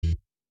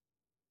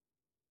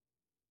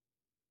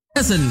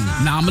adressen.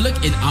 Namelijk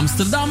in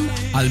Amsterdam,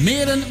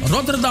 Almere,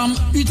 Rotterdam,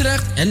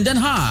 Utrecht en Den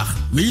Haag.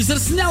 Wees er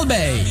snel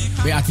bij.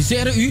 Wij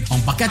adviseren u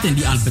om pakketten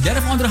die aan het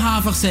bederf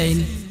onderhevig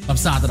zijn op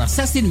zaterdag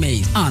 16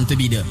 mei aan te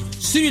bieden.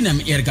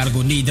 Suriname Air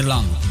Cargo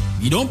Nederland.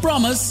 We don't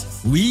promise,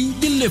 we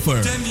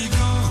deliver.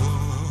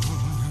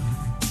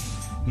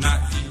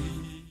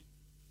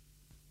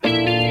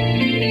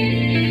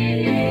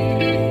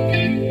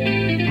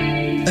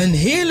 Een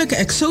heerlijke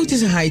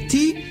exotische high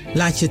tea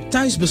laat je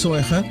thuis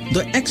bezorgen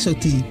door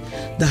Exotea.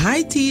 De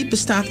high tea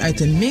bestaat uit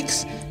een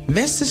mix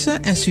westerse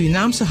en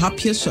Surinaamse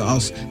hapjes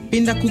zoals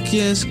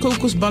pindakoekjes,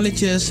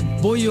 kokosballetjes,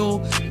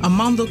 boyo,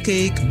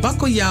 amandelcake,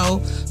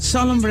 bakkeljauw,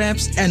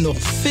 salmwraps en nog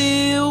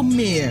veel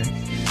meer.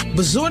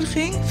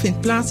 Bezorging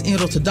vindt plaats in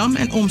Rotterdam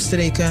en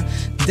omstreken,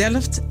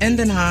 Delft en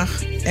Den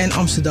Haag en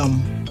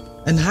Amsterdam.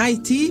 Een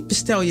high tea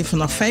bestel je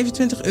vanaf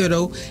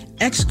 €25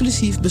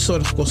 exclusief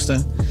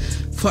bezorgkosten.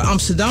 Voor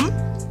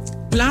Amsterdam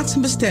plaats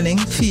een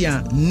bestelling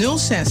via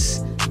 06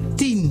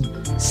 10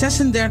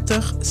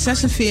 36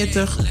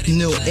 46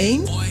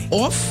 01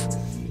 of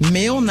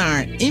mail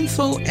naar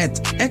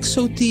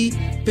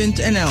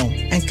info@exotea.nl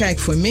en kijk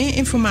voor meer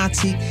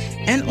informatie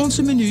en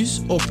onze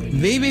menus op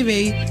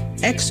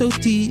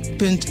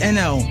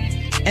www.exotea.nl.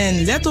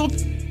 En let op,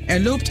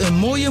 er loopt een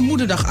mooie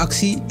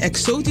moederdagactie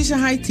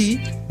exotische high tea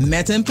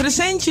met een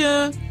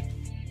presentje.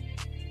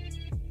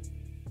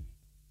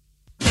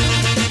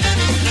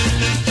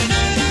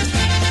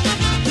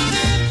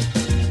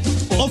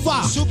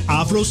 OFA,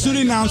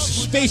 Afro-Surinaamse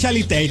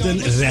specialiteiten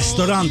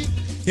restaurant.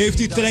 Heeft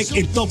u trek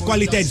in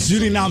topkwaliteit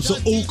Surinaamse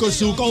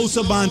okersoek,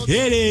 osseband,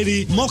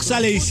 hereri,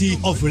 moksalesi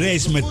of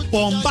rijst met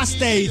pom,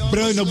 pastei,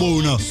 bruine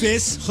bonen,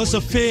 vis,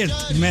 geserveerd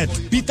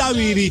met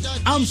pitawiri,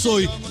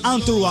 amsooi,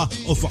 antroa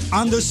of een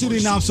ander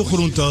Surinaamse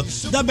groente?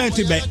 Dan bent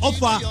u bij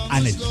OFA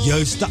aan het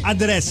juiste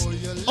adres.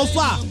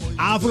 OFA,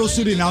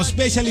 Afro-Surinaamse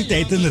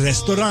specialiteiten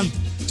restaurant.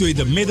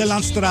 Tweede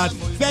Middellandstraat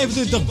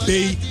 25B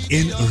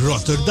in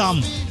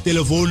Rotterdam.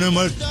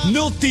 Telefoonnummer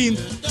 010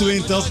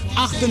 20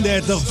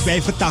 38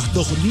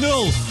 85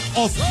 0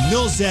 of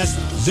 06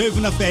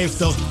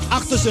 57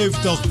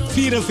 78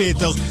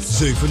 44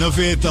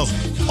 47.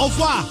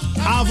 OFA,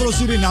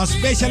 Afro-Surinaam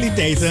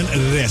Specialiteiten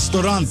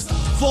Restaurant.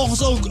 Volg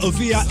ons ook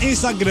via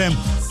Instagram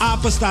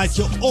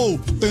apenstaartje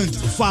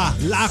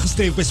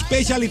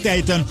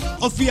o.va_specialiteiten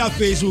of via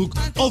Facebook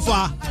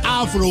OFA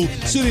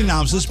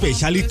Afro-Surinaamse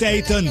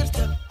Specialiteiten.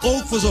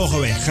 Ook verzorgen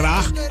wij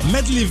graag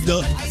met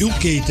liefde uw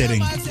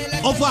catering.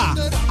 OFA,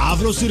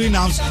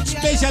 Afro-Surinaams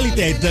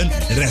Specialiteiten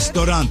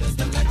Restaurant.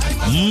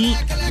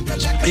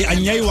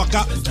 En jij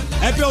wakka,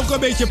 heb je ook een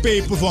beetje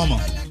peper voor me?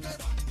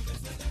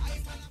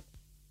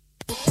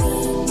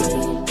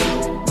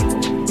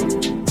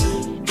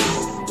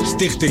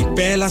 Stichting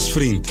Pijla's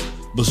Vriend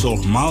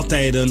bezorgt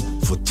maaltijden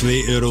voor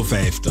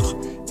 €2,50.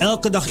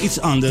 Elke dag iets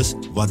anders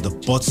wat de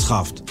pot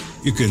schaft.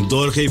 U kunt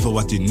doorgeven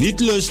wat u niet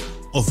lust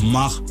of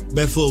mag,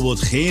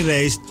 bijvoorbeeld geen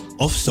rijst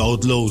of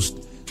zoutloos.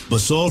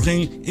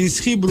 Bezorging in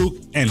Schiebroek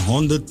en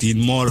 110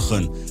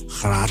 Morgen.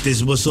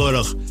 Gratis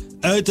bezorg.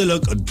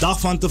 Uiterlijk een dag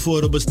van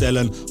tevoren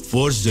bestellen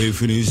voor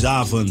 7 uur 's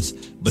avonds.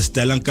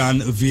 Bestellen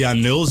kan via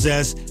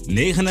 06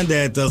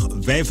 39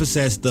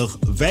 65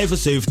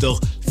 75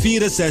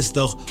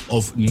 64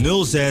 of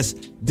 06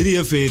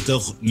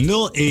 43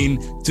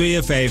 01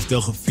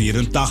 52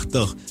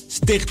 84.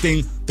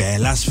 Stichting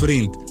Pijla's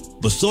Vriend.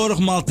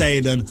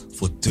 Bezorgmaaltijden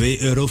voor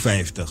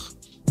 €2,50.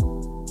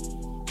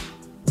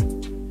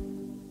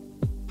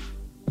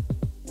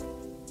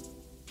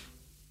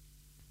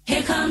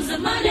 Here comes the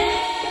money.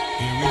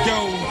 Here we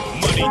go.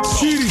 Money.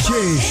 City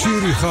Change,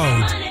 City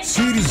Goud.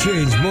 City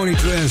Change Money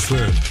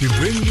Transfer. We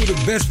bring you the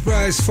best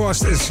price,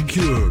 fast and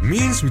secure.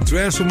 Means we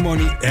transfer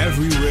money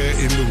everywhere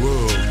in the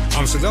world.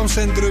 Amsterdam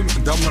Centrum,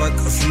 Damrak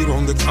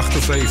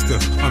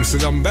 458.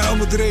 Amsterdam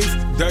Bijlbedrijf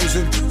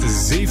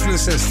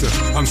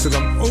 1067.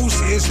 Amsterdam Oost,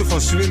 Eerste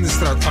van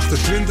Swindenstraat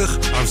 28.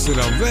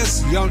 Amsterdam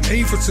West, Jan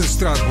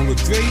Evertsenstraat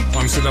 102.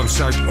 Amsterdam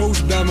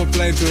Zuidoost,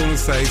 Bijlmerplein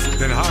 205.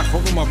 Den Haag,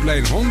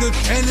 Hoppermaplein 100.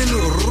 En in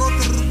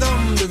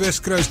Rotterdam, de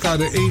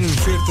Westkruiskade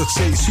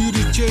 41C.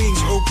 City Change,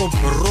 ook op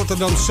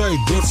Rotterdam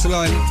Zuid,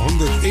 Dortselijn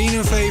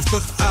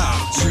 151A.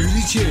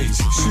 City Change,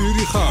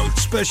 City Goud,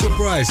 special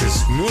prices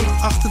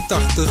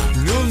 088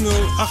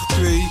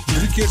 0082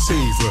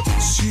 3x7.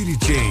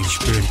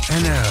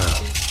 citychange.nl.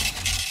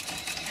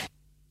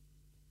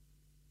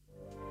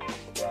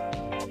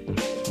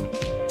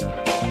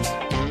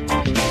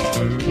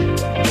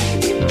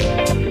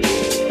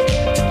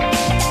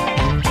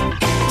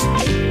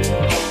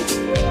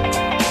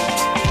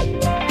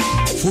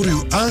 Voor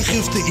uw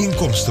aangifte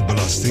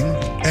inkomstenbelasting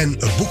en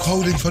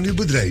boekhouding van uw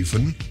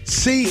bedrijven,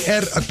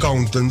 CR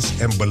Accountants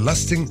en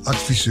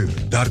Belastingadviseur.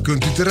 Daar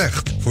kunt u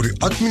terecht voor uw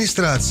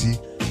administratie,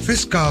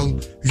 fiscaal,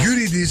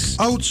 juridisch,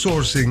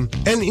 outsourcing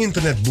en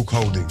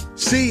internetboekhouding.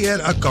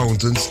 CR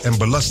Accountants en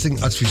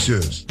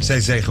Belastingadviseurs.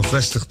 Zij zijn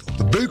gevestigd op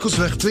de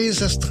Beukelsweg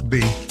 62B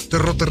te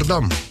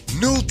Rotterdam.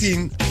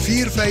 010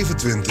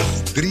 425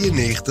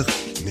 93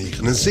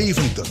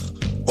 79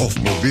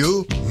 of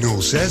mobiel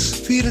 06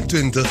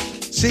 24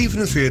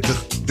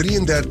 47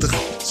 33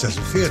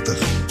 46.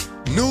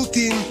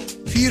 010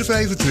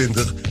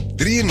 425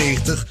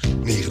 93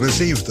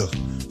 79.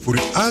 Voor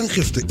uw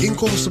aangifte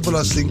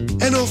inkomstenbelasting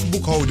en of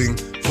boekhouding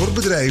voor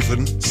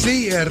bedrijven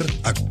CR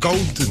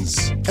Accountants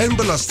en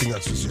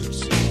belastingadviseurs.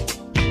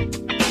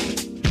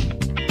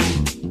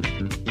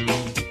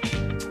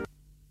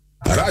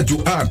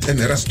 Radio Art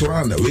en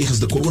restaurant. Wegens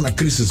de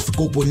coronacrisis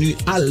verkopen we nu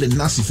alle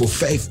nasi voor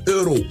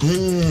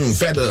 €5.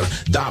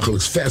 Verder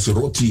dagelijks verse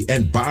roti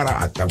en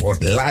bara. Er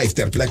wordt live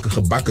ter plekke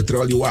gebakken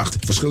terwijl je wacht.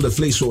 Verschillende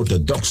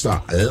vleessoorten,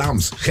 doksta,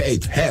 lams,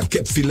 geit, her,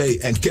 kipfilet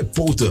en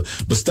kippoten.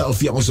 Bestel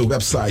via onze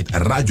website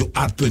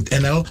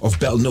radioart.nl of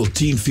bel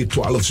 010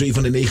 412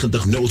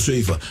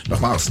 9707.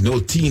 Nogmaals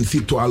 010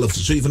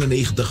 412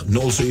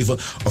 9707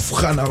 of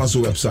ga naar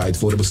onze website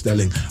voor de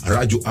bestelling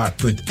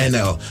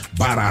radioart.nl.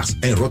 Bara's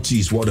en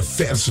rotis worden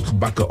vers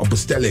gebakken op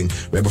bestelling.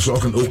 Wij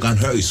bezorgen ook aan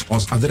huis.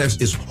 Ons adres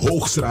is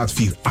Hoogstraat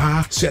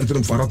 4A,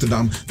 centrum van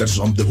Rotterdam. Dat is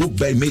om de hoek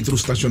bij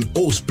metrostation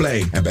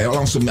Oostplein. En bij al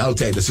onze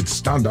maaltijden zit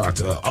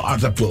standaard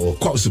aardappel,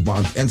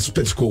 kousenband en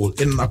spitskool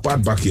in een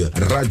apart bakje.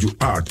 Radio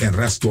Art en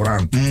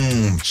restaurant.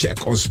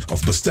 Check ons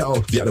of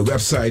bestel via de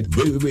website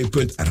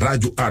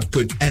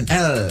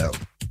www.radioart.nl.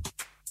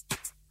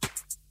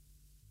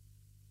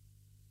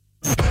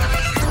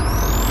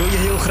 Wil je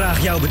heel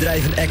graag jouw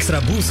bedrijf een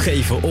extra boost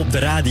geven op de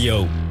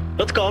radio?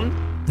 Dat kan.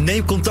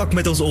 Neem contact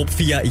met ons op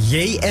via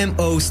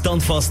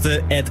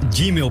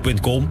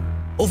jmostandvaste@gmail.com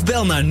of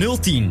bel naar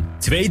 010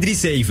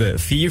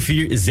 237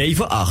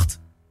 4478.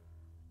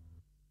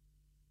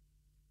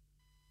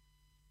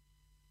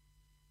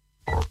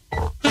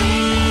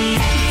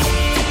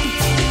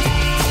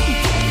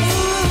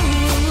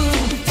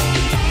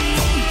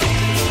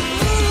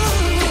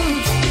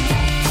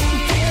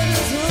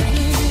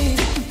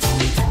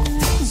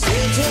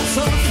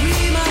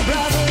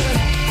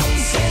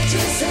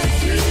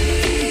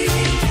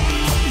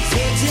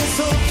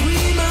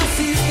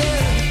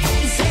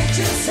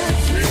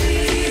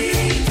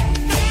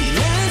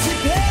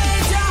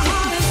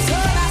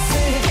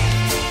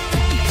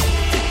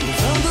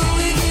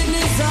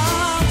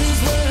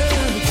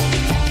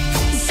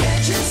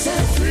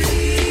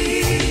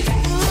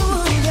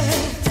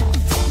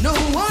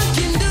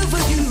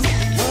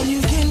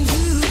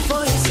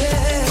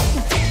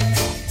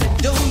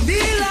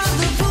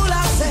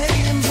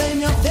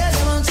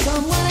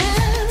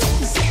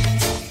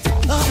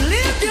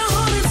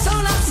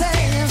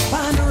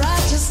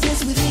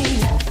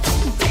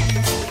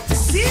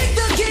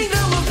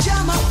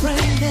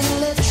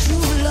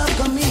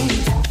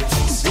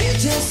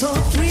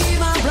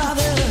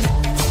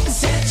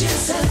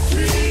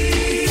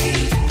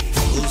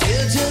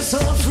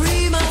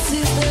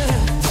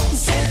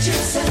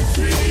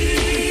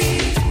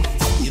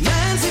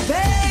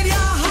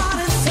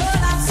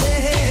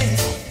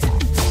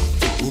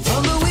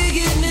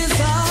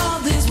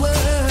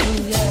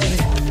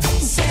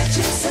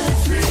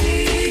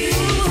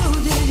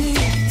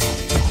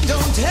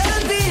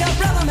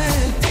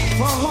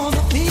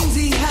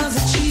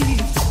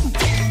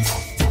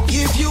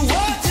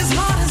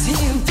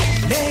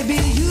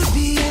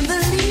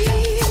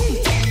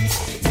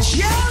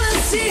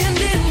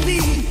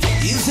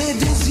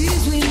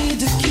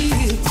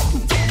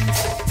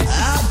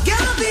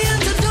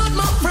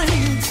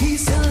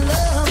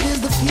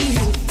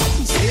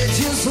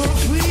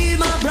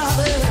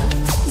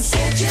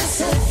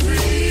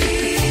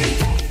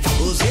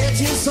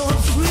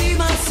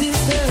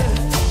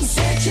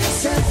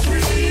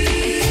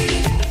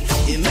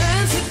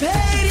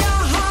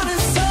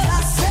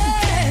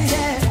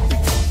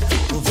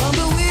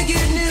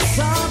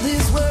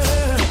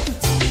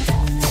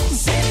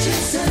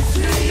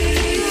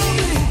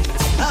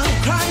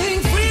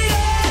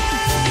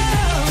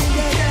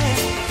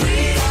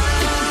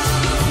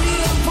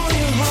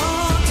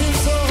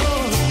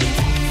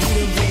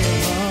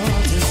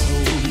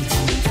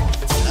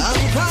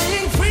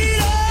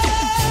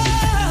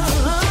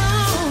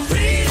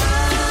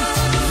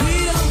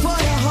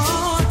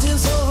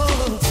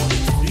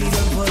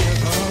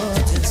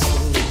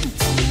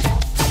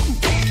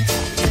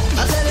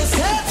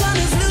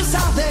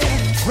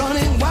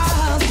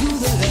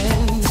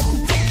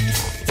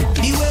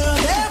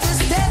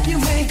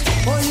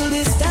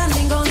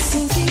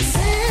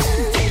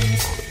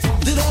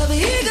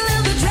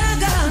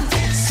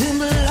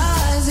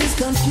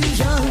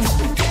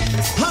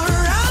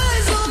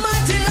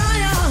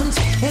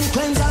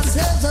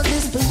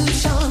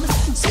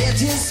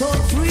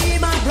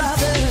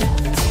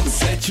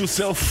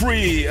 Yourself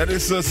Free. Het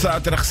is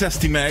zaterdag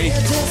 16 mei.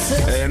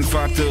 En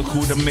vaak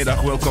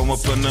goedemiddag. Welkom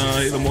op een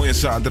hele mooie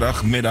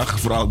zaterdagmiddag.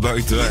 Vooral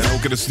buiten. En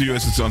ook in de studio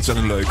is het zo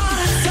ontzettend leuk.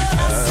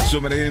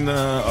 Zometeen,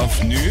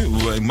 of nu.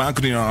 We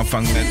maken nu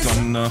aanvang met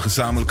een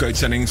gezamenlijke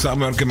uitzending.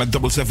 Samenwerken met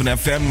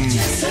Double7FM.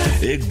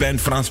 Ik ben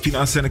Frans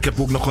Pinas en ik heb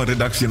ook nog een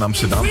redactie in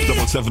Amsterdam.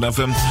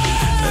 Double7FM.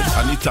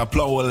 Anita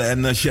Plauwel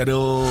en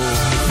Cheryl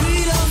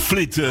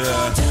Vliet.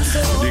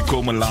 Die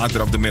komen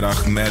later op de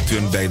middag met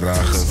hun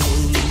bijdrage.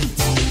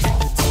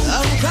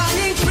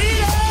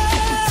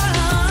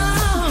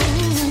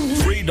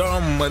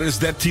 Freedom. Rotterdammer is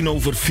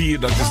 4:13.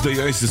 Dat is de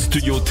juiste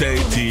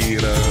studiotijd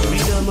hier.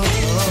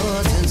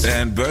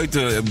 En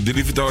buiten,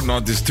 believe it or not,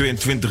 het is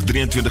 22,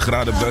 23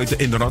 graden buiten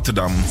in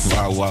Rotterdam.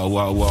 Wauw, wauw,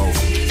 wauw, wauw.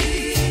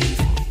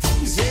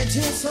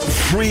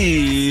 Free.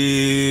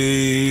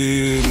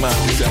 Maak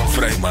jezelf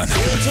vrij, man.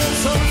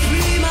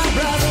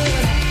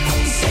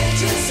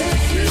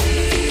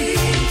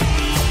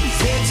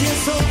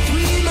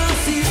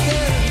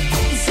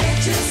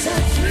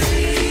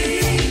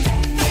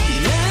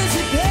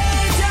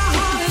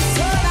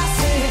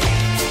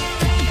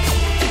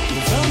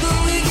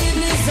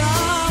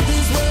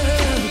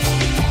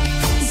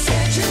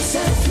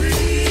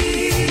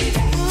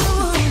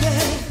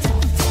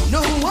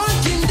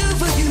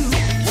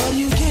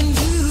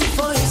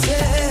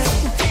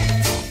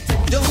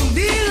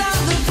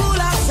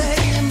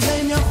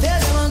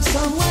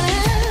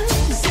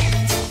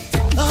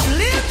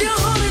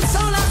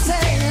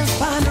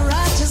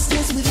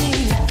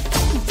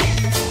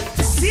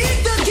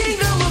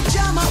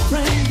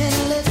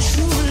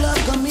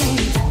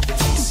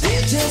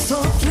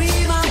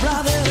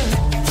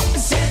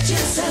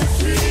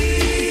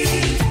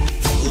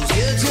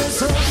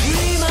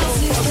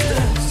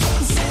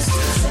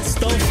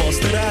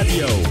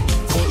 Radio.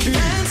 Voor u,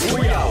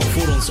 voor jou,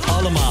 voor ons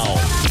allemaal.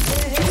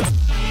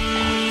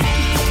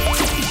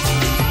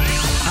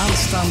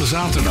 Aanstaande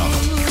zaterdag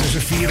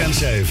tussen 4 en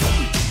 7.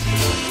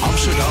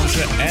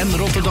 Amsterdamse en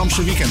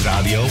Rotterdamse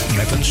weekendradio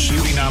met een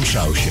Surinaam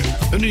sausje.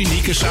 Een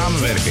unieke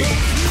samenwerking.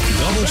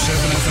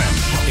 Double7FM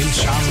in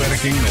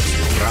samenwerking met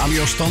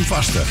Radio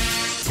Standvaste.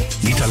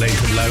 Niet alleen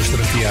te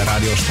beluisteren via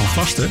Radio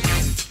Standvaste,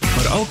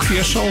 maar ook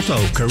via Salto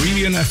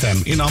Caribbean FM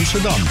in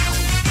Amsterdam.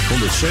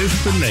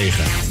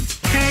 107.9.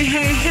 Hey,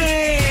 hey,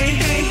 hey, hey,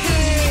 hey.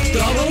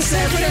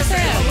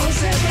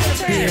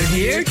 Double7FM. We're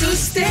here to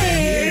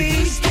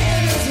stay.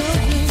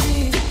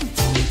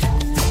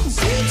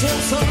 Set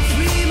yourself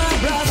free, my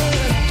brother.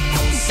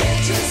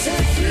 Set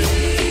yourself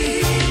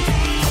free.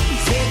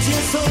 Set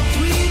yourself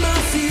free, my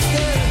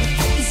sister.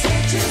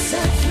 Set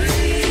yourself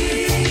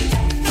free.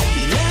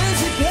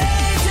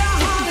 Emancipate your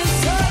heart and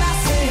soul, I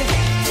say.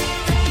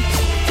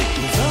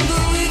 From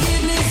the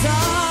wickedness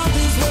of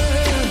this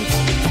world.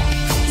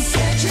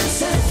 Set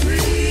yourself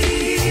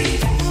free.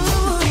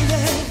 Oh,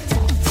 yeah.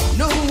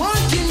 No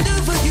one can do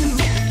for you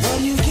what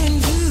you can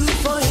do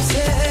for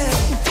yourself.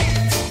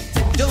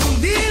 Don't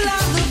be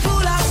like the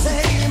fool I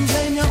say and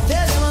blame your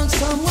failure on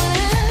someone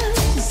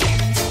else.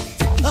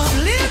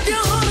 Uplift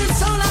your heart and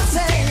soul, I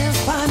say, and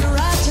find the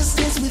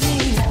righteousness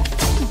within.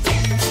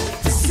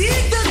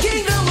 Seek the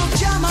kingdom of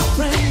Jah, my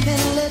friend,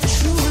 and let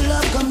true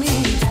love come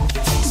in.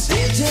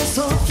 Set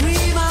yourself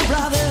free, my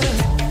brother.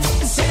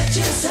 Set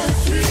yourself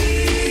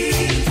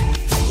free.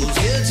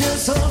 Set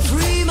yourself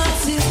free, my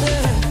sister.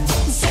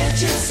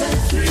 Set yourself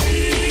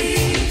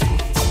free.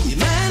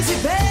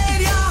 Emancipate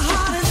your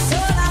heart and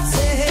soul, I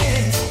say,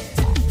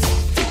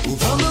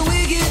 from the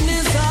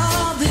wickedness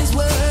of this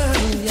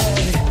world, yeah.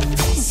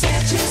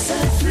 Set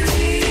yourself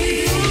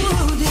free.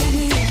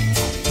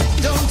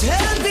 Don't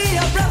envy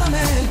your brother,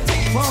 man,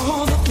 for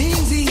all the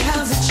things he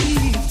has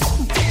achieved.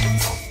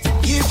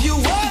 If you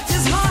worked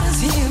as hard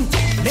as him,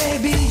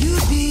 maybe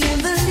you'd be in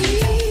the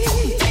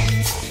lead.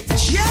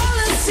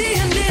 Jealousy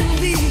and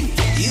envy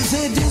is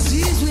a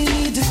disease we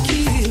need to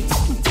kill.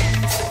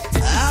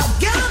 I've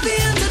got the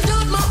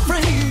antidote, my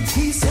friend.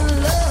 Peace and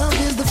love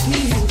is the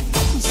pill.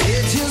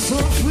 Set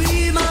yourself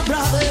free, my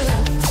brother.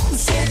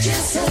 Set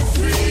yourself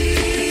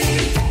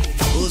free.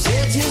 Oh,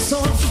 set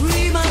yourself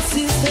free, my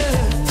sister.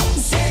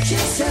 Set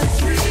yourself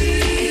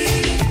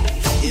free.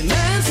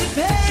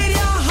 Emancipate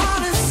your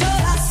heart and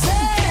soul, I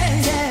say,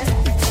 yeah.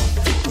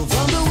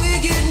 From the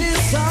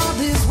wickedness of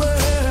this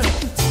world.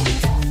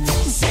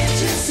 Set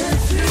yourself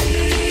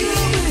free.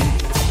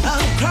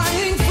 I'm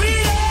crying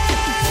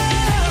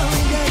freedom,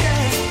 yeah,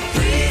 yeah.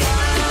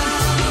 Freedom,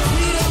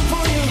 freedom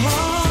for your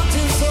heart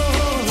and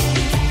soul.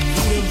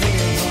 Freedom for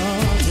your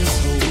heart and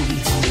soul.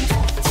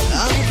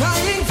 I'm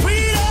crying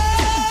freedom,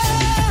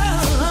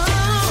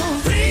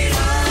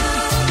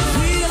 freedom,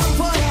 freedom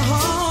for your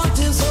heart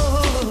and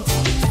soul.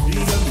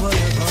 Freedom for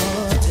your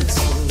heart and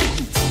soul.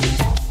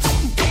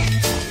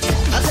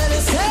 I said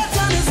the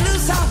Satan is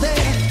loose out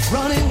there,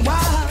 running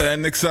wild.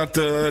 En ik start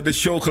de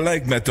show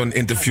gelijk met een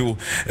interview.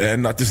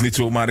 En dat is niet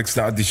zo, maar ik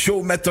sta de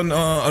show met een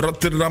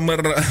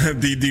Rotterdammer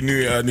die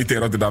nu niet in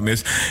Rotterdam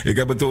is. Ik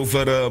heb het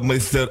over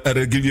Mr.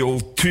 Regilio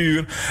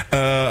Tuur.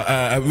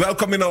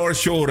 Welkom in our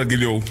show,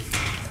 Regilio.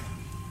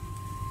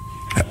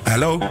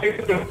 Hallo?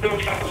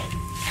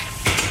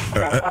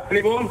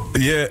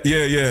 Ja,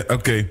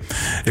 oké.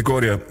 Ik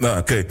hoor je.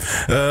 Oké.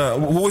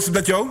 Hoe is het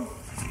met jou?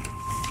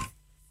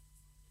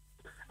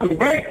 I'm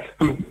great.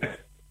 I'm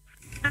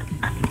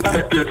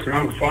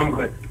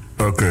good.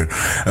 Okay.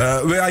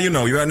 Where are you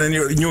now? You are in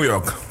New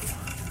York.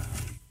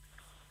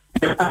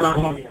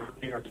 I'm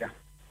New York, yeah.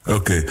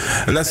 Okay.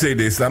 Let's say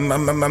this. I'm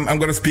going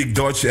to speak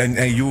Dutch, and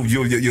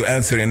you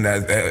answer in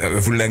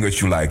every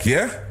language you like.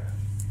 Yeah.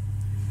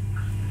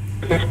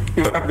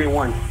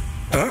 Everyone.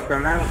 Huh?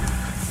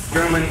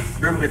 German,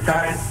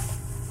 Italian.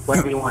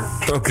 Whatever you want.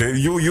 Okay,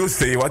 you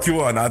say what you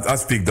want. I'll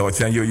speak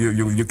Dutch and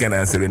you can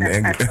answer in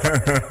English.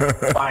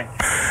 Fine.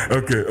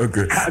 Okay.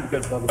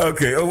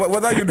 Okay,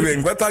 what are you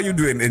doing? What are you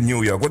doing in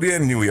New York? Wat doe je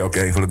in New York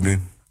eigenlijk nu?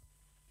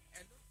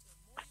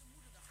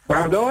 What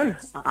I'm doing?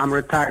 I'm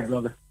retired,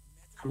 brother.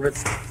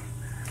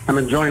 I'm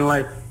enjoying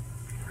life.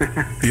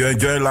 You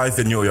enjoy life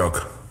in New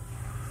York?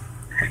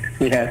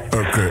 Yes.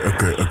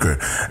 Oké.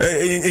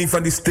 Een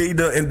van die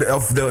steden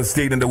of de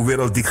steden in de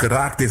wereld die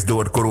geraakt is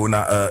door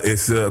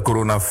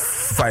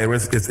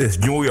coronavirus is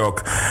New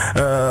York.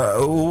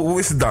 Hoe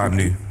is het daar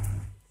nu?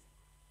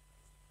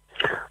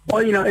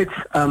 Well, you know, it's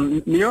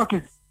New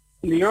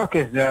York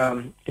is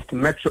it's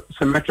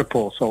a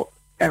metropole, so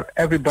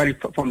everybody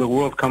from the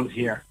world comes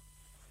here.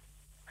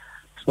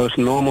 So it's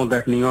normal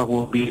that New York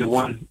will be the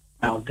one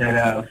now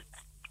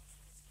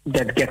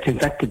that gets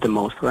infected the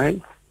most,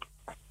 right?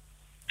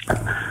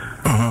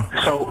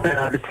 So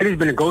the city's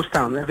been a ghost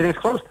town. Everything's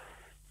closed.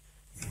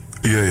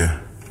 Yeah.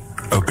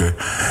 Okay.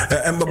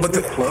 But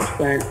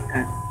closed.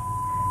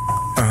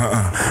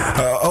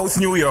 How's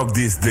New York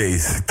these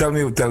days? Tell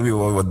me what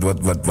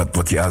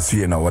you are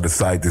seeing now. What the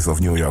sight is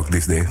of New York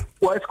these days?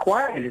 Well, it's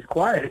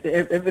quiet.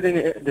 Everything.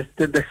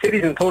 The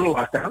city's in total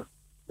lockdown.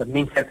 That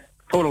means that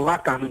total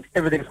lockdown means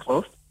everything's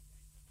closed.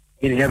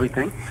 Meaning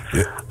everything.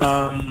 Yeah.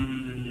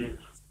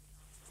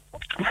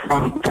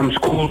 From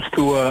schools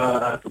to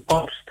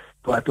pubs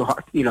to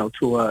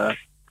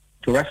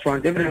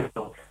restaurants, everything is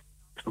closed.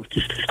 To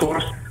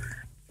stores,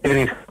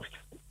 everything is closed.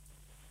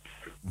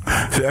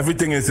 So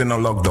everything is in a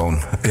lockdown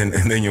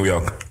in New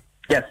York?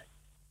 Yes.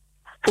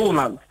 Full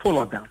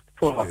lockdown.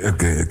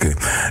 Oké.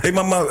 Hey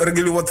mama,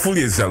 Reggie, wat voel je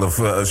jezelf?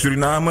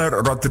 Surinamer,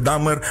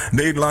 Rotterdammer,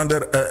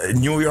 Nederlander,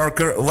 New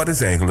Yorker? Wat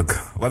is eigenlijk?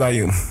 What are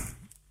you?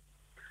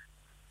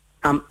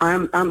 I'm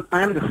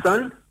the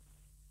son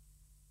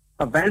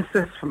of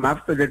ancestors from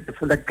Africa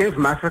that came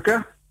from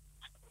Africa,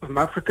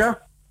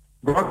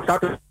 brought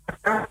South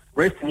Africa,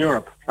 raised in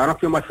Europe. I don't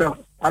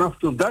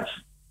feel Dutch.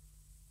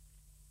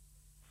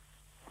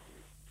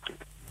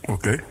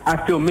 Okay. I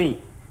feel me.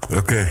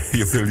 Okay,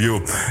 you feel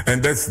you.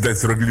 And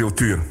that's regular.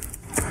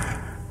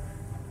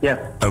 Yeah.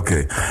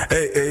 Okay.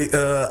 Hey,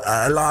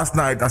 last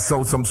night I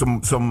saw some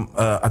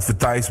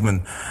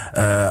advertisement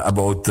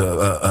about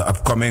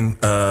upcoming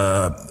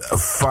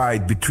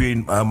fight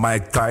between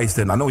Mike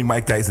Tyson. I know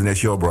Mike Tyson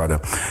is your brother,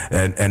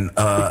 and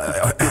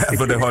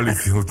for the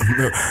Holyfield.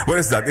 What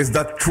is that? Is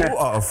that true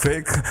or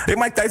fake? Hey,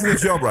 Mike Tyson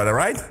is your brother,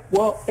 right?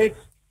 Well, it's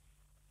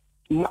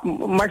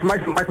Mike's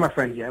my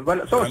friend, yeah.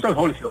 But so is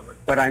Holyfield.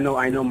 But I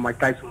know Mike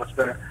Tyson much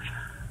better.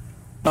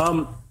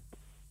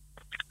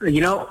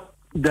 You know.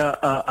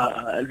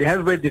 The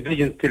heavyweight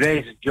division today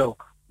is a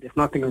joke. There's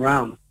nothing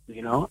around,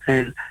 you know,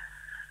 and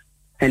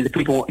the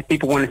people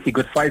want to see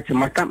good fights. And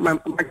Mike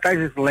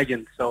Tyson is a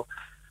legend. So,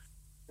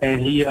 and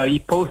he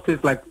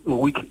posted like 2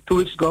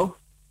 weeks ago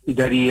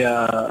that he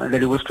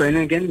was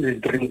training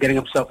again, getting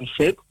himself in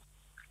shape.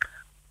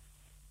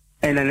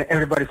 And then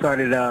everybody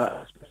started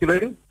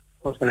speculating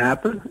what's going to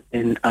happen,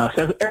 and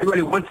so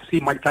everybody wants to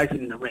see Mike Tyson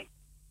in the ring.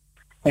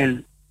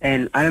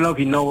 And I don't know if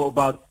you know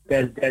about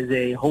there's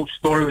a whole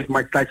story with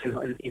Mike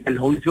Tyson in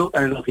Holyfield.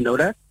 I don't know if you know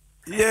that.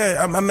 Yeah,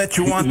 I met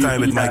you one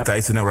time with Mike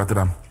Tyson in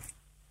Rotterdam.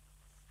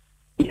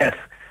 Yes.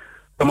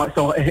 So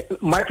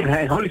Mike and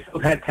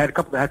Holyfield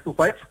had 2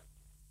 fights.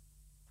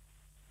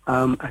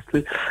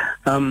 Actually,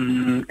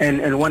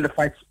 and one of the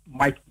fights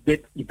Mike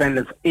bit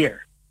Evander's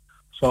ear.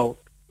 So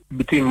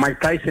between Mike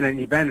Tyson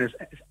and Evander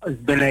has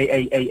been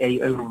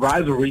a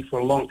rivalry for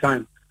a long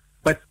time.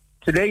 But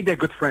today they're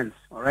good friends.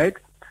 All right.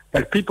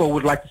 But people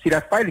would like to see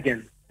that fight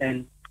again.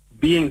 And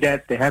being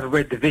that the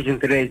heavyweight division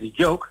today is a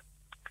joke,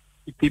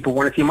 people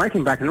want to see Mike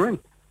back in the ring.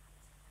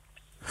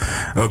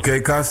 Okay,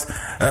 because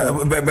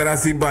but I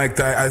see Mike,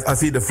 I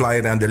see the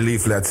flyer and the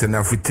leaflets and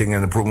everything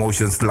and the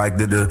promotions like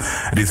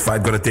this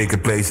fight going to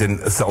take place in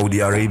Saudi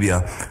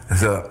Arabia.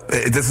 So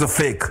this is a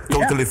fake,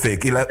 totally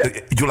fake.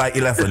 July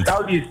 11th. The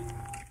Saudis,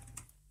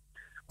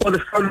 well, the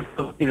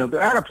Saudis, you know, the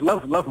Arabs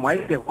love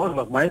Mike. They always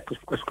love Mike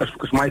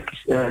because Mike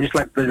is just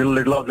like they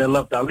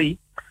loved Ali.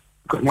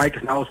 Because Mike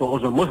is now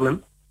also a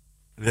Muslim.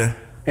 Yeah.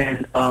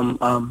 And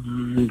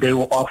they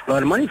will offer a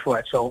lot of money for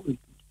it. So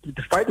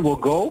the fight will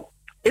go,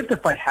 if the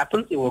fight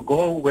happens, it will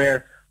go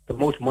where the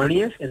most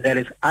money is, and that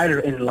is either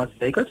in Las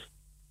Vegas,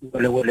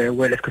 where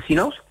there's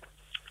casinos,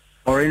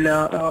 or in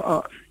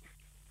the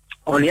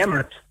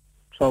Emirates.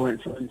 So in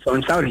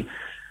Saudi,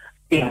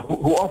 yeah,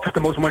 who offers the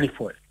most money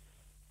for it.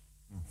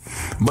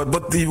 But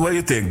what do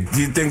you think? Do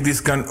you think this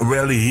can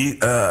really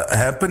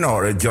happen,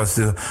 or just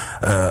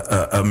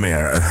a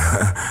mere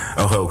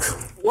a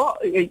hoax? Well,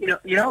 you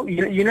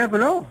never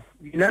know.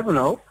 You never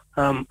know.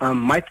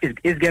 Mike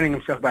is getting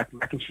himself back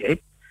in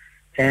shape,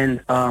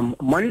 and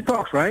money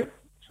talks, right?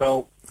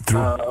 So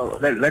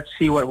let's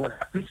see what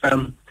happens.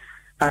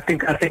 I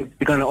think they're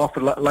going to offer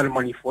a lot of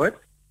money for it,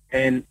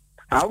 and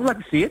I would like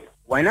to see it.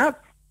 Why not?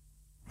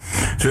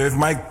 So if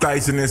Mike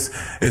Tyson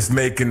is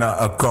making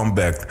a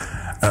comeback,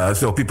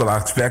 so people are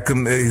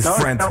expecting his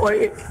friend. No,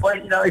 it's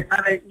not.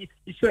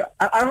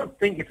 I don't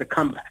think it's a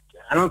comeback.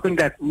 I don't think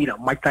that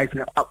Mike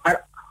Tyson.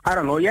 I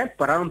don't know yet,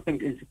 but I don't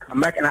think it's a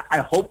comeback, and I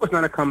hope it's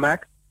not a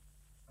comeback.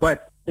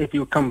 But if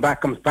you comes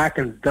back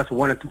and does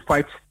 1 or 2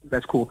 fights,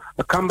 that's cool.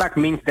 A comeback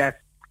means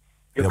that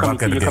you're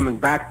coming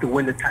back to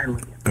win the title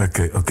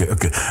again.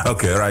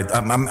 Okay, right.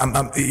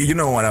 You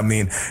know what I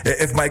mean.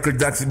 If Michael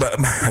Jackson,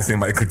 I say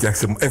Michael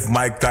Jackson, if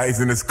Mike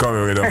Tyson is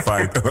coming with a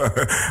fight,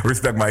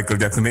 respect Michael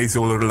Jackson, may he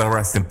so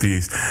rest in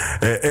peace.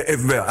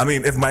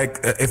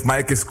 If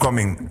Mike is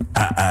coming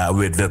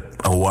with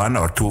a 1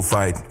 or 2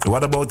 fight,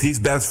 what about his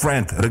best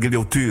friend,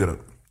 Regilio Ture?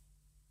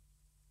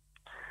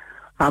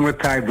 I'm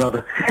retired,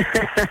 brother.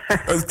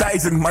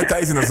 Mike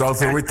Tyson is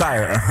also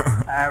retired.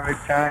 I'm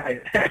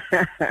retired.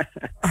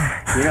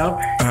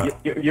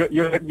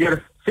 You're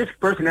the 5th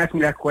person to ask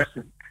me that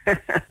question.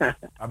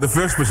 I'm the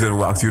first person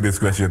who asked you this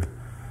question.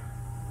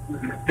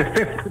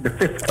 The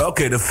fifth.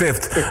 Okay, the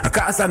 5th.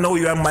 Because I know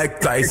you and Mike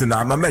Tyson.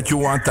 I met you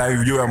one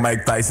time, you and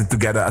Mike Tyson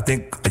together. I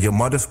think at your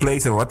mother's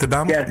place in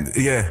Rotterdam? Yes.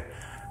 Yeah.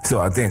 So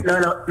I think. No,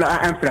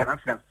 Amsterdam.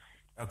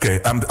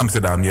 Okay,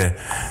 Amsterdam, yeah.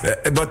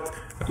 But.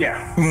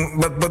 Yeah.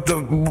 But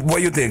what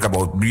do you think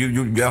about?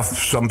 You have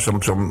some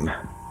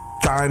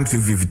times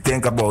if you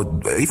think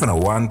about even a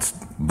one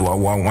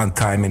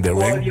time in the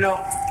ring. Well,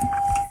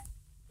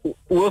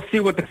 we'll see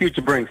what the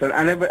future brings.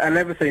 I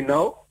never say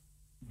no,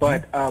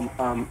 but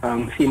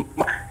see,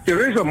 the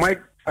reason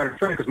Mike started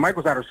training because Mike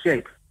was out of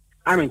shape.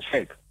 I'm in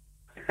shape.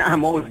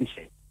 I'm always in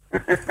shape.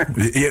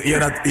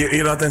 You're not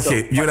in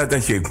shape. You're not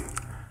in shape.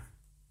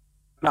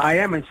 No, I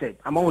am in shape.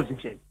 I'm always in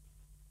shape.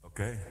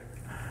 Okay.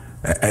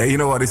 You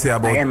know what they say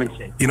about? I am in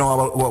shape. You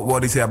know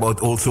what they say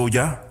about old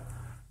soldier?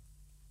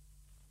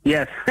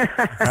 Yes.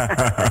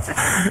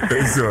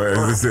 It's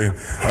the same.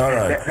 All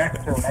right.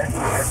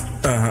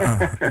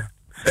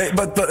 Hey,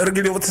 but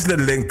Regilio, what is the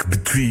link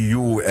between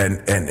you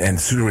and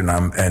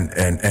Suriname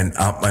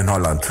and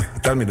Holland?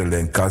 Tell me the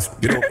link, cause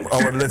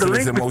our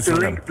listeners are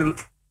emotional.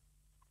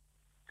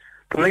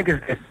 The link is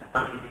this.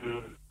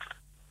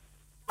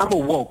 I'm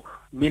awoke,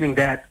 meaning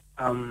that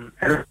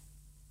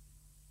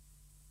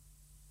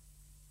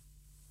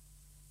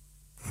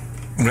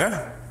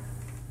Ja?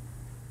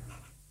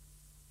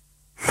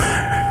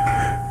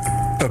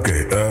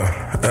 Oké,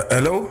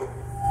 hallo?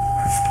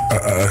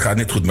 Gaat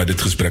niet goed met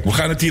dit gesprek. We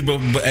gaan het hier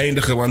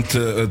beëindigen, want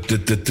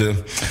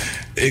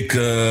ik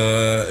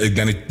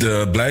ben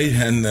niet blij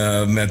en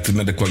met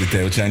de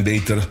kwaliteit. We zijn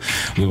beter.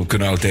 We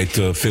kunnen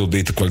altijd veel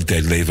beter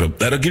kwaliteit leveren.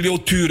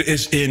 Regilio Ture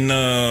is in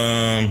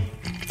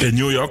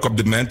New York op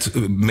dit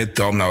moment.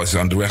 Midtown, nou is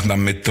hij aan de weg naar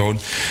Midtown.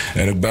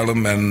 En ik bel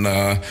hem en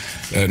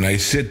hij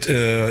zit,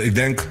 ik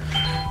denk...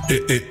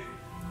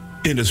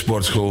 in de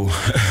sportschool,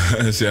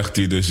 zegt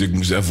hij. Dus ik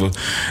moest even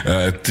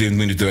 10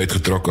 minuten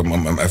uitgetrokken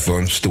om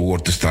even te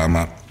woord te staan.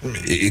 Maar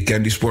ik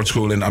ken die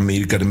sportschool in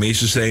Amerika. De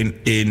meeste zijn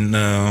in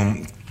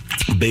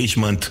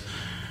basement.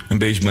 Een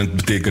basement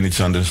betekent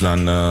niets anders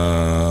dan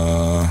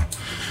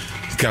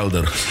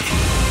kelder.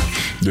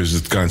 Dus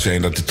het kan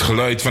zijn dat het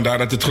geluid, vandaar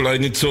dat het geluid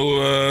niet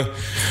zo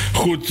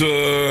goed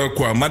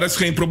kwam. Maar dat is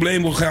geen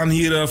probleem, we gaan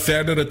hier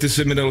verder. Het is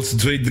inmiddels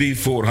 2:03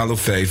 voor 4:30.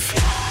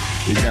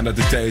 Ik denk dat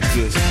de tijd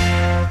is.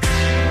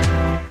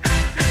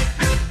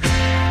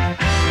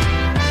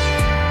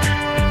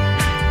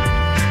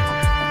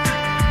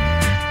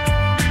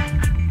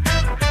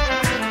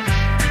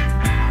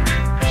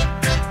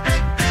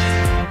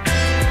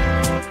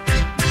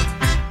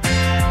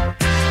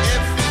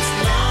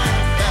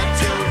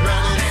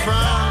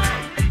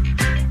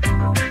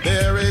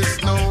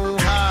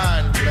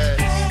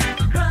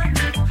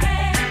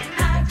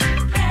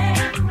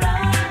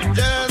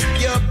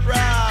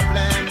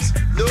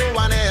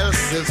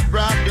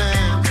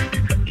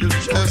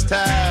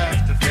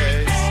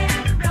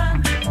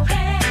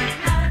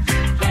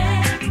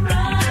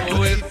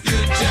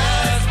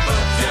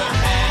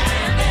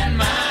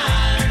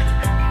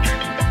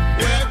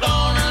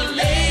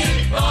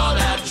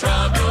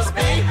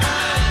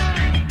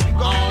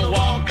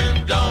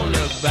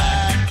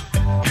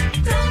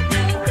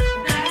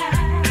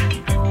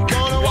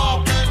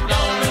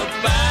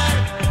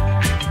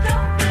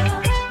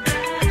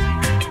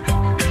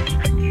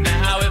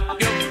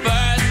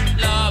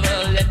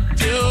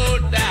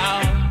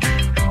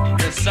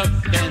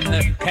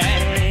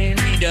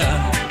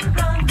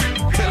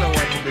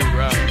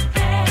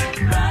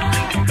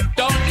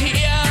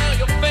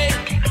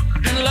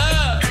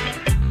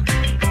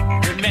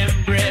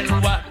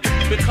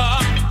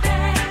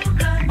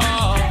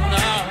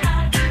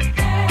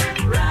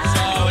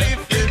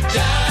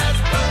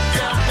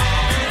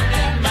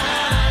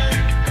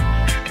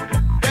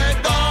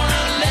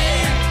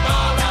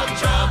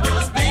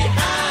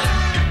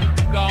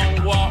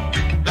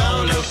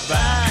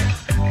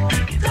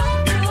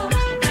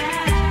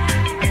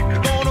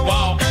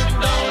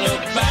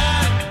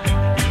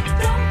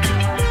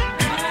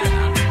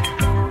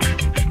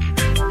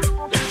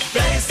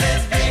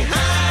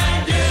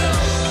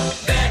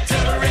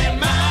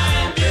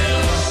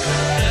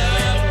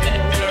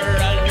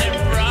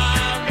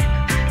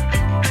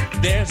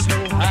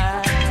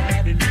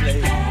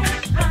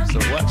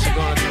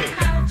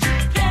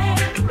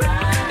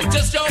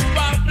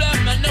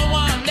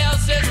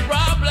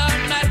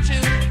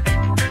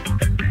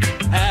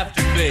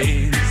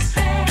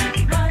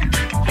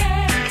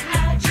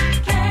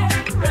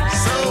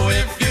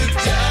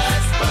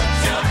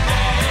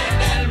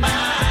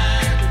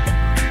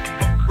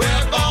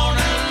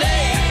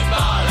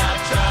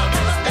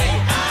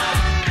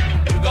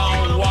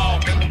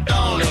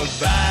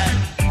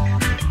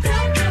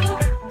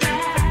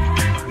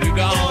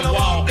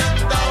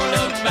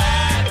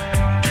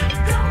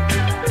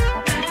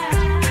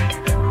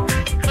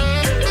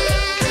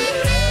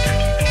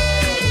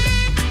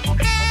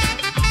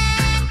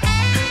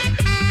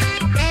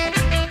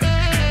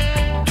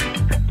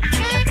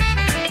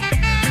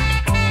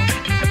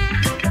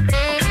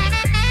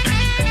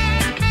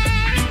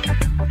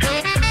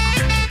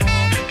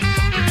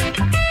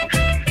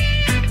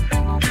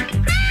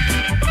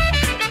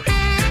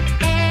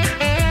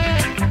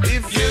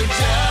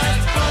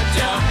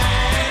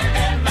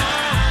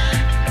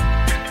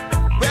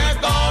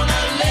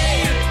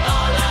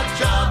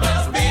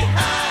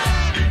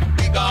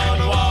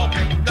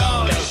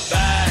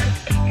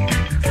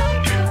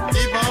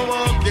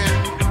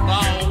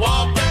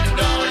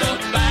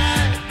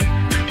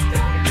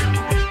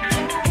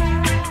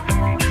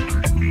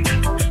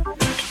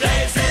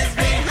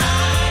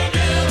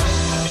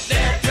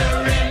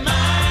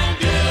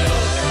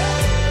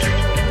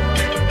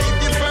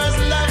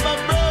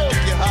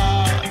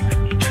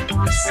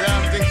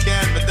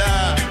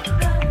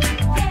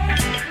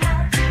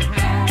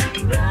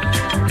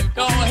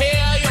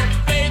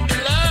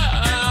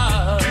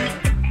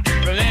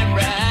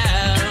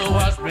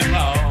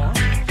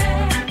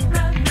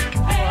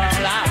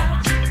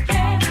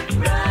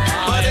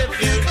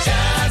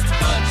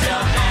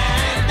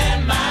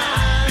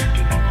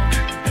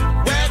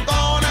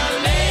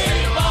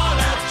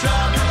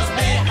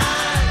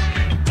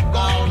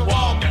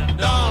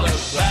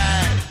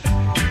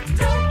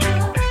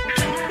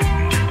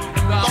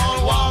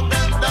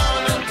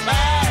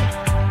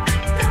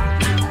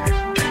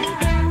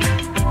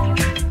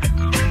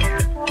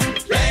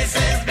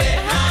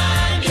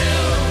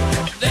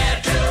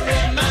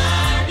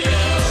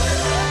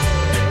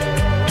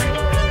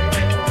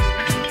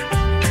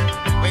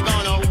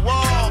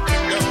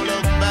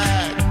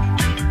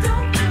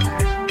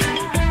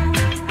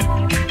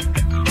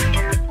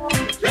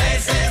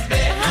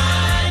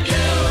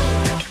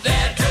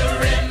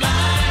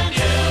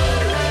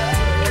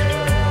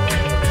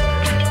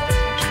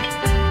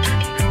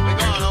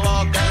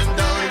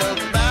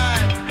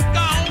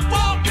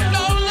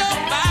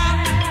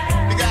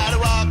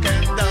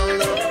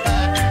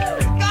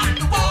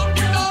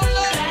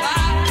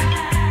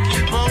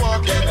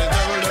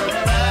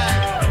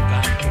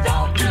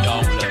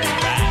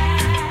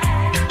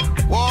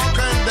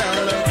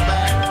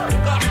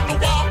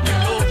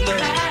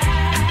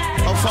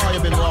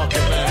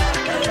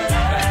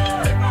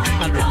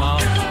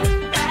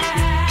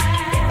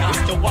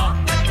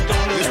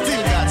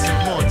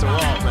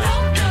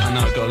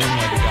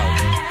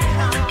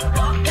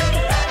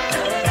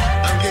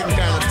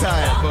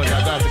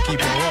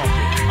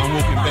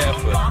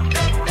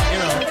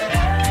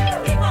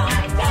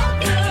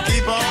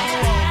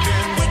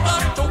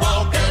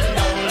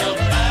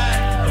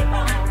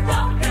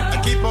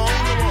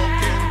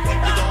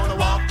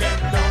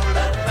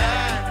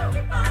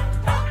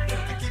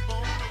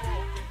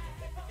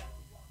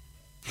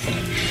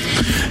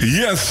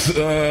 Yes,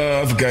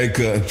 even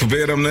kijken. Ik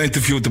probeerde een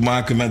interview te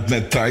maken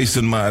met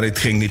Tyson, maar het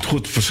ging niet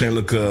goed.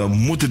 Waarschijnlijk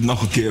moet het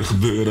nog een keer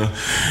gebeuren.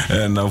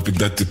 En dan hoop ik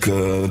dat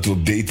we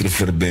betere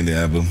verbinding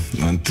hebben.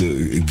 Want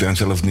ik ben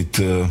zelf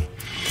niet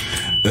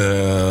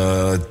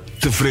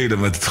tevreden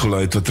met het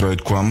geluid wat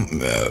eruit kwam.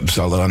 Het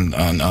zal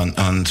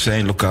aan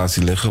zijn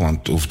locatie liggen,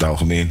 want over het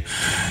algemeen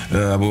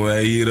hebben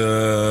wij hier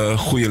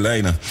goede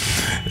lijnen.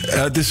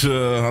 Het is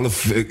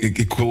half.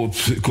 Ik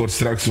hoor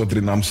straks wat er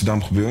in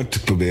Amsterdam gebeurt.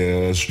 Ik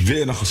probeer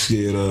weer nog eens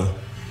keer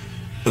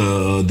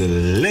de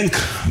link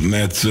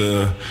met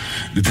de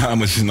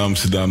dames in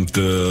Amsterdam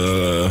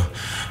te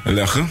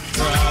leggen.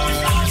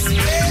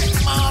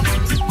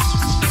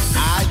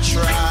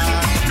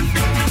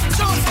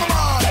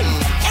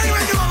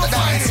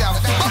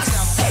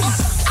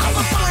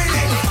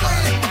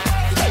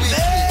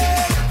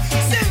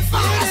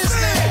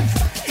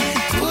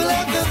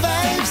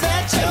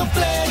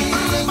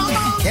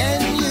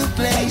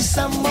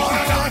 Some more,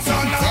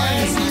 can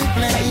you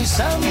play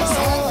some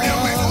more?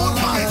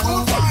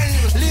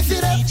 Lift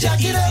it up, jack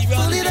it up,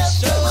 pull it up,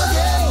 come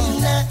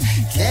again.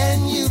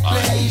 Can you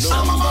play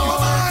some more?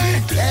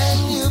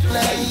 Can you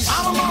play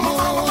some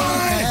more?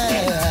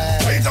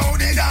 We do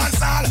the dance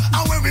hall,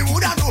 and when we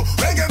woulda do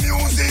reggae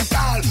music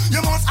hall,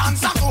 you must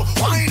answer to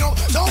wind up,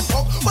 jump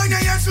up. When you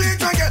hear sweet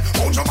reggae,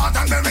 put your mouth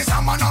and bury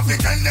some man off it,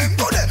 tell them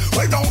to the.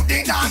 We do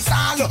the dance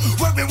hall,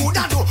 when we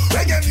woulda do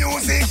reggae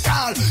music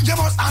hall, you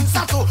must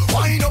answer to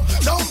wind up,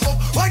 jump up.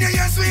 When you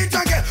hear sweet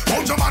reggae,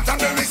 put your mouth and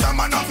bury some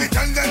man off it,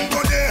 tell them to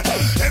the.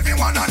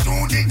 Everyone a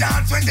do the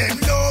dance when them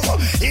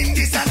love. In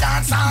this a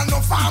dance hall, no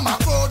farmer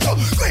photo.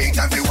 Greet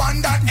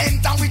everyone that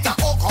enter with a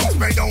hook up,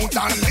 spread out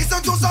and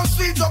listen to some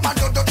sweet dub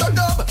and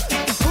dub.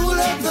 Pull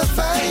up the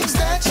vibes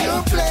that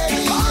you're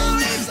playing.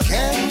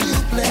 Can you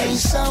play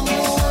some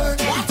more?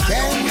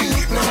 Can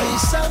you play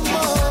some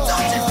more?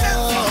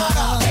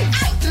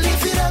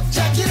 Lift it up,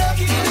 jack it up,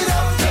 pull it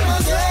up, come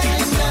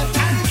again.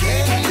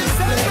 Can you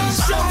play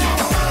some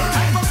more?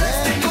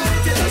 Can you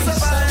play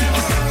some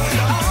more?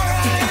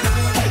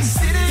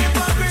 See the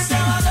hypocrites,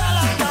 them a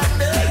gallant.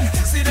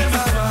 See them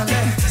a band,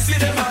 see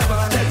them a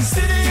band.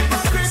 See the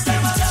hypocrites,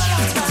 them a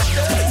gallant.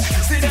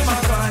 See them a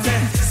band,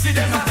 see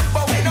them a.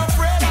 But we not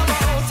afraid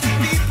about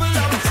people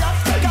of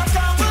Africa.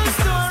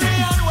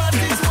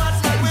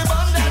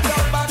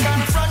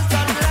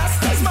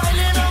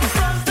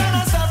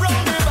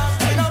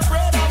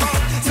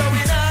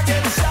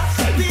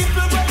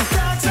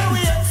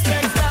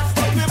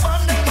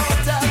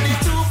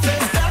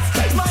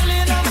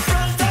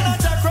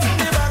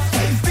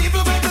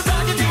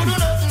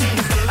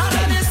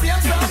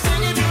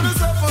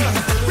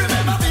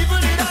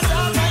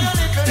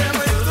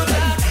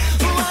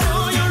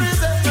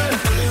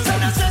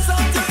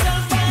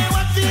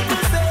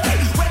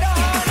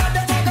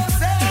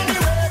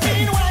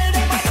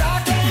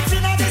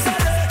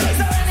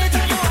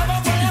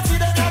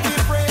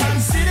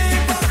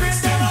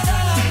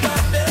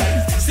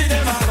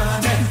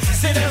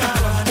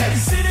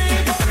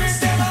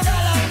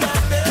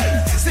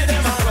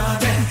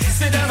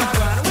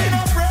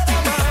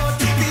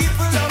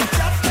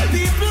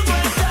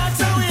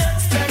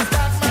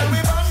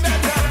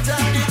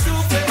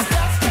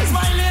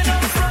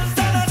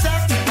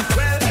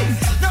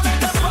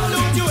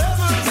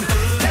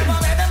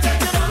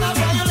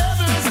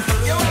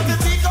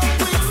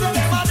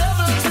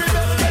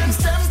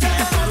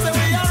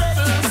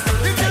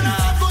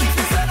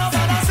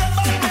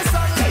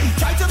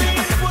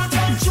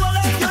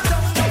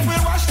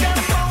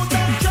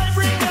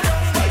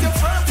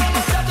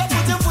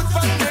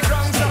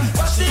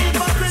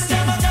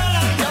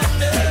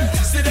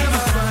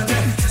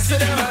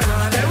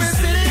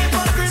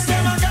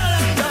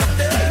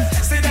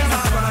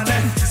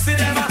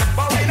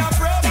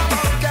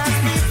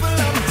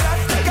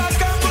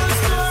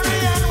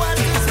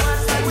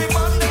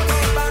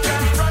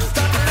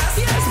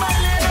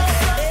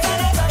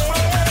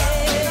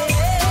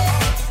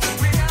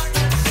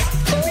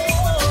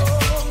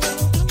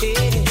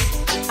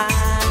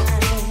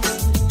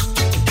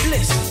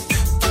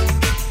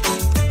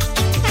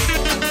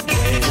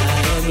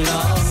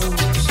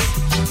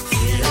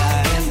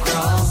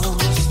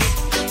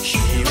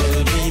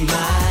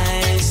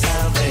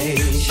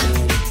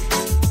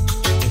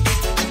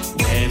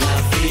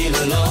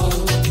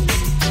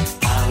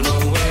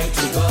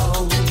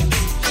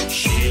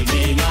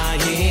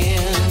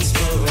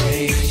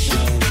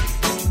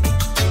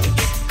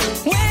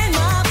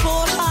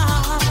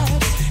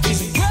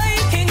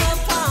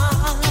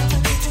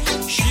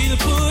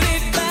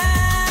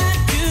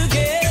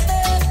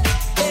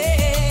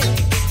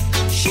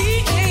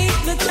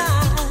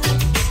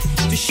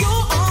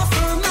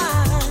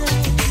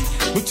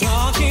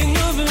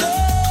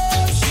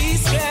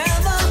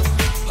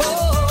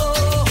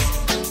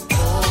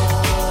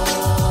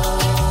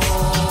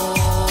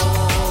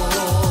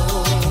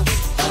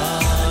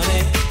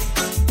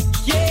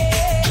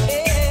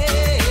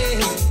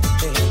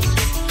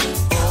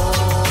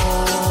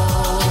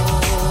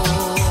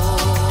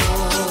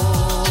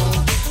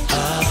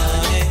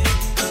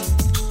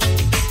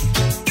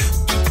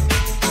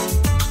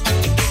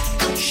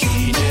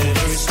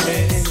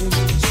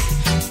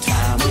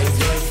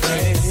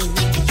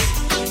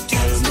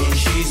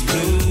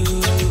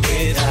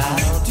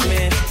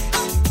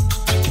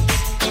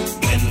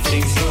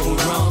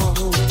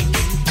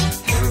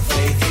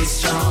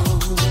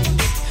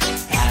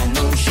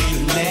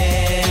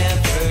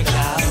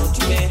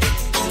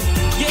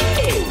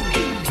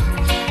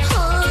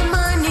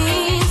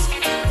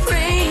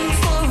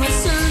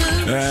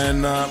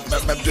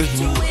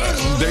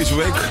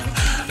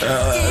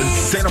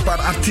 zijn een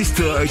paar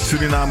artiesten uit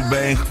Suriname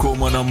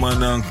bijgekomen om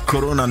een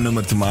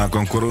coronanummer te maken,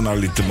 een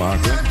coronalied te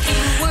maken.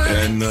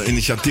 En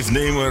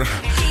initiatiefnemer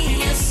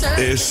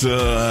is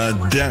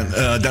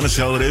Dennis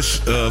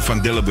Helris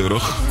van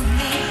Dillenburg.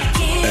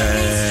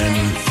 En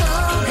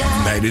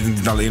hij deed het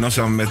niet alleen, nog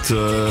samen met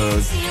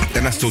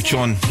Ernesto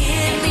John.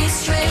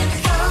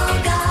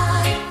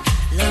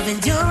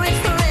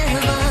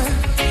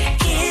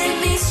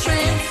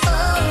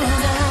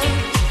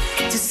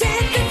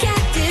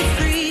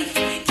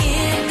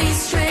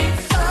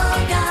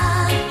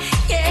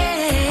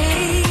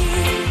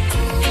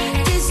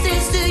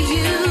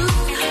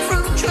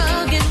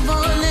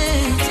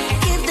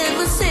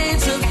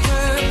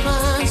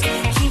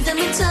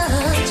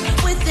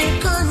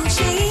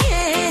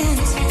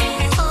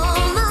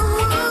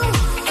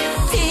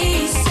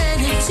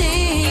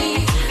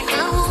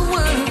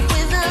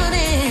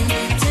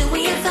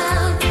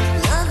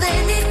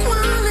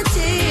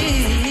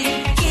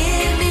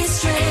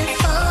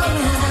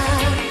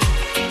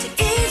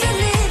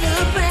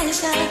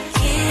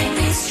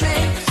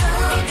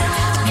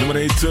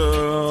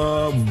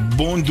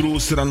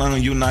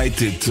 Suriname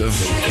United.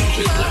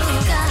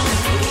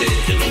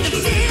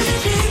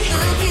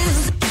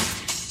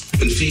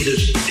 Een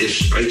virus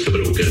is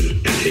uitgebroken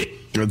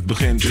en het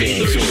begint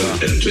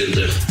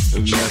 2020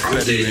 zal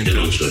altijd in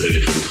ons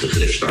geheugen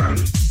gegrift staan.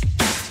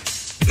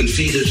 Een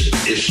virus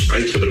is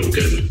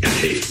uitgebroken en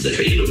heeft de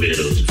hele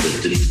wereld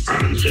verdriet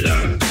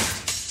aangedaan.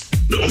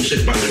 De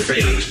onzichtbare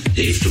vijand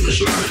heeft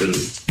toegeslagen.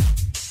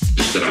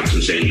 De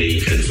straten zijn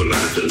leeg en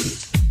verlaten.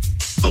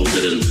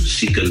 Ouderen,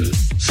 zieken,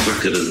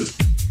 zwakkeren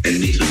en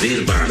niet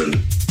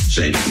weerbaren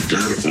zijn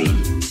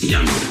daarom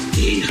jammer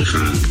heen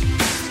gegaan.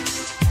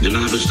 De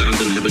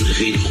nabestaanden hebben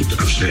geen goed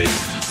afscheid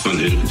van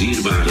hun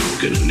dierbaren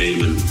kunnen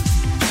nemen.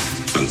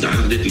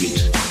 Vandaar dit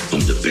lied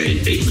om de pijn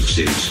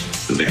enigszins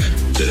weg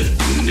te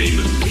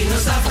nemen.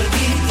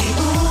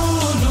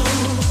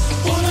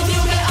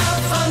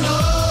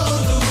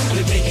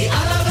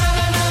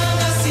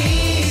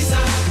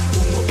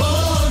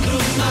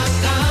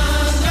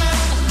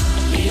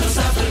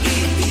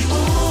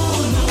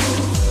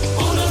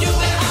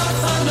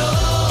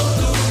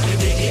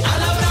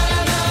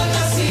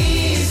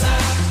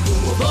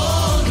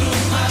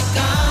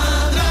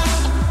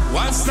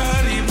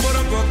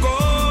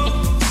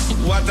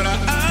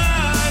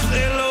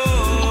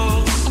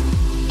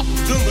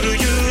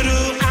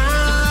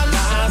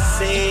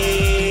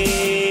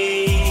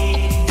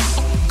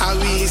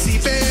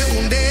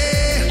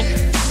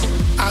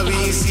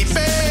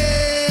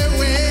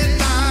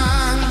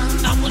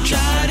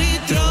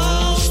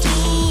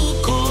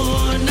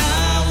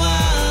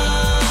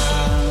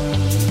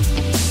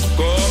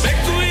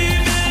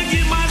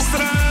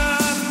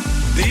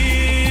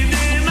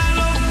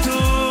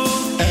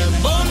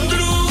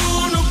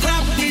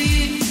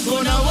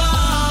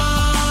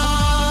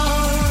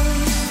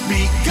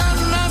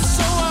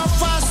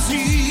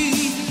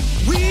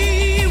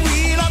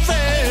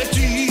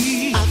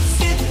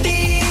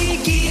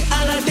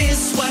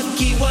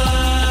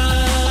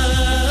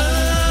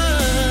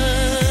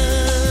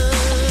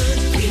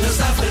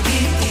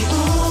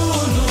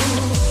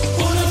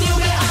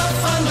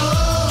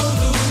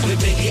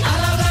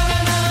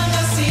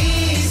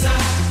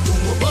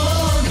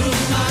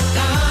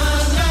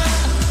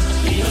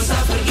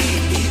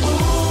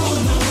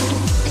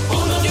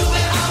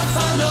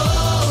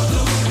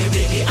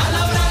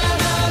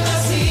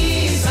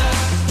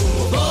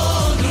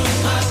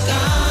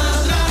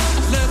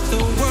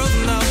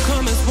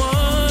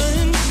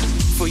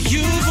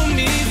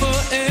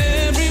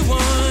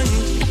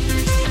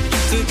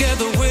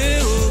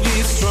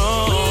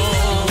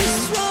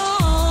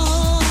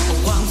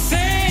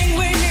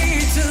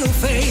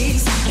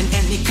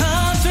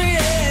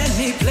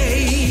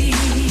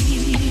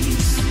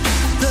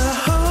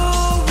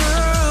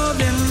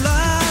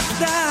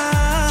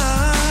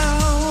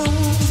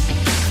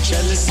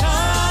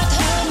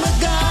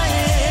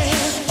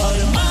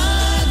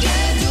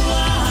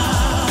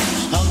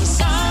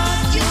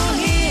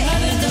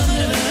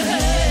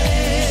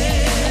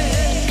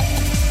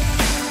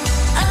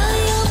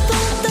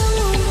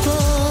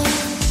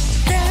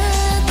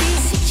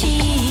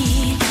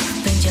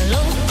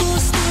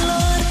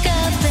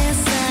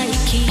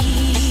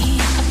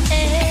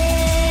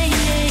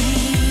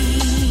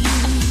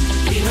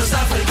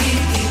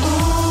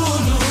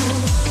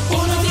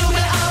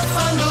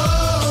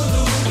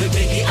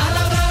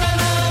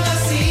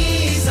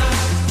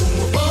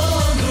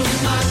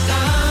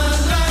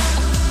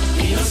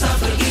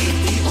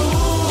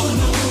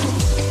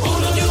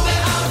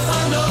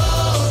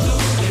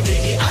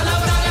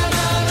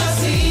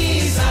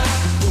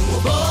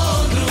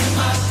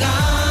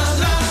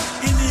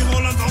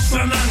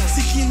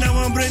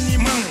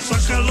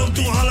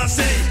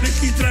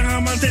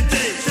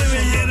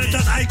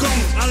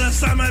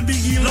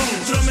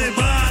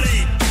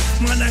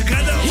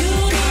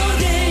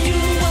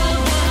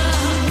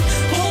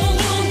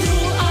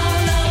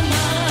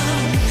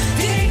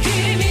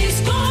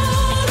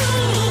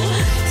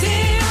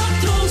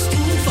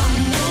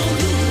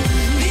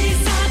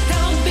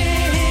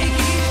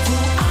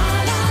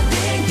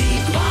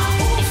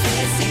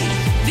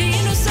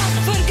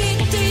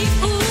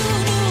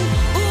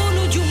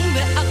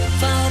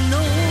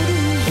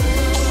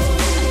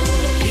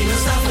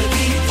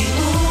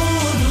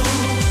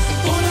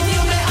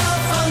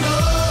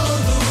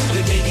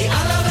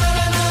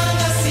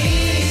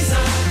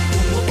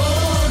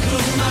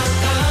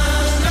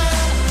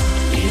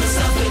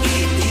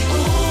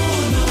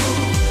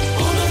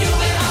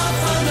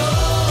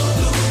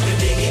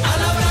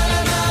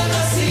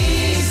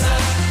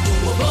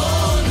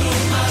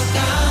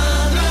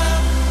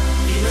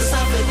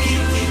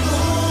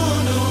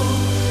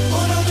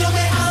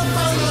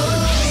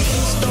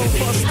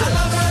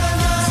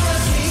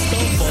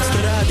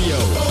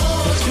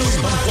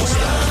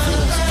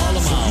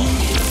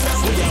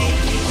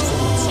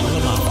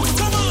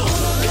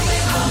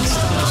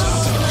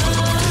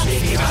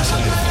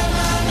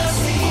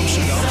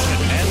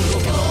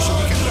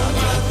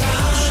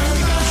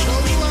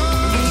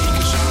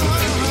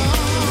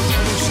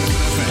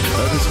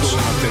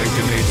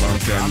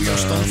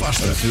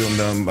 Er zijn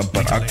een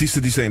paar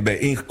artiesten die zijn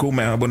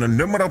bijeengekomen en hebben een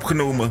nummer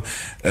opgenomen.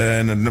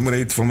 En het nummer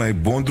heet voor mij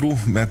Bondroe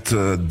met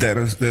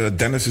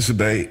Dennis is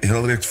erbij,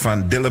 Hilrich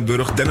van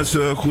Dillenburg. Dennis,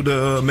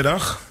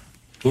 goedemiddag.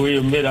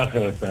 Goedemiddag,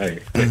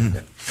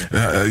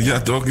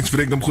 ja, toch? Ik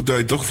spreek hem goed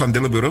uit, toch? Van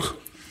Dillenburg?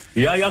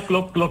 Ja,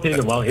 klopt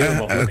helemaal.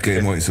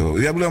 Oké, mooi zo.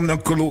 Je hebt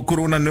een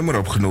corona-nummer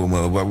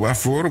opgenomen.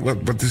 Waarvoor?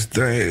 Wat is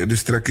de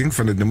strekking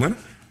van het nummer?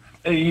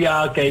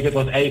 Ja, kijk,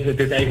 het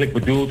is eigenlijk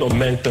bedoeld om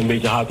mensen een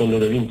beetje hard onder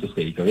de riem te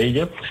steken, weet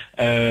je.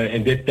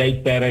 In dit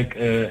tijdperk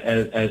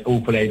er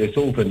overlijden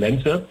zoveel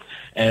mensen.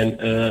 En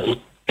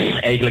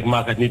eigenlijk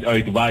maakt het niet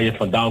uit waar je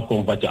vandaan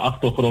komt, wat je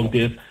achtergrond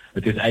is.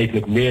 Het is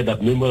eigenlijk meer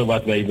dat nummer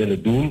wat wij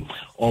willen doen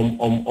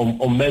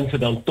om mensen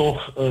dan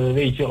toch,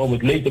 weet je, om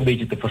het leed een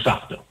beetje te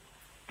verzachten.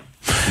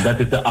 Dat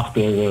is de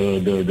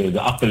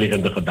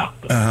achterliggende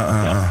gedachte.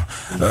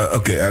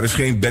 Oké, er is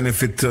geen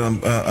benefit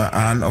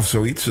aan of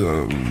zoiets?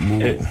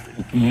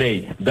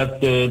 Nee, dat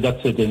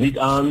zit er niet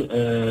aan.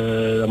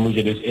 Dan moet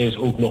je dus eerst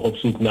ook nog op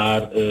zoek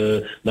naar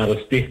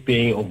een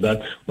stichting of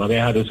dat. Maar wij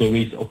hadden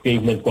zoiets, op een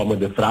gegeven moment kwam er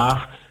de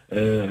vraag.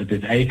 Het is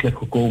eigenlijk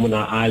gekomen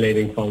naar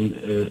aanleiding van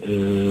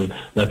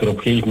dat er op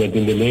een gegeven moment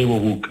in de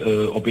Leeuwenhoek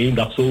op één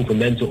dag zoveel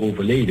mensen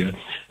overleden.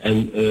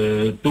 En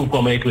toen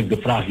kwam eigenlijk de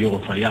vraag,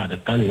 jongen, van ja, dat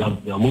kan niet,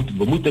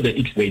 we moeten er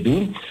iets mee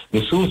doen.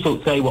 Dus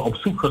zo zijn we op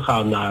zoek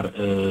gegaan naar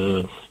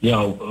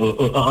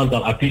een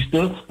aantal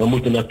artiesten. Er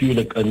moet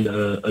natuurlijk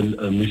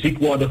een muziek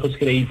worden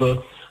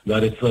geschreven.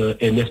 Daar is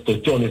Ernesto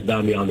John is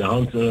daarmee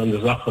aan de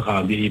slag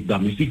gegaan. Die heeft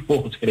daar muziek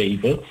voor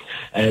geschreven.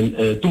 En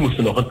toen moest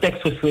er nog een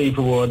tekst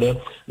geschreven worden.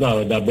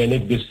 Nou, daar ben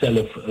ik dus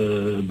zelf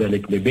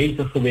mee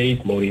bezig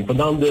geweest. Maureen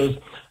Fernandes.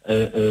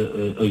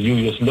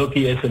 Julius Lucky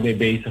is er mee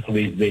bezig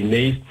geweest. Wayne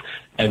Nees.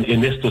 En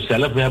Ernesto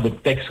zelf, we hebben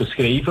de tekst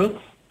geschreven.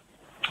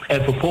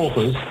 En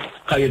vervolgens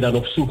ga je dan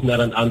op zoek naar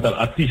een aantal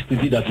artiesten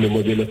die dat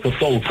nummer willen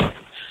vertolken.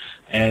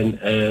 En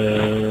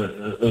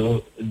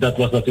dat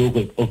was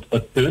natuurlijk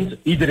het punt.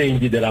 Iedereen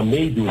die eraan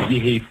meedoet,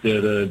 die heeft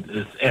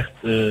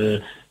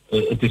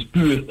het is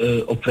puur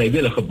op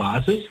vrijwillige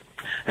basis.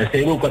 Er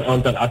zijn ook een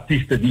aantal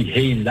artiesten die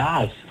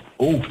helaas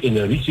ook in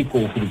een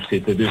risicogroep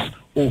zitten, dus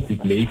ook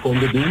niet mee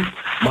konden doen.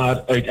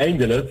 Maar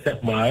uiteindelijk, zeg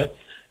maar,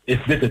 is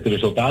dit het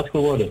resultaat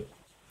geworden.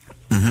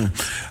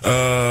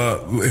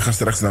 Ik ga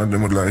straks naar het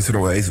nummer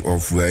luisteren,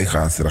 wij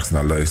gaan straks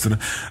naar luisteren.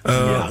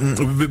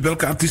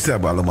 Welke artiesten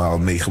hebben allemaal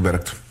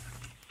meegewerkt?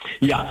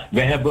 Ja,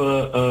 we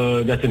hebben,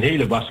 dat is een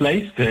hele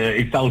waslijst.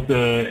 Ik zal het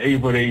één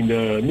voor één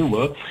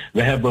noemen.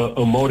 We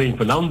hebben Maureen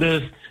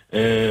Fernandes,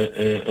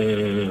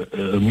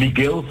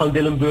 Miguel van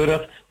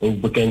Dillenburg,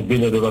 ook bekend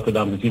binnen de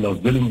Rotterdam te zien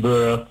als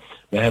Dillenburg.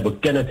 We hebben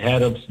Kenneth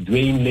Herbst,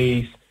 Dwayne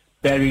Lees,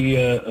 Perry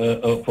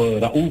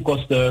Raoul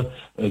Koster,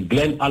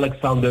 Glenn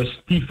Alexander,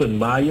 Stephen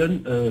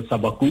Maaien,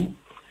 Sabaku,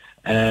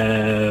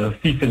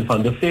 Stephen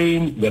van der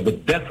Veen. We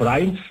hebben Def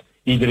Rijns.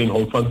 Iedereen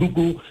houdt van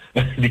Doekoe,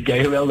 die ken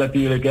je wel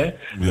natuurlijk, hè.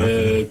 Ja.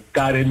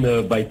 Karin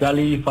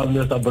Baitali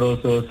van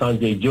Sabroso,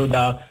 Sanjay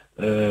Joda,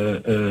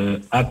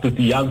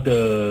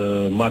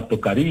 Artutiante Marto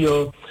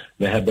Carrillo.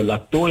 We hebben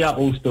Latoya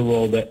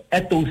Oosterwolde,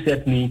 Etto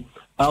Setny,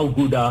 Al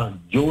Gouda,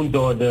 Joan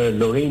Dorde,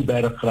 Lorraine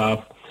Berggraaf.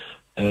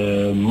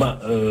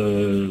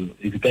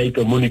 Even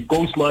kijken, Monique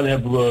Koosman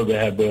hebben we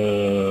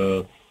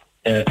hebben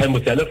en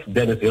mezelf,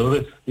 Dennis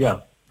Hilrich,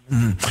 ja.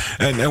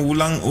 En hoe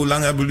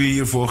lang hebben jullie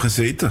hiervoor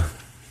gezeten?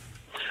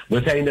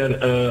 We zijn er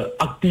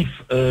actief,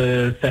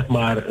 zeg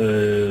maar,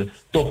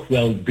 toch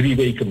wel 3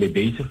 weken mee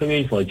bezig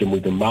geweest. Want je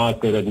moet hem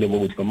maken, het nummer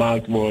moet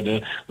gemaakt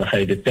worden. Dan ga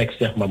je de tekst,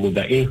 zeg maar, moet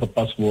daar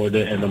ingepast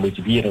worden. En dan moet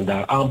je hier en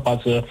daar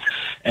aanpassen.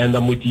 En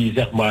dan moet die,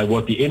 zeg maar,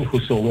 wordt die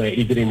ingezongen.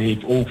 Iedereen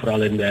heeft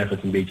overal en nergens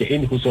een beetje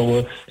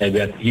ingezongen. En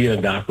werd hier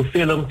en daar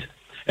gefilmd.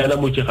 En dan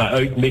moet je gaan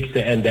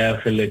uitmixen en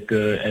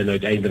dergelijke. En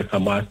uiteindelijk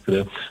gaan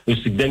masteren.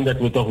 Dus ik denk dat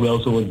we toch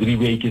wel zo'n 3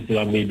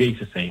 weken mee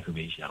bezig zijn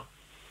geweest, ja.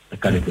 Dat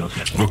kan ik wel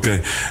zeggen. Oké.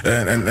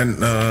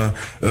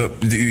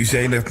 U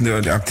zei net,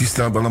 de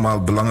artiesten hebben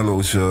allemaal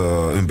belangeloos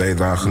hun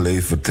bijdrage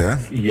geleverd, hè?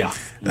 Ja.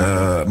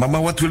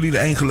 Maar wat willen jullie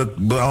eigenlijk,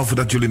 behalve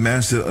dat jullie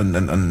mensen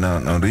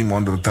een riem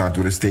onder de taart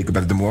willen steken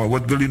bij de nummer,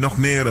 wat willen jullie nog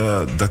meer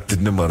dat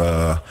dit nummer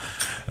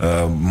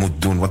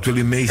moet doen? Wat willen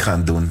jullie mee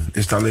gaan doen?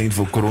 Is het alleen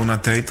voor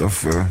coronatijd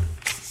of...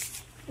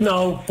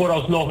 Nou,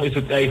 vooralsnog is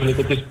het eigenlijk,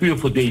 het is puur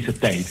voor deze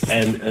tijd.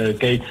 En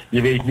kijk,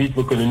 je weet niet,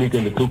 we kunnen niet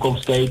in de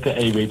toekomst kijken.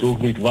 En je weet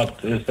ook niet wat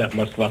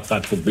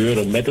gaat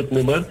gebeuren met het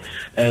nummer.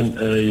 En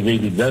je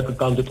weet niet welke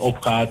kant het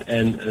op gaat.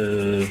 En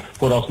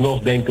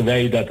vooralsnog denken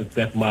wij dat het,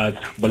 zeg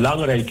maar,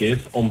 belangrijk is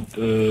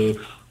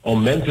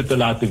om mensen te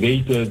laten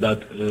weten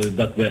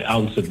dat we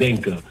aan ze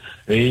denken.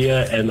 Weet je?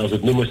 En als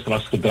het nummer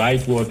straks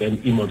gedraaid wordt en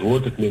iemand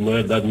hoort het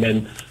nummer, dat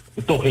men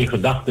toch in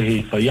gedachten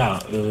heeft van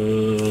ja...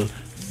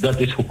 dat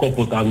is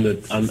gekoppeld aan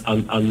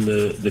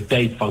de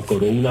tijd van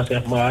corona,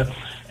 zeg maar.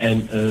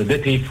 En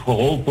dit heeft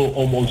geholpen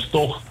om ons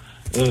toch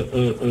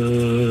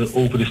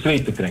over de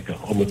streep te trekken,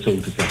 om het zo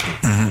te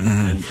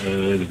zeggen.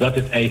 Dus dat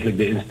is eigenlijk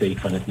de insteek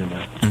van het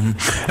nummer.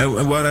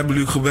 En waar hebben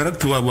jullie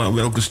gewerkt?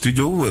 Welke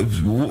studio?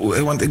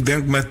 Want ik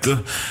denk met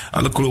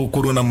alle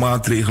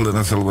coronamaatregelen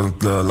dan zal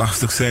het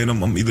lastig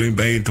zijn om iedereen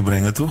bijeen te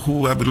brengen, toch?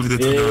 Hoe hebben jullie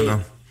dit gedaan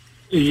dan?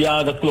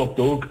 Ja, dat klopt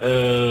ook.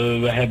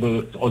 We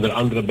hebben onder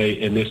andere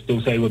bij Ernesto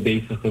zijn we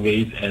bezig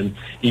geweest en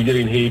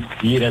iedereen heeft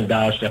hier en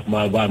daar, zeg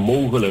maar, waar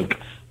mogelijk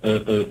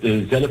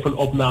zelf een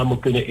opname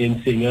kunnen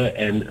inzingen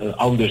en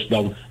anders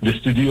dan de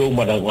studio,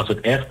 maar dan was het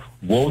echt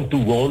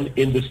one-to-one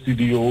in de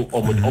studio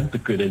om het op te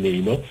kunnen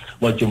nemen.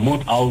 Want je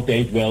moet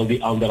altijd wel die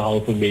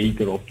 1,5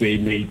 meter of 2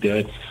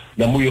 meter,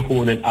 dan moet je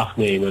gewoon in acht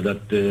nemen.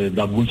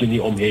 Daar moet je niet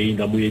omheen,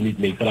 daar moet je niet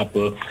mee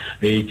grappen.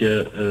 Weet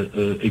je,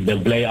 ik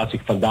ben blij als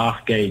ik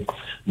vandaag kijk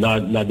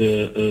naar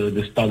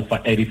de stand van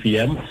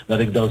RIVM, dat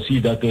ik dan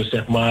zie dat er,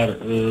 zeg maar,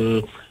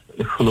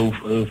 ik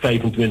geloof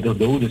 25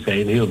 doden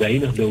zijn, heel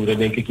weinig doden. Dan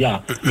denk ik,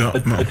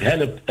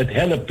 het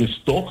helpt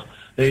dus toch.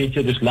 Weet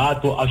je, dus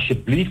laten we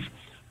alsjeblieft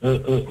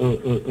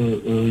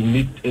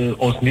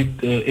ons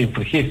niet in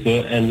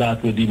vergissen en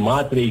laten we die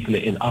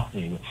maatregelen in acht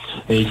nemen.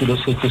 Weet je,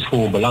 dus het is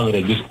gewoon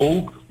belangrijk. Dus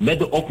ook met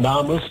de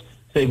opnames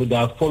zijn we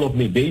daar volop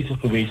mee bezig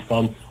geweest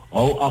van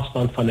hou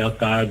afstand van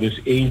elkaar.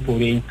 Dus 1 voor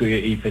 1 kun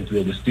je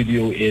eventueel de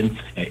studio in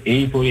en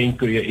 1 voor 1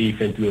 kun je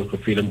eventueel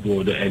gefilmd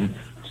worden en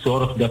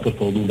zorg dat er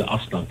voldoende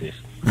afstand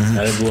is.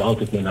 Daar hebben we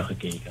altijd naar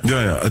gekeken.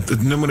 Ja.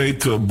 Het nummer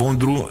heet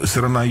Bondro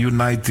Serena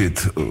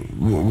United.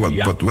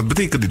 Wat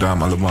betekent die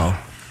naam allemaal?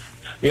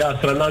 Ja,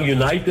 Serena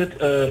United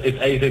is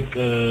eigenlijk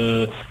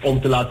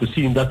om te laten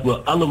zien dat we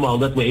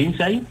allemaal één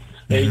zijn.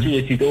 Weet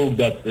je ziet ook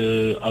dat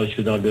als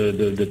je naar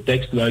de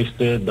tekst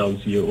luistert, dan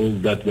zie je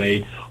ook dat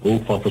wij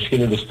ook van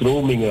verschillende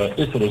stromingen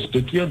is er een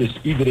stukje. Dus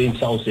iedereen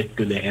zal zich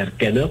kunnen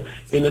herkennen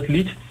in het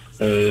lied.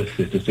 Er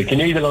zit een stukje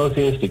Nederlands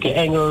in, een stukje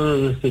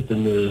Engels, er zit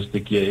een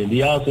stukje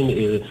Indiaas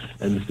in,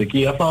 en een stukje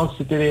Japans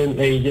zit erin,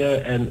 weet je.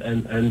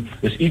 En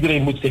dus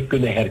iedereen moet zich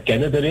kunnen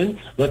herkennen daarin.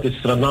 Dat is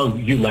Serena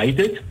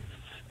United.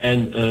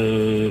 En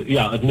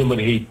het nummer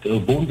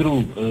heet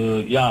Bondro.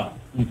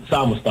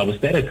 Samen staan we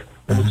sterk,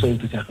 om het zo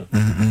te zeggen.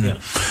 Ja.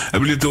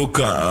 Hebben jullie het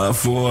ook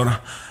voor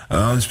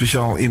een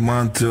speciaal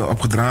iemand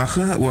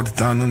opgedragen? Wordt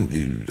het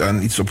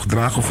aan iets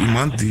opgedragen of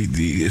iemand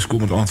die is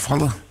komen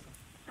ontvallen?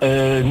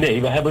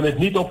 Nee, we hebben het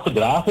niet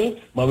opgedragen,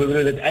 maar we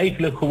willen het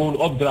eigenlijk gewoon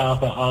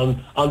opdragen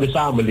aan de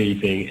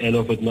samenleving. En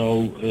of het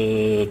nou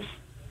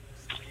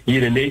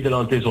hier in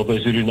Nederland is of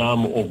in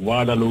Suriname of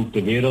waar dan ook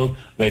ter wereld,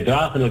 wij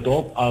dragen het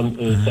op aan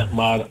zeg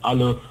maar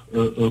alle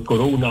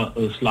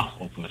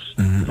corona-slachtoffers,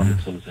 zal ik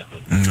zo zeggen.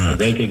 Dan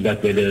denk ik dat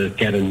we de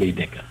kern mee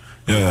dekken.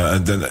 Ja,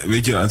 dan,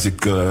 weet je, als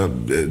ik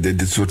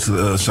dit soort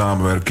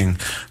samenwerking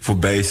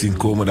voorbij zie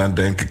komen, dan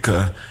denk ik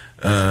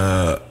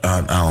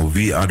aan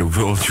We Are The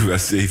World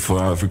USA voor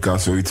Afrika,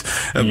 zoiets.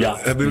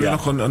 Hebben jullie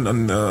nog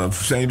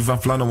zijn jullie van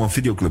plan om een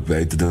videoclip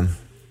bij te doen?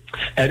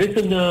 Er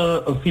is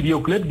een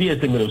videoclip, die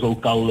is inmiddels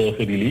ook al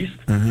gereleased.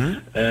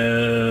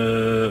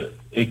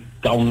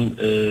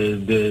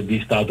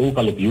 Die staat ook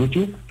al op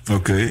YouTube.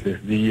 Oké.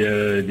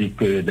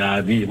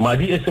 Dus maar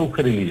die is ook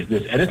gereleased.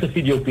 Dus er is een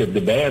videoclip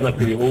erbij en dan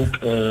kun je ook...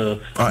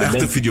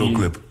 echt een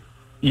videoclip?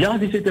 Ja,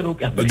 die zit er ook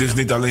echt bij. Het is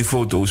niet alleen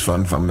foto's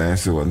van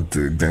mensen, want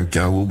ik denk,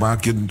 hoe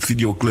maak je een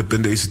videoclip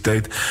in deze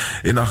tijd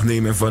in acht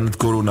nemen van het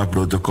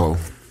coronaprotocol?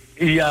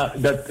 Ja,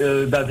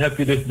 dat heb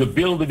je dus, de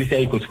beelden die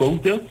zijn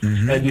geschoten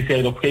en die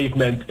zijn op een gegeven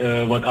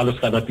moment, want alles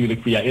gaat natuurlijk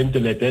via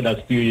internet, hè, dan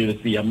stuur je het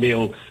via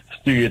mail,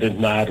 stuur je het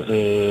naar,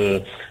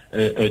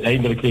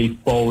 uiteindelijk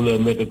heeft Paul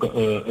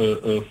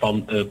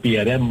van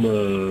PRM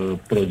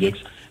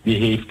Projects, die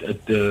heeft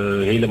het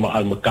helemaal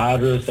aan elkaar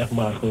zeg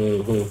maar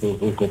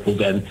gekoppeld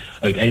en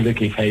uiteindelijk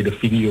heeft hij de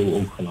video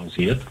ook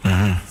gelanceerd.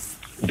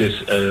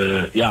 Dus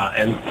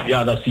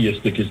dan zie je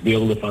stukjes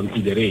beelden van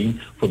iedereen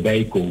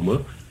voorbij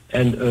komen.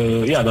 En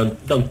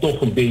dan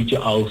toch een beetje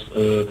als,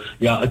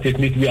 het is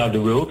niet We Are The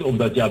World,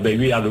 omdat bij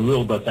We Are The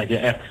World, dat zeg je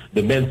echt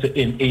de mensen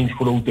in één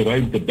grote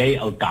ruimte bij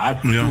elkaar.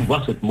 Ja. Toen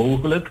was het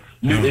mogelijk,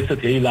 nu is het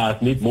helaas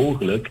niet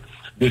mogelijk.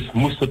 Dus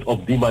moest het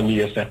op die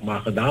manier, zeg maar,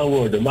 gedaan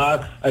worden.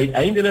 Maar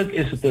uiteindelijk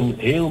is het een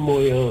heel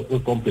mooie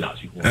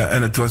compilatie geworden.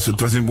 En het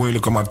was niet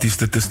moeilijk om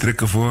artiesten te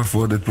strikken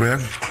voor dit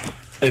project?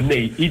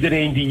 Nee,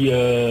 iedereen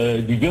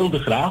die wilde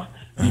graag.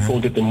 Die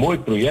vond het een mooi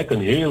project,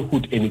 een heel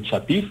goed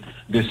initiatief.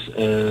 Dus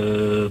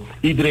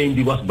iedereen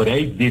die was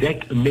bereid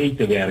direct mee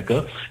te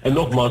werken. En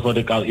nogmaals, wat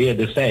ik al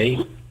eerder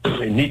zei,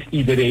 niet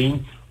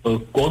iedereen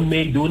kon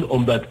meedoen,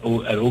 omdat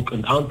er ook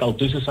een aantal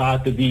tussen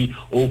zaten die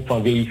ook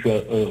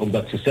vanwege,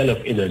 omdat ze zelf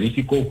in een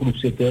risicogroep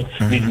zitten,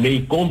 niet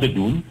mee konden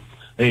doen.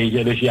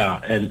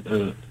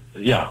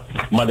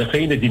 Maar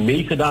degenen die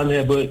meegedaan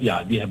hebben,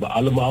 die hebben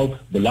allemaal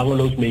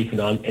belangeloos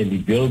meegedaan en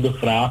die wilden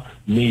graag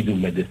meedoen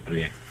met dit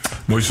project.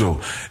 Mooi zo.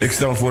 Ik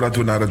stel voor dat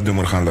we naar het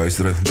nummer gaan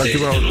luisteren.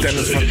 Dankjewel,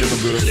 Tennis van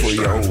Dillenburg, voor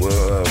jouw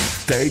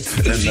tijd.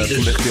 En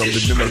toen legde je op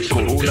het nummer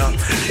Corona.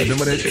 Het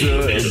nummer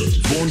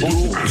heet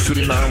Boondroe,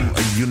 Suriname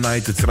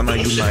United.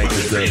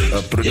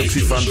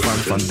 Productie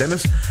van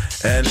Dennis.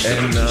 En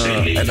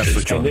dat is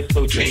John.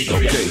 Oké,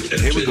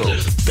 here we go.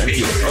 Thank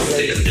you.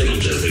 In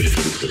onze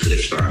geheugen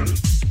gegrift staan.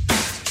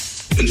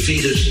 Een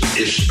virus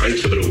is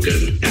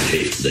uitgebroken en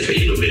heeft de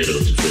hele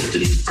wereld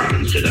verdriet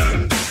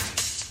aangedaan.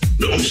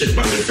 De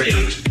onzichtbare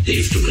vijand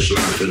heeft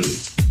toegeslagen.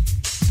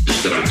 De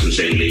straten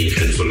zijn leeg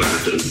en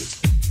verlaten.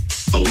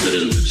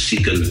 Ouderen,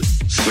 zieken,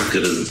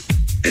 zwakkeren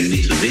en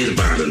niet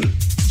weerbaren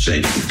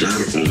zijn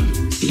daarom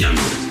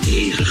jammer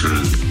heen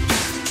gegaan.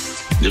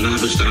 De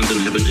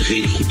nabestaanden hebben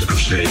geen goed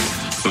afscheid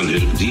van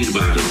hun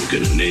dierbaren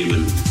kunnen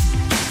nemen.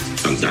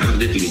 Vandaar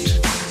dit lied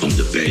om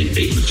de pijn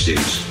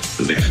enigszins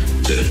weg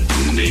te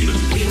nemen.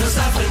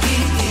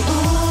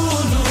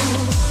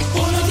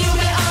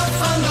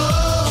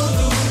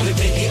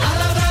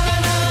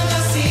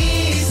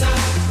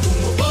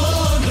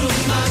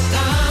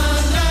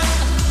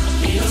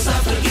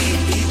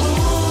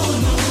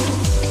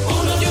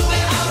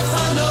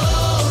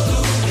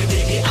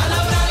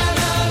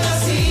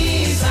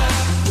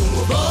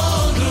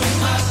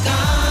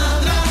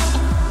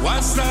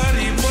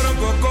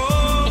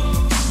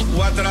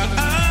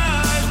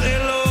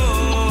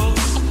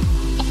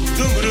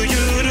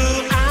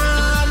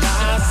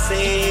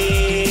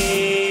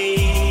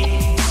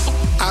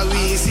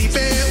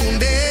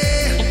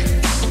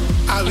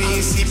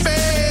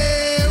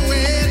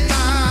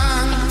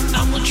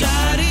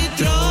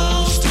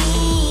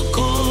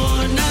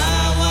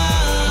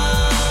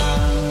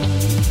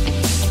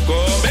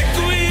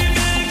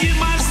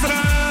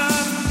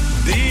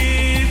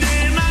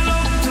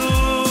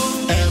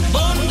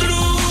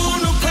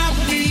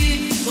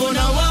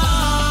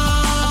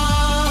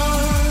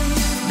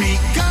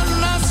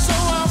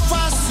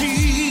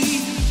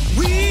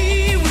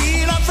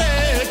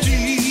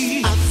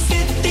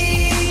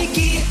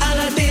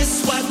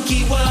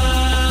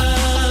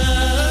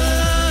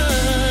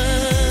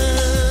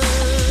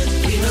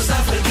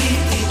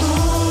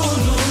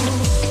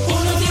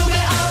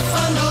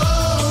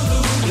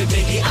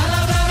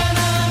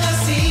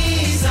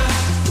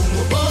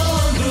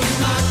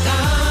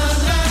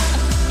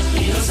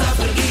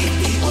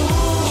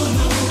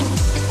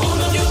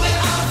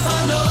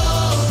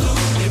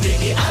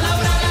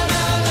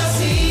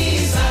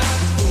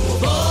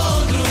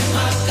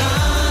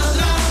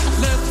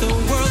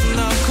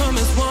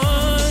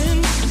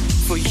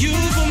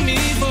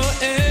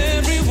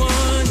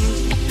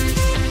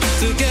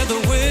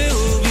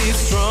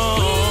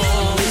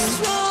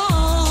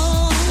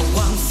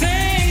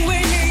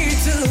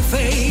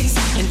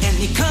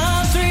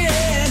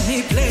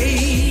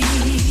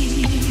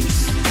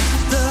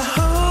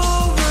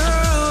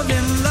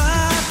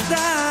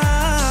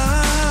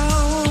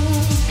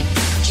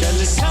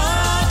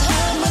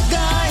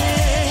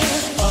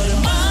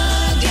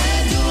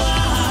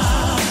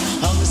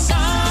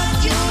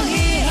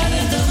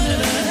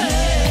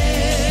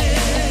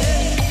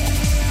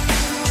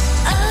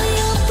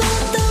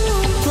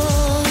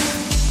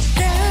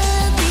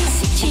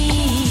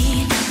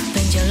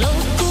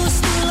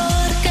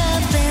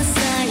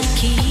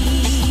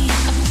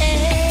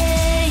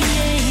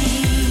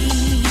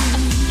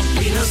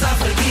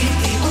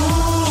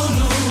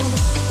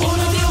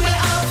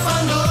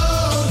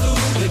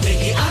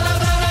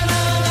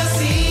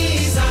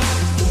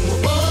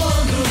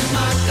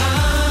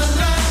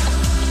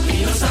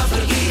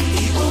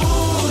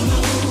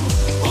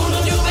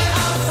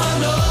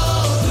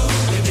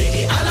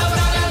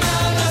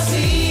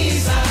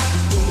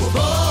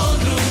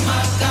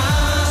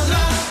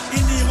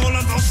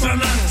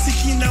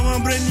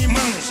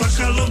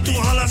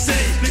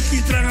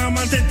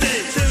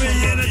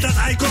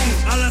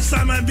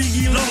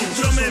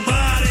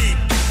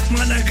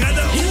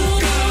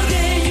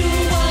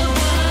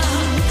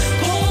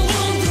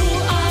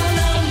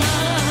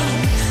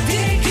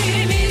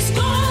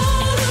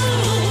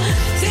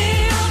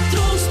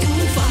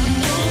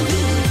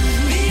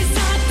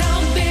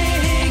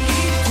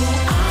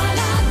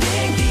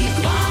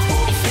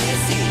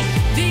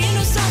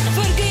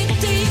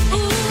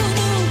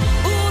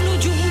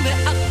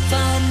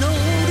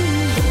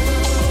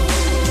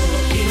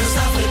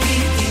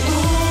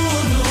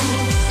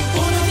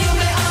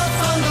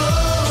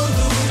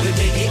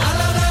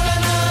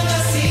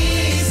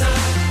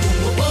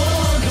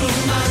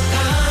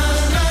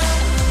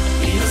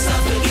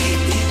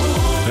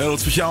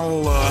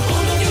 Speciaal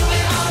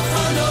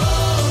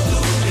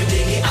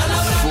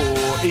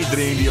voor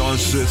iedereen die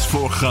ons is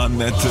voorgaan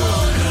met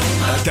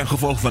ten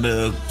gevolge van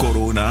de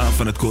corona,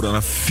 van het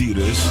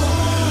coronavirus.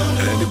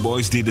 En de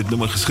boys die dit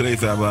nummer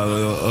geschreven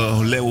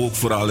hebben, leeuwen ook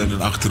vooral in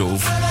hun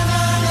achterhoofd.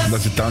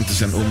 Omdat ze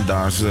tantes en oom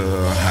daar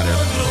hadden.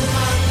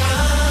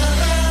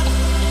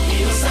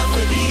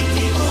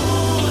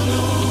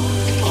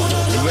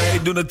 Wij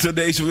doen het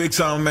deze week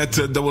samen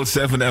met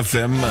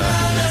Double7FM.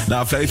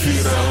 Na 5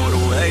 uur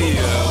horen wij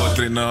wat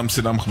er in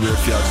Amsterdam gebeurt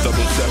via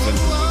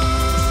Double7.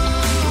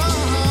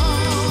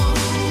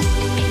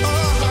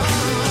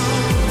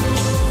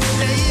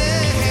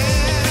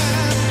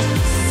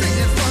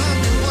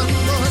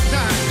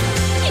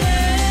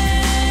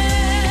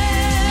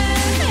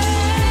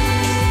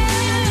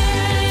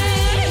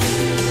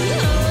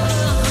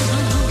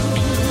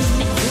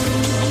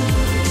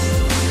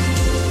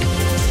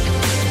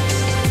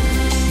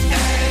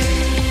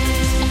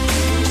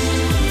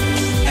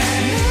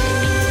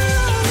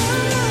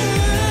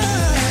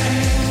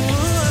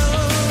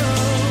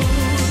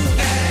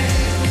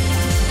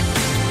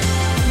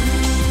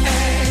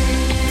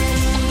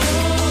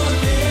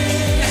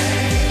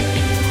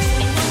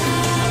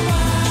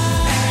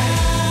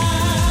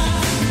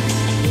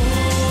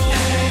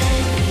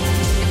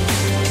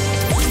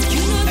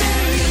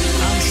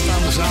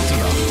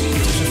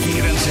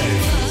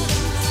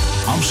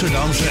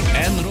 Amsterdamse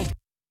en Rotterdam.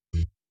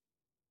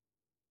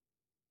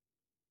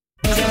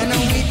 Gonna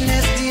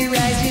witness the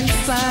rising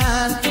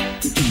sun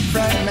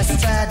from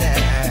Masada.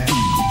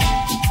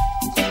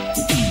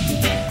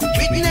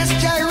 Witness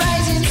the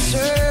rising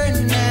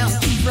sun now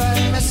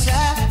from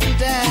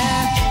Masada.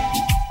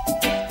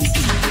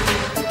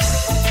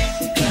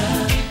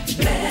 God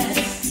bless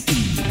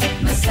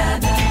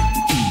Masada.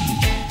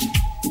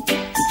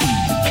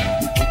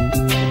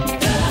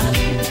 God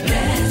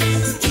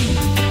bless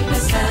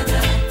Masada.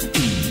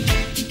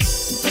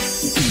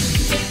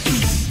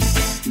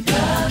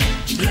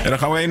 En dan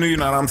gaan wij nu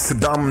naar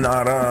Amsterdam,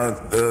 naar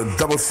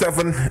Double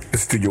 7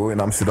 studio in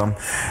Amsterdam.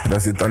 En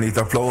daar zit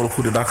Anita Ploel.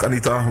 Goedendag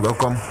Anita,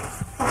 welkom.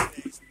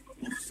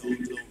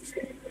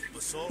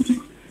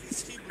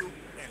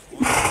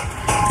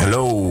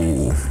 Hallo.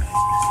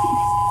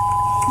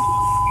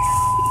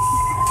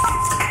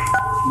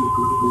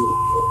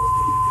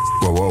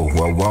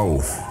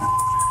 Wow.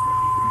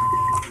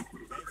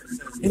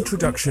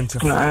 Introduction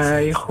to...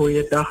 Nee,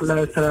 goeiedag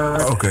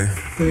luisteraar. Oké.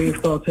 U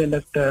heeft ons in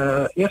het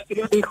eerste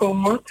uur niet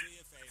gehoord.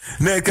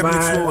 Nee, ik heb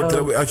niks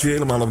gehoord als je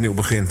helemaal opnieuw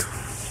begint.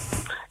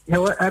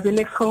 Ja, heb je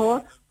niks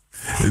gehoord?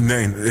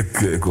 Nee, ik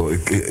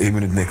 1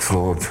 minuut niks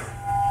gehoord.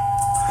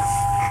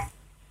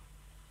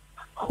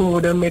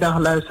 Goedemiddag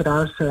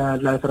luisteraars,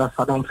 luisteraars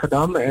van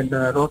Amsterdam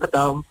en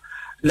Rotterdam.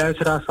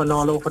 Luisteraars van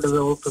all over de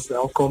wereld,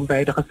 welkom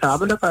bij de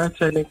gezamenlijke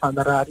uitzending van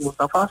de Radio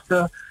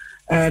Tavaste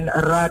en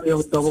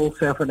Radio Double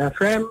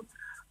 7FM.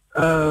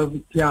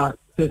 Ja,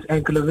 sinds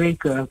enkele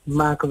weken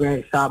maken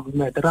wij samen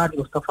met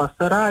Radio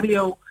Tavaste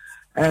Radio.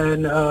 En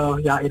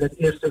ja, in het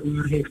eerste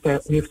uur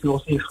heeft u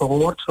ons niet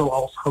gehoord,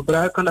 zoals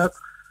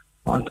gebruikelijk.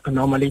 Want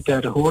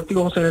normaliter hoort u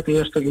ons in het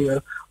eerste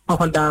uur. Maar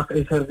vandaag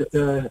is er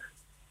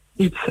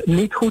iets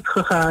niet goed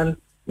gegaan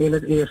in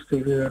het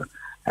eerste uur.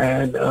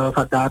 En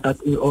vandaar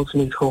dat u ons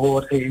niet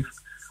gehoord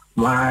heeft.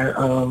 Maar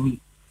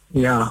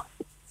ja,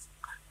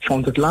 ik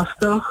vond het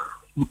lastig.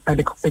 En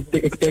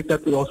ik denk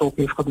dat u ons ook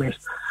heeft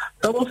gemist.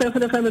 Double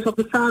 7FM is op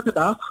de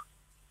zaterdag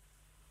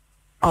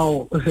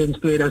al sinds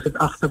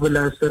 2008 te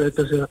beluisteren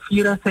tussen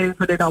 4 en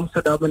 7 in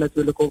Amsterdam en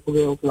natuurlijk ook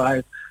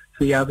wereldwijd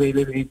via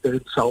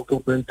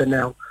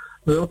www.salto.nl.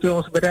 Wilt u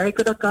ons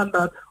bereiken, dan kan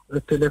dat.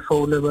 Het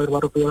telefoonnummer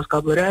waarop u ons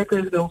kan bereiken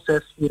is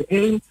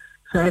 0641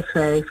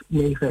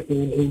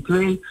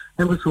 559112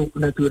 en bezoek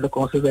natuurlijk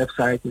onze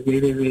website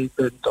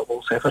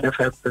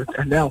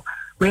www.double7fm.nl.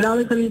 Mijn naam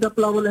is Rita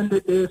Plauwel en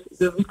dit is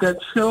de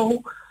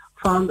weekendshow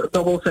van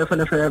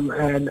Double7FM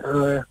en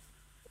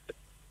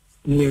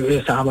nu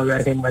in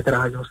samenwerking met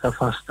Radio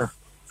Stavaste.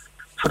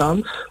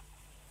 Frans?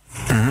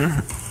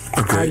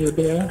 Oké. Are you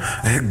there?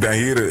 Ik ben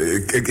hier.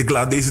 Ik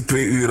laat deze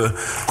 2 uren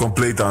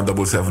compleet aan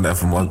Double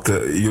 7FM, want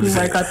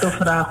jullie ik had een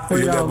vraag voor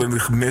jullie jou. hebben jullie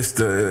gemist.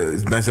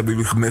 Mensen hebben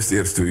jullie gemist de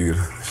eerste uur.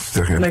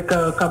 Zeg je. Ik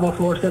kan me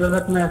voorstellen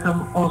dat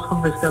mensen ons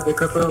gemist hebben. Ik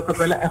heb wel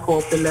een echo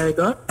op de lijn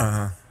hoor.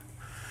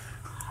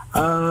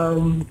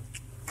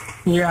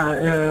 Ja,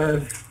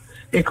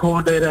 ik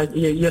hoorde dat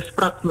je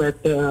sprak met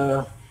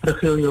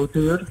Regilio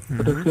Tuur,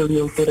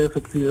 Regilio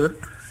Prefectuur,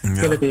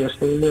 in het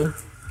eerste uur.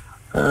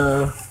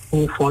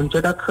 Hoe vond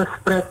je dat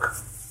gesprek?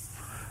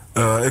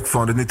 Ik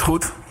vond het niet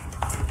goed.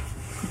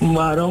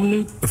 Waarom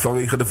niet?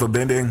 Vanwege de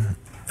verbinding.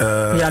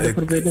 Ja, de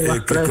verbinding was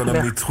ik kon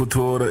hem niet goed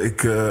horen.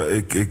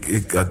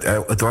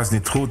 Het was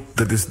niet goed.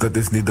 Dat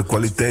is niet de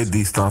kwaliteit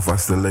die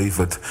Standvaste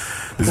levert.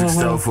 Dus ik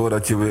stel voor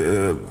dat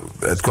je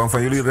het kwam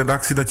van jullie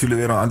redactie dat jullie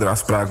weer een andere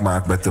afspraak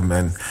maakt met hem.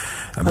 En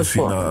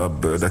misschien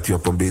dat hij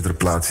op een betere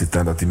plaats zit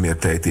en dat hij meer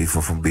tijd heeft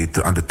of een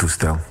beter aan de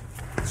toestel.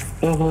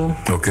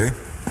 Oké.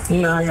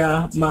 Nou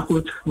ja, maar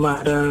goed.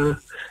 Maar je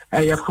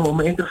hebt gewoon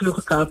mijn interview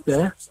gekaapt,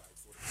 hè?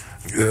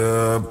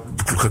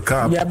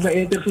 Gekaapt? Je hebt mijn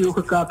interview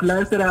gekaapt,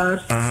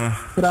 luisteraars.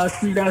 Frans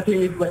Piras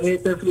heeft mijn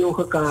interview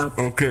gekaapt.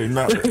 Oké,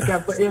 nou. Ik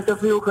heb mijn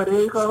interview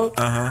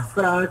geregeld.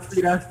 Frans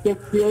Piras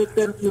tikt je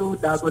interview,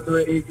 daar moeten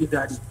we even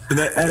zijn. En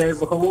hij heeft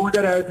me gewoon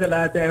eruit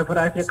gelaten. En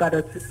Frans, je kan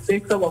het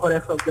niks op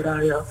rechts op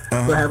draaien.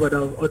 We hebben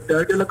een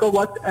duidelijke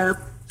WhatsApp.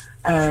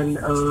 En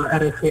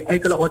er is geen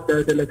enkele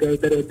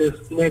onduidelijkheid erin. Dus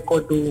nee,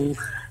 kon doen.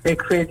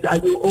 Ik vind,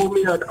 you owe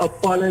me an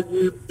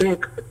apology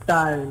big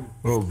time.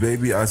 Oh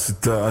baby, als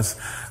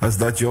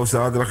dat jouw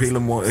zaterdag heel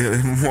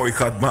mooi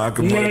gaat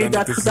maken. Nee,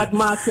 dat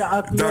maakt je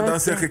uit. Dan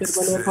zeg ik...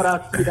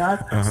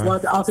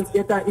 Want als ik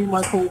dit aan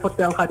iemand gewoon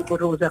vertel, gaat hij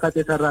gewoon zeggen, het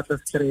is een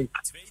rattenstreek.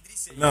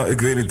 Nou,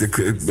 ik weet niet. Ik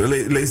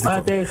lees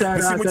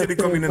misschien moet je die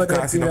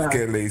communicatie nog een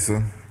keer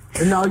lezen.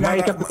 Nou ja,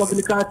 ik heb de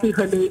communicatie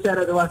gelezen en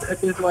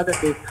het is wat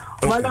het is.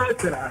 Maar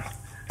luisteraars,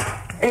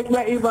 ik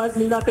ben iemand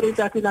die naar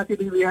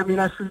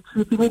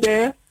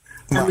de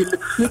en wil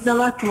ik zoet naar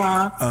wat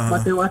maar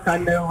het was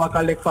aan de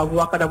wakalik van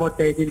wakada moet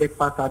hij die lek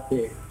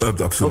pasate.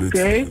 Absoluut.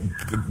 Oké?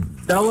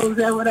 Dan wil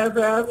zijn we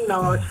even,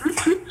 nou,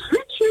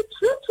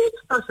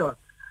 station.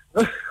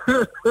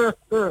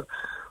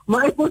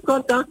 Maar ik moet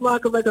contact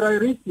maken met Roy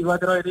Risty,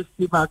 want Roy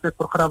Risty maakt het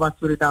programma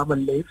Suriname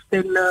Leeft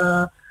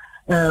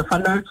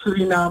vanuit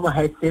Suriname.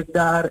 Hij zit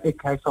daar,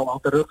 hij zal al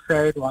terug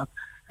zijn, want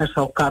er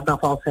zal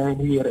carnaval zijn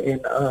hier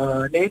in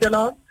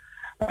Nederland.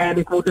 En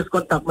ik moet dus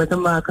contact met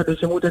hem maken, dus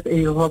je moet het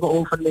even van me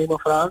overnemen,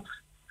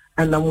 Frans.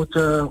 En dan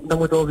moeten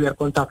we weer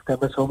contact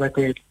hebben zo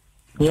meteen.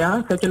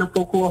 Ja, zet je een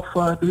pokoe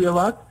of doe je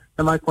wat?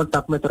 Dan maak ik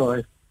contact met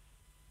Roy.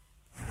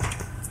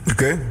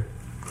 Oké.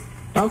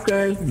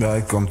 Oké.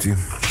 Daar komt hij.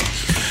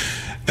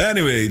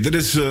 Anyway, dit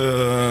is...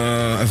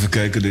 even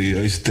kijken, de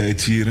juiste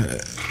tijd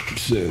hier.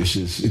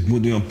 Ik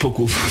moet nu een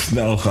pokoe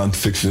snel gaan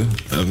fixen.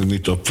 Daar heb ik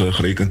niet op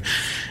gerekend.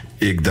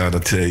 Ik dacht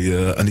dat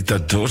hij Anita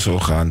door zou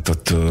gaan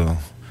tot 5:30.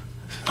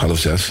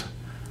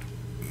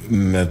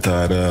 Met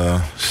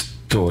haar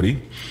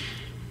story.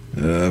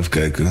 Even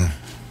kijken.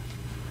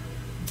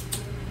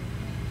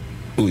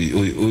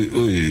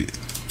 Oei.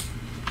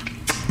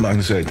 Maakt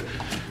niet uit.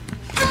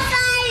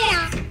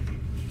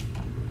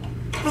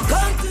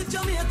 Come to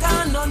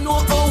Jamaica and not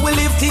know how we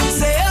live things.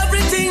 Say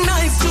everything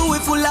nice, true, we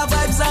full of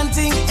vibes and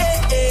things.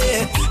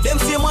 Them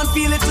same one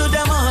feel it to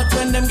them heart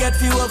when them get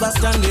few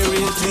understand the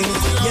real thing.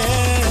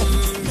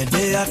 Yeah, me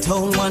day at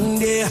town one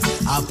day,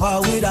 I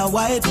part with a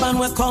white man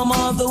we come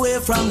all the way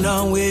from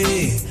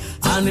Norway.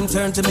 And him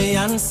turn to me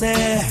and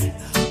say,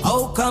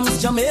 how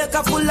comes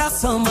Jamaica full of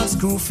so much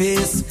screw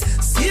face?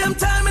 Same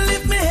time I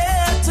lift me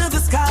head to the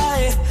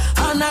sky,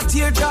 and a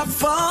teardrop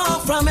fall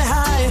from me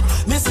high.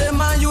 Me say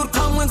my youth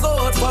come and go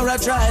out for a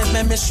drive.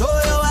 Let me show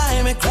you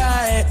why me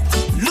cry.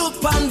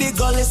 Look on the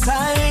gully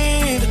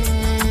side.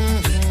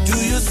 Do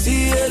you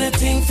see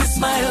anything to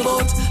smile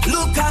about?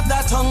 Look at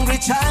that hungry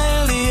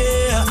child,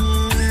 yeah.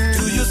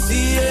 Do you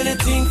see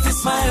anything to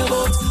smile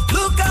about?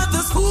 Look at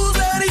the schools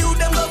where the youth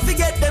them go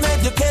forget them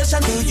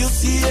education. Do you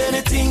see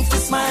anything to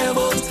smile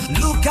about?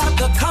 Look at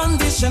the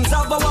conditions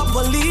of our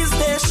police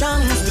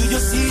stations. Do you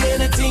see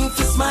anything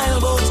to smile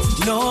about?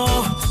 No.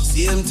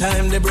 Same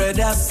time the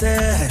brother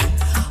said,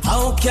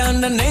 how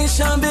can the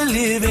nation be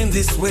living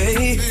this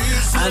way?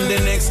 And the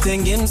next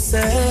thing him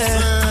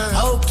said,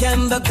 how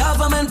can the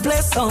government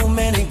play so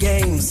many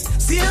games?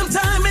 Same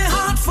time my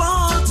heart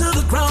fall to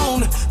the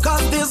ground,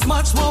 cause there's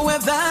much more where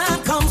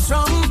that comes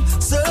from.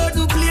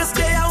 Certain place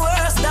they are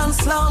worse than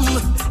slum.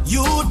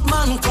 Youth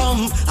man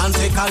come and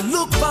take a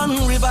look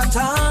on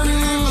Riverton.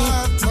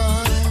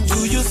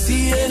 Do you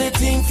see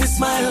anything to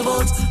smile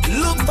about?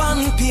 Look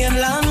on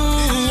Pienland,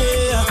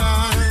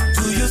 yeah.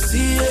 Do you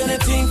see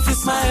anything to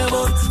smile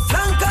about?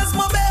 Flankers,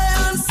 Mobe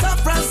and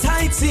Saffron's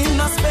Heights in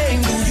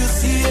Spain. Do you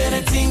see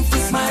anything to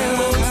smile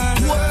about?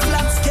 What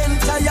blacks can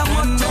tie a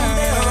man down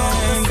there on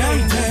the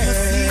same? Do you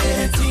see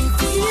anything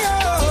to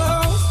smile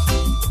about?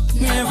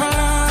 Never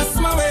lost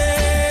my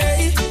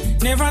way.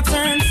 Never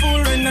turned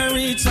full when I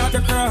reach out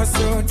the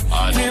crossroad.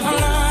 Never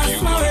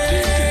lost my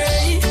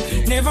way.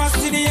 Never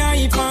see the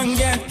hype and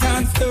get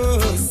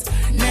confused.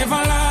 Never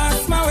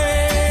lost my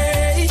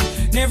way.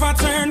 Never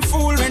turn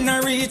fool when I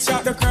reach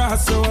out the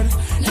crossroad.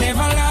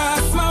 Never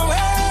lost my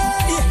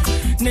way.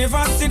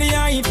 Never see the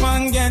hype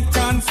and get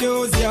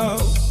confused, yo.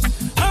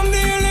 I'm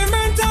the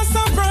element of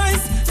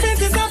surprise.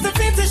 Fittest of the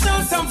fittest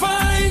shall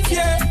survive,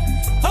 yeah.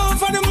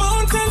 Over the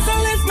mountains I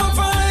lift my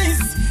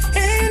voice.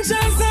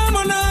 Angels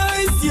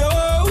harmonize, yo.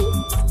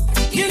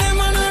 Give them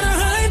another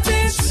high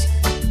pitch.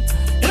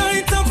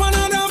 Light up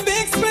another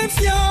big split,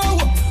 yo.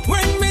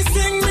 When me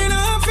sing, me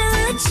not for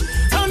rich.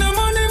 And the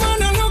money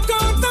man, I look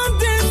out on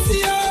this,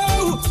 yo.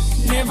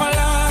 Never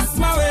lost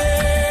my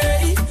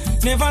way.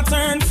 Never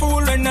turned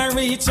fool when I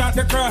reach at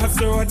the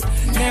crossroad.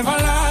 Never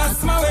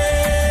lost my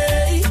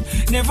way.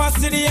 Never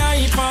see the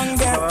hype and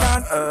get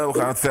that. We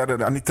gaan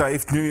verder. Anita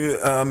heeft nu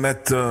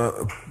met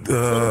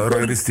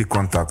Roy Risti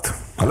contact.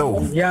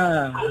 Hallo.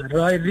 Ja,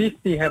 Roy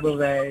Risti hebben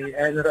wij.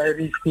 En Roy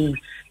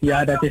Risti,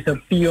 ja, dat is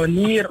een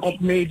pionier op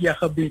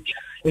mediagebied.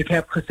 Ik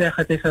heb gezegd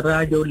het is een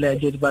radio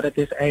legend, maar het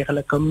is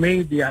eigenlijk een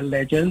media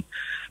legend.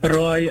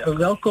 Roy,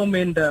 welkom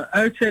in de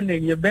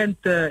uitzending. Je bent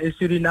in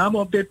Suriname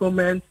op dit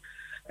moment.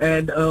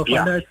 En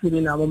vanuit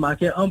Suriname maak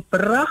je een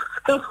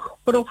prachtig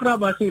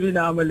programma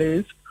Suriname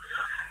leest.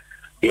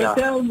 Ja.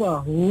 Vertel me,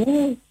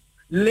 hoe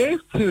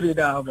leeft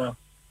Suriname?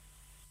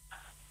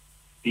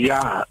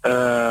 Ja,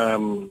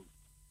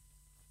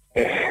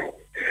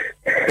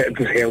 het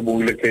is heel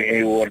moeilijk in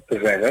één woord te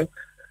zeggen.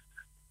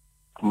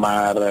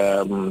 Maar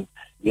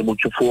je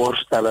moet je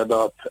voorstellen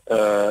dat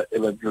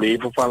in het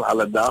leven van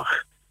alle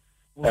dag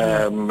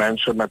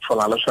mensen met van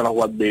alles en nog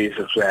wat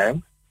bezig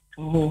zijn.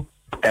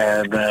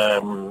 En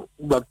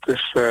dat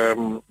is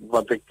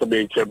wat ik een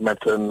beetje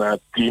met een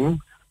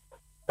team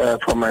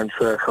van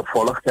mensen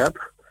gevolgd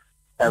heb.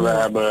 En we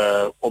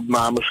hebben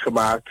opnames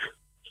gemaakt.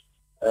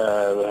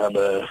 We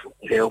hebben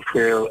heel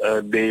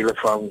veel delen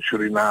van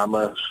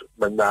Suriname,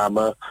 met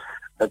name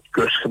het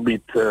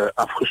kustgebied,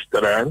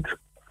 afgestruind.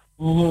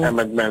 En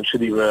met mensen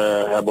die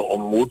we hebben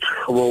ontmoet,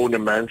 gewone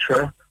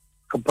mensen,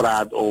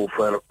 gepraat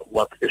over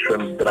wat is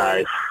hun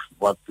drive,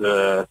 wat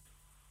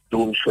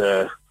doen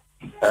ze.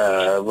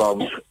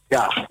 Want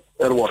ja,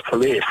 er wordt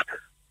geleefd.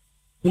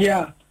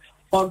 Ja,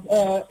 want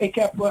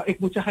ik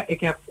moet zeggen, ik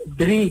heb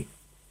 3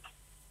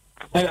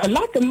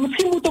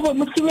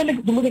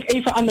 Moet ik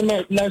even aan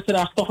de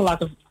luisteraars toch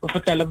laten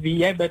vertellen wie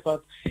jij bent.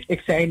 Want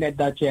ik zei net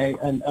dat jij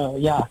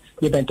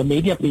je bent een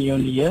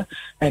mediapionier.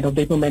 En op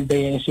dit moment ben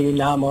je in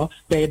Suriname.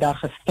 Ben je daar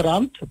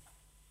gestrand?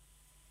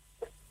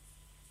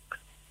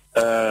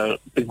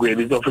 Ik weet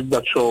niet of ik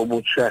dat zo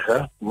moet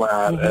zeggen.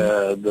 Maar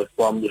er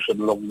kwam dus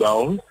een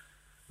lockdown.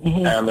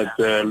 En het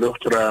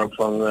luchtruim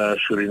van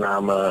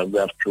Suriname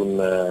werd toen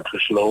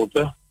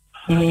gesloten.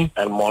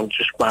 En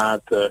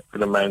mondjesmaat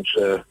kunnen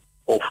mensen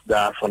of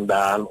daar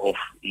vandaan of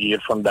hier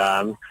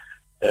vandaan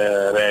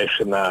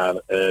reizen naar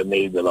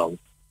Nederland.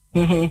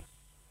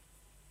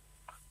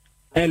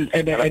 En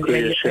dan kun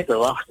je zitten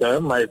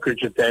wachten, maar je kunt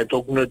je tijd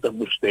ook nuttig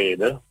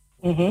besteden.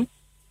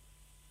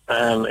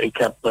 En ik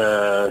heb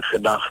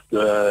gedacht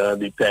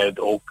die tijd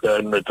ook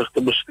nuttig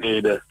te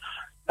besteden.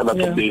 En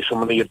dat op deze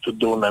manier te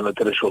doen. En het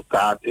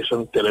resultaat is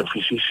een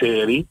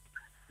televisieserie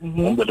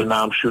onder de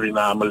naam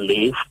Suriname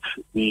Leeft.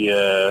 Die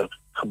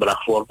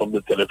gebracht wordt op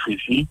de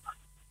televisie.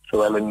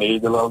 Zowel in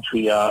Nederland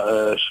via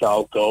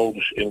Salto,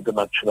 dus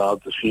internationaal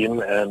te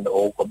zien. En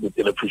ook op de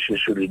televisie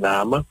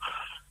Suriname.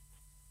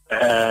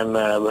 En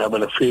we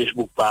hebben een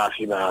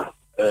Facebookpagina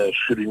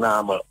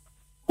Suriname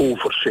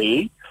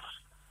Overzee.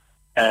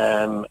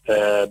 En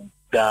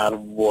daar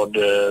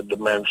worden de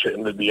mensen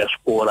in de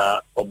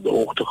diaspora op de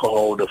hoogte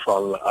gehouden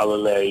van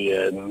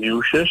allerlei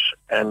nieuwsjes.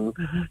 En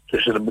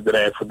tussen de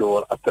bedrijven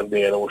door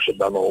attenderen we ze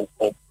dan ook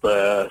op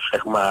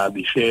zeg maar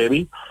die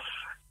serie.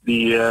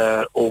 Die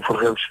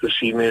overigens te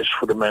zien is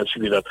voor de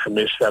mensen die dat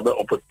gemist hebben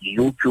op het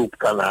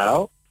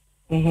YouTube-kanaal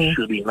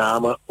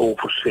Suriname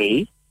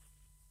Overzee.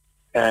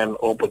 En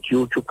op het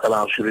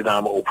YouTube-kanaal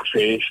Suriname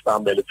Overzee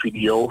staan bij de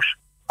video's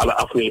alle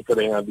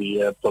afleveringen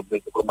die tot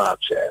nu toe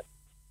gemaakt zijn.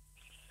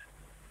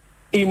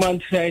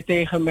 Iemand zei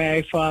tegen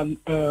mij van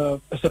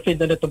ze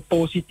vinden het een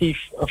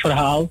positief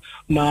verhaal,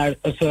 maar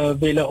ze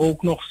willen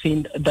ook nog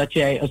zien dat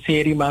jij een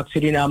serie maakt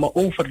Suriname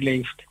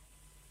Overleeft.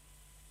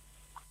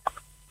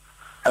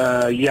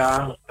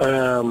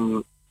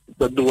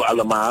 Dat doen we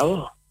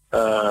allemaal.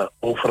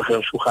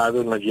 Overigens, hoe gaat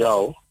het met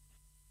jou?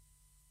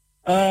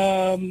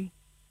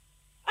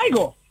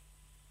 Aigo.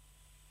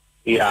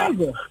 Ja.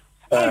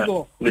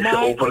 Aigo. Dus je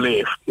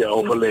overleeft.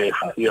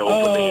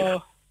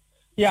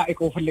 Ja,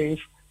 ik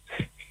overleef.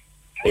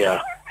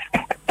 Ja.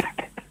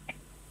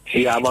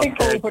 Ja, want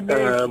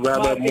we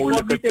hebben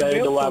moeilijke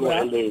tijden waar we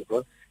in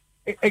leven.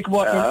 Ik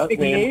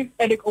leef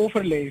en ik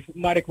overleef,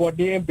 maar ik word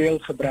niet in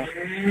beeld gebracht.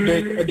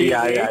 Dus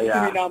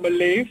Suriname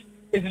Leeft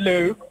is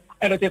leuk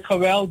en het is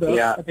geweldig.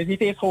 Ja. Het is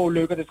niet eens gewoon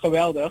leuk, het is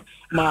geweldig.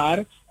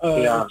 Maar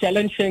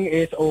challenging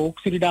is ook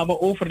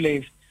Suriname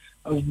Overleeft.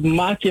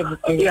 Maak je...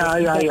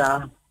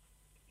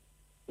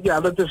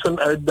 Ja, dat is een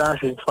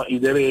uitdaging van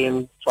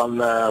iedereen,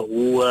 van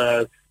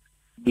hoe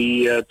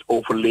die het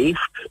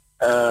overleeft.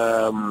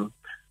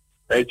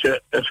 Weet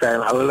je, er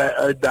zijn allerlei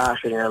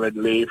uitdagingen in het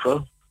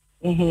leven.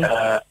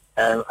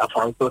 En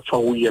afhankelijk van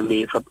hoe je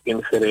leven hebt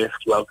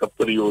ingericht, welke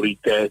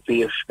prioriteiten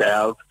je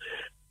stelt,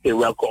 in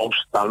welke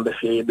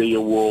omstandigheden je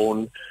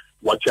woont,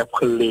 wat je hebt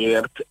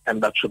geleerd en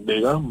dat soort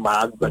dingen,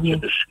 maakt dat je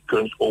dus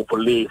kunt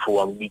overleven.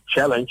 Want die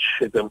challenge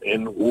zit hem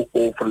in hoe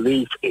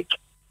overleef ik.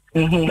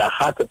 Daar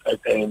gaat het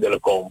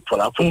uiteindelijk om.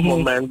 Vanaf het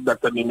moment dat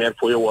er niet meer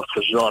voor je wordt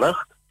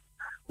gezorgd,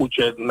 moet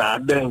je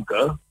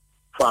nadenken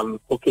van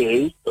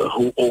oké,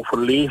 hoe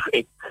overleef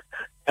ik?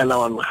 En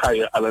dan ga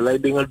je allerlei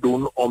dingen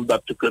doen om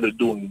dat te kunnen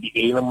doen. Die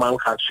ene man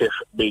gaat zich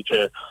een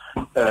beetje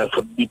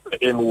verdiepen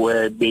in hoe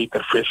hij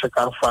beter vissen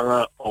kan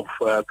vangen of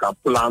kan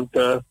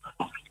planten.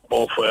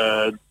 Of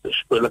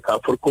spullen kan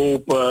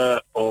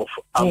verkopen of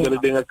andere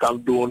dingen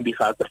kan doen. Die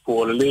gaat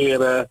ervoor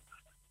leren.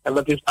 En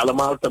dat heeft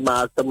allemaal te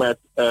maken met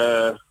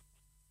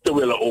te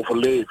willen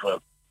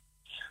overleven.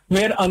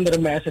 Weer andere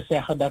mensen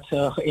zeggen dat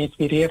ze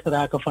geïnspireerd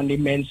raken van die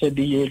mensen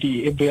die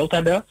jullie in beeld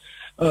hadden.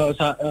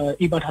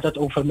 Iemand had het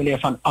over meneer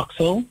Van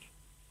Axel.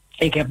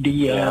 Ik heb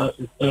die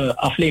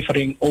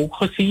aflevering ook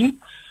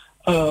gezien.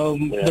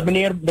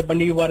 De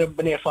manier waarop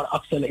meneer Van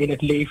Axel in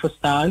het leven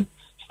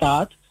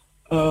staat.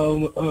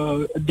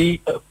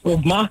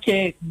 Maak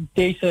jij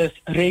deze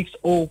reeks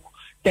ook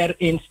ter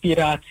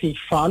inspiratie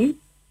van?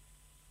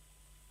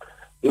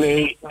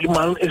 Nee, die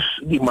man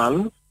is die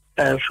man.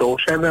 En zo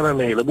zijn er een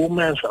heleboel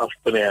mensen als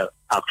meneer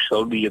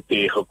Axel die je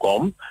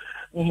tegenkomt.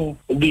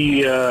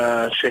 Die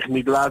zich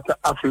niet laten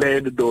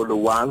afleiden door de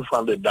waan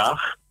van de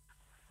dag.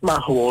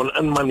 Maar gewoon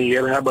een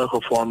manier hebben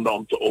gevonden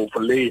om te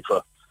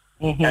overleven.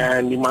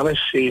 En die man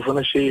is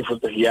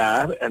 77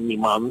 jaar en die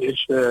man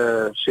is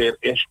zeer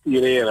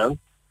inspirerend.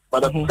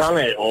 Maar dat kan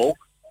hij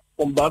ook,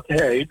 omdat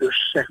hij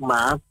dus zeg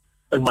maar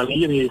een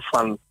manier heeft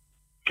van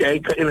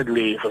kijken in het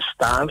leven,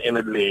 staan in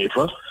het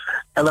leven.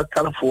 En dat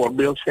kan een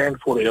voorbeeld zijn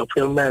voor heel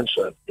veel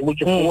mensen. Je moet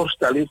je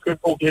voorstellen, je kunt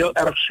ook heel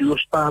erg zuur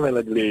staan in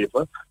het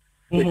leven.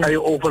 Je kan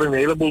je over een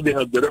heleboel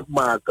dingen druk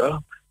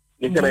maken.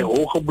 Je krijgt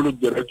hoge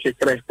bloeddruk, je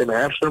krijgt een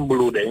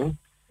hersenbloeding,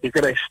 je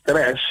krijgt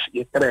stress,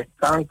 je krijgt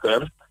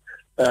kanker.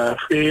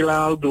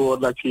 Veelal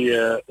doordat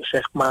je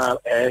zeg maar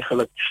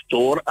eigenlijk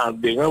stoort aan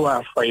dingen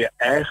waarvan je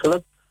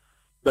eigenlijk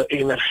de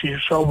energie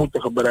zou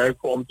moeten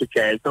gebruiken om te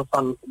kijken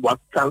van wat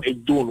kan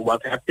ik doen,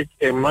 wat heb ik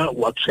in me,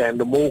 wat zijn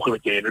de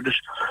mogelijkheden.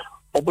 Dus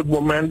op het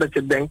moment dat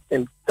je denkt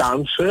in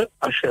kansen,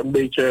 als je een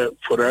beetje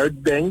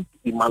vooruit denkt,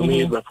 die man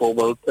heeft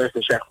bijvoorbeeld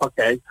gezegd van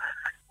kijk,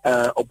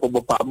 op een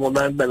bepaald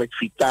moment ben ik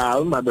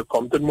vitaal, maar er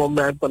komt een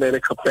moment wanneer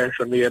ik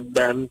gepensioneerd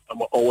ben, op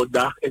mijn oude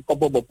dag, ik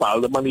op een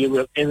bepaalde manier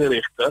wil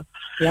inrichten.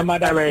 Ja,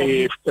 maar en hij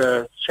heeft,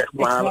 zeg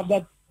maar...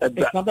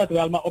 Ik snap dat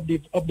wel, maar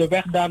op de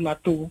weg daar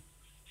naartoe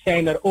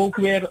zijn er ook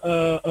weer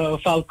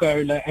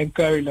valkuilen en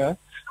kuilen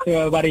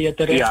waar je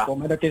terecht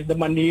komt. En dat is de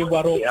manier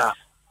waarop,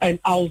 en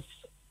als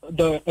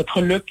het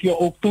geluk je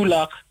ook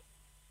toelacht,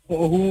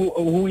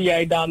 hoe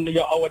jij dan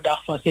je oude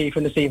dag van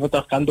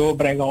 77 kan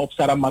doorbrengen op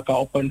Saramaka,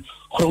 op een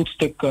groot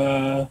stuk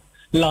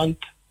land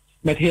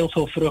met heel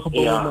veel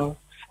vruchtbomen.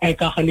 En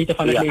kan genieten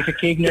van het leven.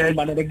 Kijk nu,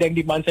 man, en ik denk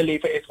die man zijn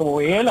leven is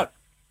gewoon heerlijk.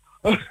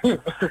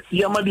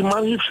 Ja, maar die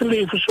man heeft zijn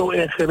leven zo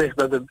ingericht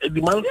dat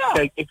die man,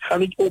 kijk, ik ga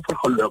niet over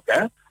geluk,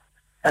 hè.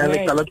 En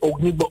ik kan het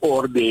ook niet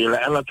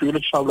beoordelen. En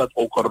natuurlijk zal dat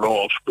ook een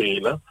rol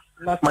spelen.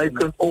 Maar je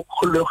kunt ook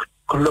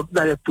geluk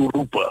naar je toe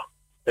roepen.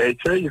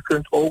 Weet je, je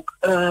kunt ook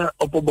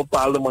op een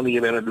bepaalde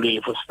manier in het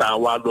leven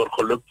staan waardoor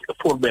geluk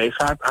voorbij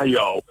gaat aan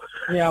jou.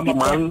 Ja, maar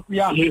die man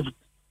heeft...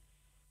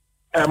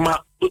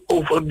 maar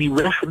over die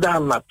weg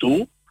daar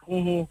naartoe,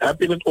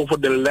 heb je het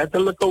over de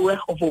letterlijke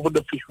weg of over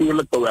de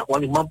figuurlijke weg?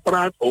 Want die man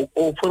praat ook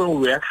over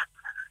een weg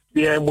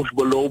die hij moest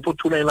belopen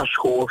toen hij naar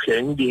school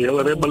ging, die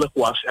heel ribbelig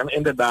was. En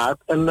inderdaad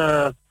een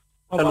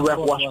weg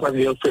was met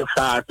heel veel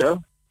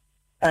gaten.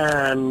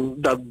 En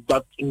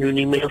dat nu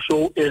niet meer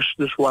zo is,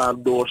 dus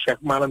waardoor zeg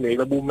maar een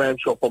heleboel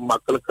mensen op een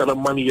makkelijkere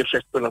manier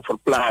zich kunnen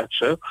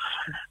verplaatsen.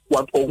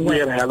 Wat ook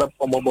weer helpt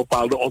om een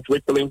bepaalde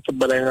ontwikkeling te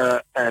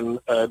brengen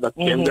en dat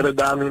kinderen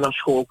daar nu naar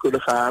school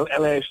kunnen gaan.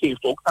 En hij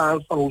geeft ook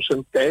aan van hoe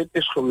zijn tijd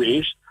is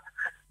geweest.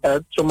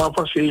 Zo'n man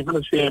van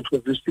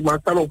 77, dus die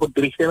man kan over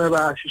 3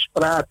 generaties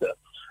praten.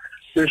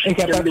 Dus ik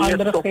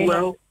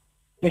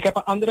heb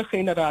een andere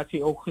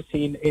generatie ook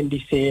gezien in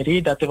die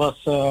serie. Dat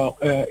was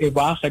in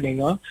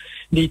Wageningen.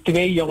 Die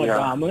 2 jonge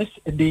dames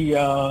die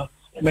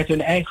met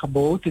hun eigen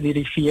boot de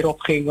rivier op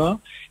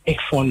gingen. Ik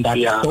vond dat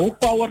zo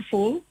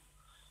powerful.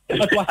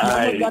 Het was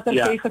jammer dat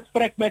er geen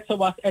gesprek met ze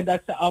was en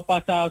dat ze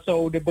alpasa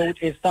zo de boot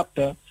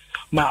instapte.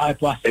 Maar het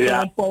was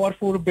zo'n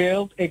powerful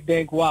beeld. Ik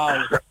denk,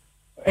 wauw.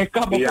 Ik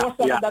kan me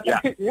voorstellen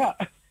dat...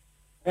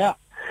 Ja.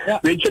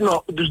 Weet je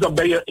nog, dus dan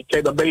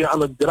ben je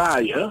aan het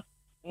draaien.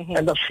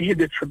 En dan zie je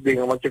dit soort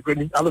dingen, want je kunt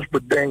niet alles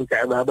bedenken.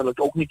 En we hebben het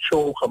ook niet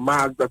zo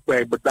gemaakt dat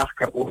wij bedacht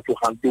hebben wat we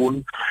gaan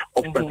doen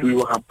of met wie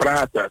we gaan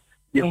praten.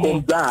 Je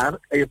komt daar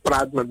en je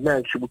praat met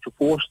mensen. Je moet je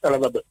voorstellen,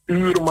 we hebben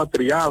uren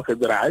materiaal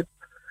gedraaid.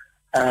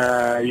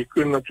 Je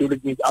kunt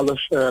natuurlijk niet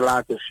alles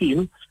laten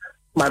zien.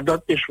 Maar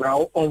dat is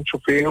wel om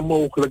zoveel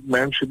mogelijk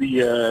mensen die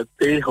je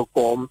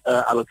tegenkomt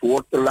aan het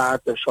woord te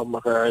laten.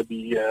 Sommigen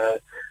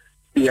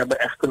die hebben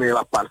echt een heel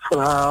apart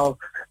verhaal.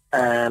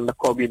 En dan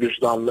kom je dus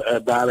dan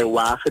daar in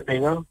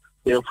Wageningen.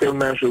 Heel veel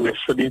mensen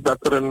wisten niet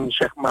dat er een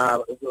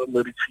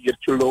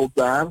riviertje loopt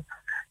daar.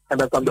 En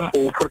dat aan de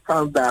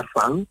overkant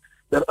daarvan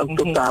er een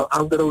totaal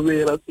andere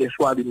wereld is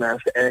waar die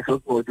mensen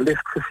eigenlijk nooit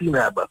licht gezien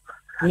hebben.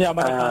 Ja,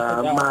 maar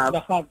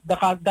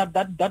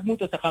daar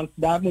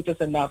moeten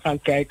ze naar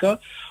gaan kijken.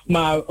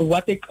 Maar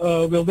wat ik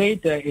wil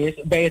weten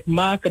is, bij het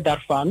maken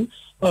daarvan,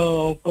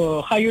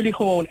 gaan jullie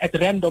gewoon at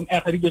random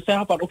echt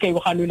zeggen van oké,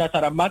 we gaan nu naar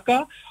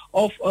Saramaka?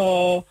 Of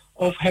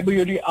hebben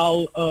jullie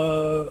al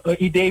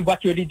een idee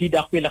wat jullie die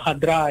dag willen gaan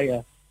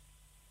draaien?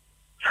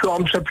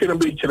 Soms heb je een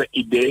beetje een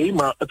idee,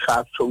 maar het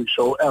gaat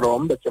sowieso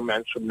erom dat je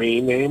mensen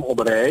meeneemt op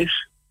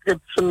reis. Het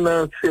is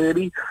een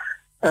serie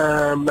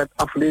met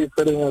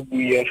afleveringen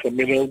die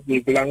gemiddeld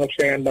niet langer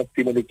zijn dan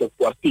 10 minuten of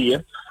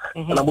kwartier.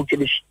 En dan moet je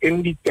dus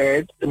in die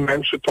tijd de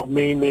mensen toch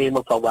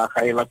meenemen van waar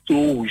ga je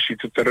naartoe, hoe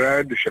ziet het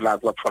eruit. Dus je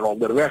laat wat van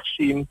onderweg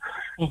zien,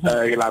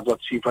 je laat wat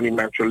zien van die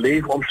mensen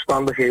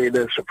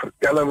leefomstandigheden, ze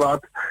vertellen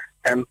wat.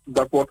 En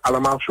dat wordt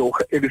allemaal zo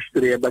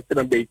geïllustreerd dat je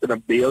een beetje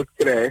een beeld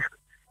krijgt.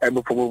 En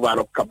bijvoorbeeld waar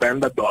op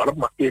Cabenda-dorp,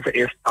 maar even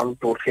eerst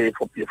antwoord geven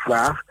op je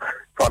vraag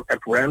van at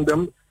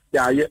random.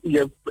 Ja,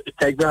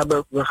 kijk, we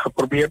hebben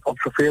geprobeerd om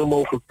zoveel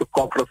mogelijk te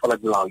koppelen van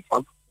het land.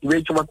 Want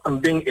weet je wat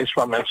een ding is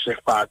waar mensen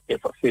zich vaak in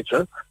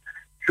vergissen?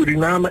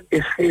 Suriname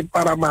is geen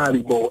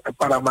Paramaribo en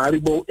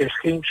Paramaribo is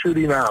geen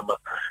Suriname.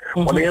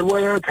 Wanneer we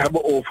het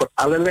hebben over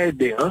allerlei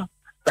dingen,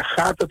 dan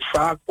gaat het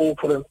vaak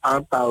over een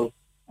aantal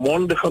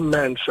mondige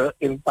mensen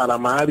in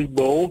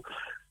Paramaribo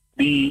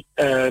die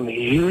een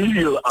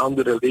heel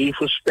andere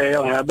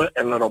levensstijl hebben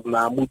en erop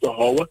na moeten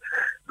houden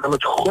dan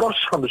het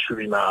gros van de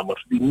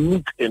Surinamers die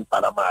niet in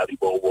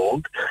Paramaribo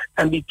woont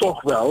en die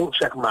toch wel,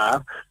 zeg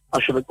maar,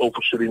 als je het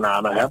over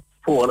Suriname hebt,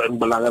 voor een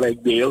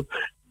belangrijk deel,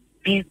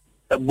 die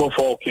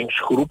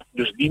bevolkingsgroep,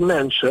 dus die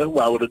mensen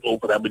waar we het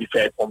over hebben,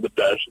 die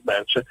 500.000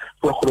 mensen,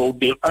 voor een groot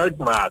deel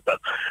uitmaken.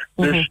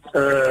 Dus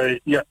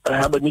we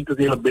hebben niet het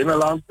hele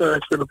binnenland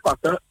kunnen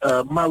pakken,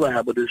 maar we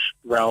hebben dus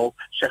wel,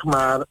 zeg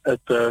maar,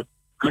 het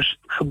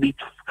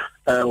kustgebied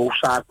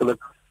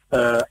hoofdzakelijk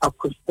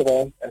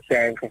afgestroomd en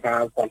zijn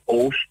gegaan van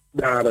oost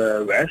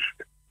naar west.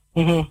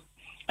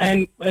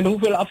 En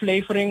hoeveel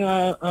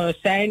afleveringen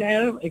zijn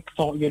er? Ik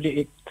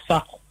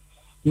zag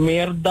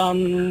meer dan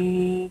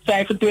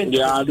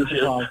 25.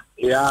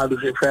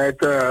 Dus in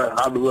feite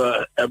hadden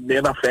we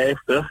meer dan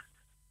 50.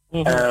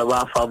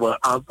 Waarvan we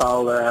een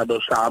aantal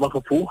hebben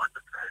samengevoegd.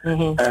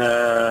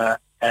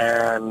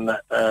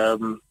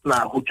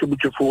 Goed, je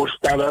moet je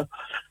voorstellen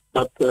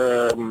dat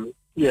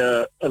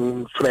je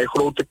een vrij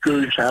grote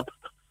keuze hebt.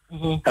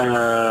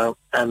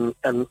 En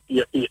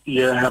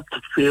je hebt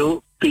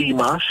veel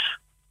thema's.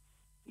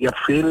 Je hebt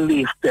veel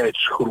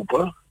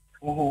leeftijdsgroepen.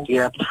 Je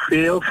hebt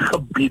veel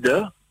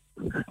gebieden.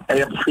 En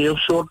je hebt veel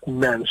soorten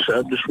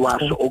mensen. Dus waar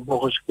ze ook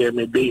nog eens een keer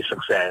mee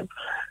bezig zijn.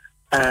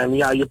 En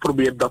ja, je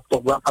probeert dat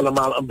toch wel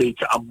allemaal een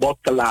beetje aan bod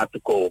te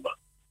laten komen.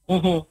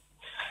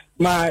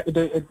 Maar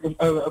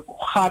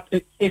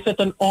is het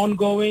een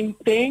ongoing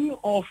thing?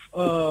 Of,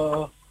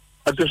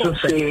 het is een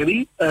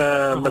serie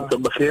met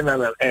een begin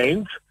en een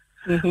eind.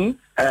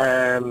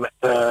 En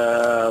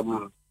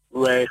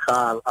wij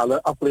gaan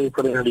alle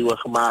afleveringen die we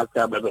gemaakt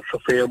hebben, dus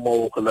zoveel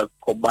mogelijk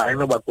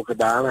combinen wat we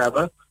gedaan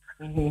hebben.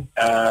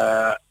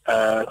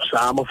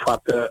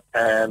 Samenvatten.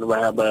 En we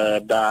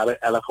hebben daar in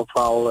elk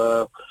geval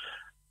een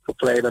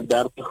kleine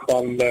 30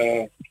 van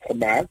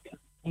gemaakt.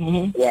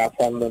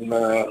 Waarvan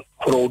een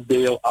groot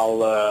deel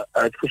al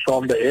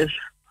uitgezonden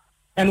is.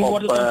 En hoe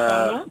wordt het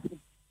ontvangen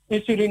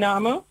in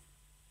Suriname?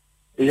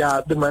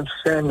 Ja, de mensen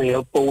zijn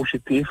heel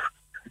positief.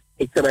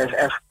 Ik krijg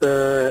echt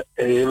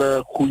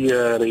hele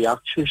goede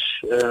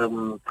reacties.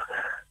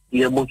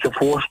 Je moet je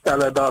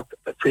voorstellen dat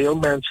veel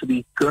mensen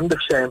die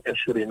kundig zijn in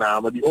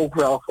Suriname, die ook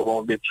wel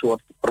gewoon dit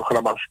soort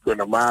programma's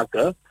kunnen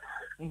maken,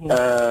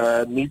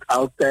 niet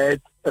altijd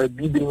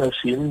die dingen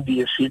zien die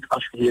je ziet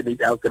als je hier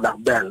niet elke dag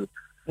bent.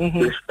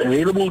 Dus een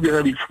heleboel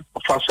dingen die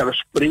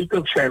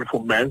vanzelfsprekend zijn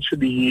voor mensen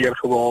die hier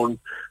gewoon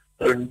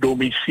een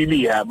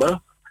domicilie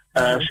hebben,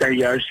 zijn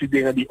juist die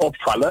dingen die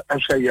opvallen en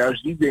zijn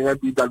juist die dingen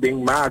die dat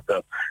ding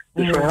maken.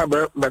 Dus we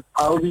hebben met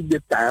al die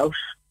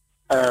details,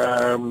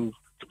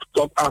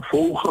 tot aan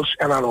vogels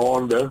en aan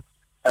honden,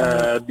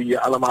 die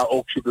je allemaal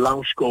ook ziet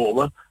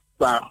langskomen,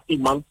 waar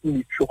iemand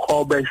niet zo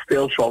gauw bij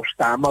stil zou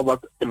staan, maar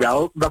wat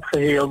wel dat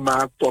geheel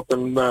maakt tot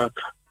een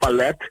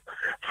palet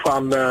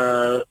van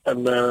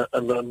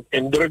een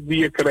indruk die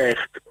je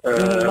krijgt,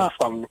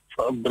 van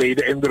een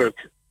brede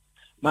indruk.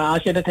 Maar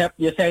als je het hebt,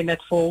 je zei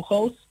net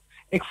vogels.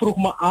 Ik vroeg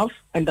me af,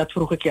 en dat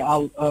vroeg ik je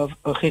al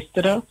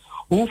gisteren,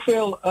 in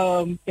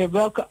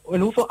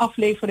hoeveel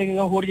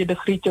afleveringen hoor je de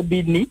Grietje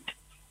Bied niet?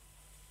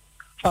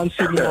 Van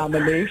Suriname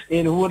leeft.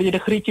 En hoor je de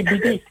Grietje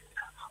Bied niet?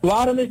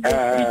 Waarom is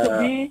de Grietje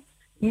Bied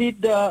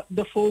niet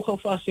de vogel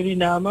van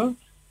Suriname?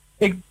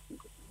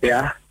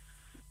 Ja,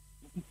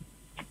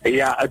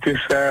 het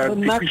is de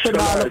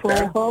nationale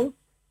vogel.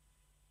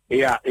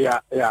 Ja.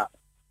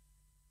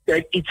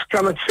 Kijk, iets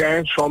kan het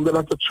zijn zonder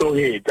dat het zo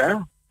heet, hè?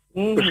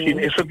 Misschien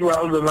is het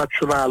wel de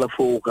nationale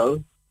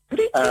vogel.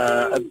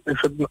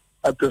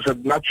 Het is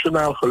het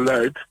nationaal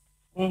geluid.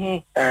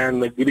 En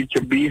de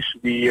Grietje Bies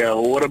die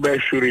horen bij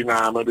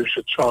Suriname. Dus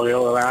het zou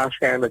heel raar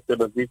zijn dat je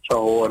dat niet zou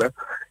horen.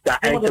 Ja,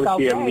 enkele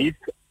keer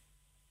niet.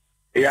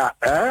 Ja,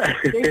 hè?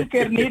 Deze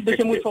keer niet, dus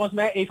je moet volgens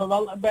mij even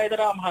wel bij de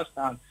raam gaan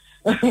staan.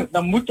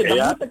 dan moet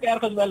ik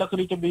ergens wel een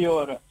Grietje Bies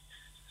horen.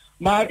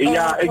 Maar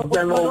ik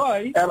ben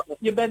Roy,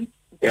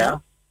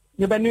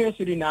 je bent nu in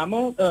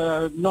Suriname,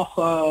 nog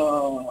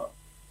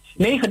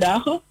 9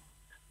 dagen.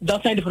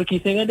 Dat zijn de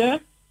verkiezingen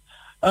er.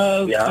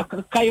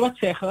 Kan je wat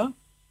zeggen?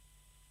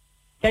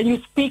 Can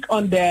you speak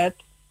on that?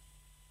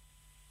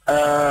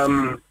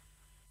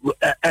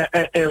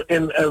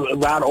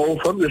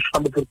 Waarover? Dus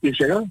van de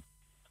verkiezingen?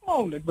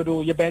 Oh, ik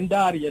bedoel, je bent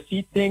daar, je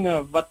ziet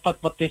dingen. Wat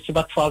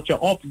valt je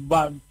op?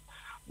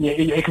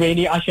 Ik weet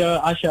niet, als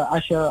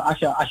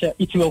je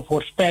iets wil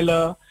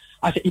voorspellen,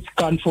 als je iets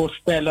kan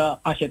voorspellen,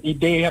 als je het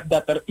idee hebt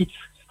dat er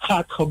iets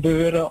gaat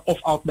gebeuren,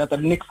 of ook dat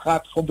er niks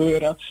gaat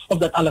gebeuren, of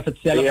dat alles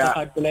hetzelfde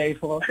gaat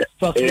blijven.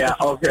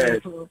 Oké.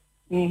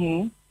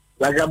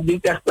 Ik heb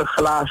niet echt een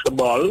glazen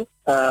bal,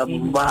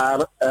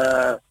 maar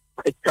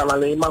ik kan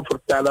alleen maar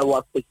vertellen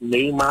wat ik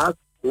meemaak.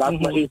 Laat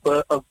me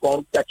even een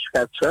context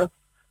schetsen.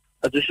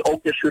 Het is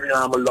ook in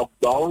Suriname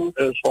lockdown.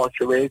 Zoals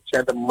je weet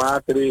zijn de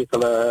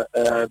maatregelen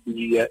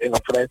die in een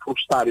vrij vroeg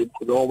stadium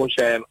genomen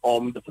zijn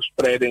om de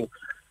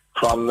verspreiding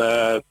van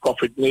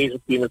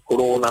COVID-19, het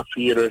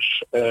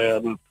coronavirus,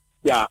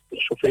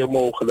 zoveel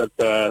mogelijk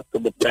te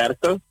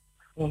beperken.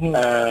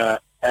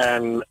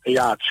 En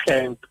het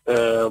schijnt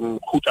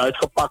goed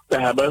uitgepakt te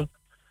hebben.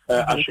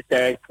 Als je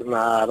kijkt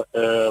naar,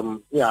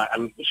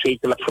 en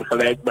zekerlijk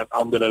vergelijkt met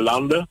andere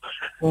landen.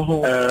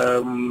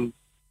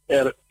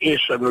 Er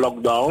is een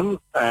lockdown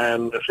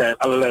en er zijn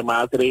allerlei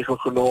maatregelen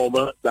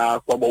genomen.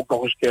 Daar kwam ook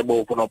nog eens een keer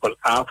bovenop een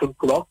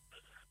avondklok.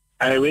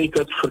 En je weet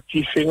het,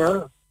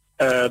 verkiezingen,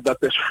 dat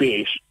is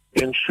feest.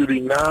 In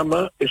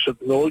Suriname is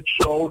het nooit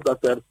zo dat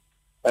er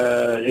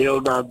heel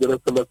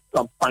nadrukkelijk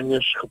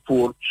campagnes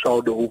gevoerd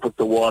zouden hoeven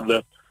te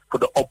worden voor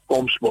de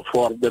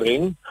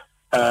opkomstbevordering.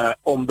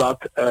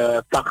 Omdat 80%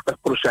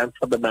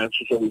 van de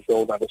mensen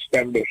sowieso naar de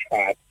stembus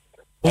gaat.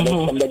 En dat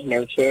is omdat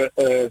mensen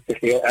zich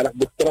heel erg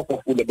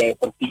betrokken voelen bij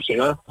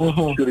verkiezingen.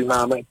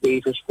 Suriname in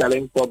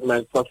tegenstelling tot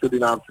mensen van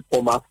Surinaamse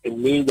komaf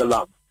in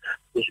Nederland.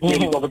 Dus ik weet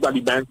niet of het aan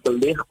die mensen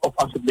ligt of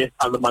als het ligt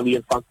aan de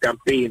manier van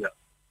campaignen.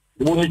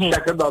 Je moet niet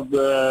zeggen dat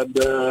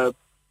de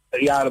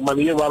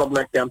manier waarop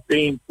men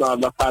campaignt,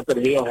 dat gaat er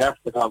heel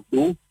heftig aan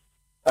toe.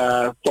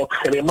 Tot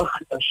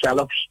grimmig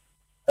zelfs.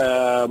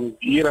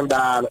 Hier en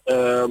daar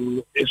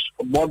is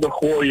modder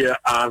gooien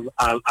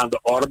aan de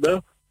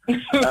orde.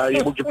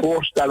 Je moet je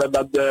voorstellen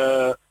dat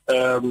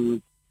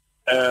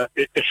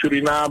in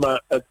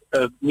Suriname het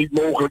niet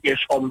mogelijk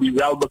is om die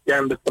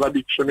welbekende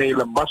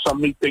traditionele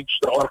massameetings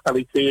te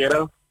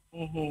organiseren.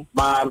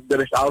 Maar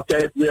er is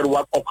altijd weer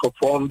wat op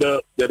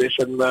gevonden. Er is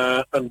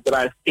een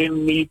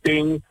drive-in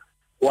meeting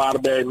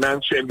waarbij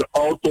mensen in de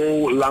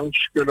auto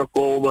langs kunnen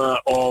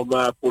komen om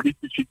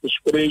politici te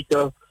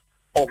spreken.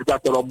 Of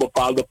dat er op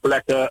bepaalde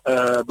plekken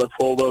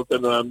bijvoorbeeld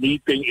een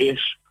meeting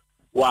is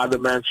waar de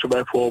mensen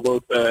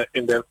bijvoorbeeld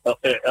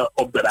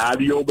op de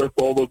radio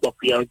bijvoorbeeld of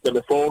via hun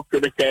telefoon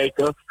kunnen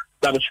kijken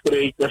naar de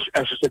sprekers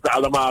en ze zitten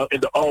allemaal in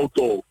de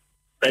auto.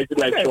 Weet je,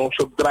 lijkt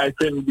zo'n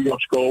drive-in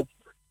bioscoop.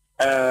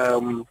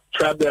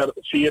 Verder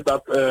zie je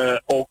dat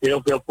ook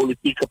heel veel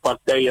politieke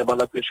partijen, maar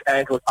dat is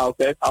eigenlijk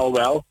altijd al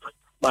wel.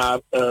 Maar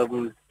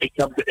ik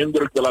heb de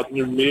indruk dat het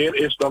nu meer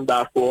is dan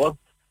daarvoor,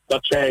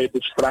 dat zij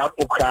de straat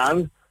op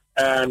gaan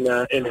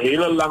en in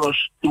hele lange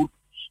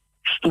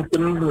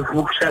stoeten,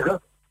 moet ik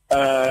zeggen.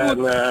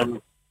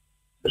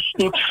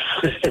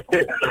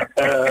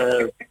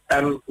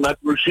 En met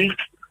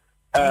muziek,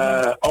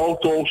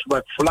 auto's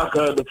met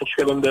vlaggen, de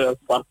verschillende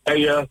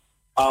partijen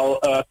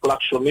al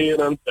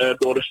klaksonerend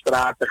door de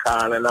straat te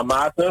gaan. En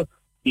naarmate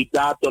die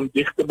datum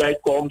dichterbij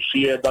komt,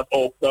 zie je dat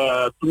ook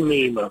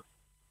toenemen.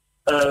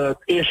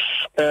 Het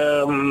is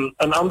een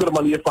andere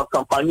manier van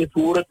campagne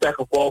voeren ten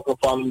gevolge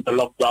van de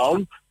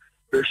lockdown.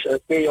 Dus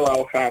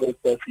veelal gaat het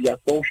via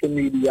social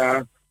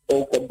media.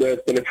 Ook op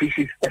de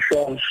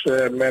televisiestations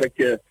merk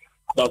je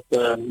dat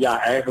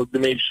eigenlijk de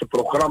meeste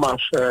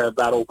programma's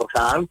daarover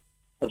gaan.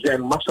 Er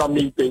zijn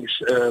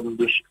massameetings,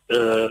 dus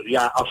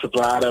als het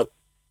ware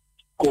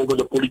komen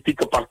de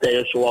politieke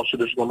partijen zoals ze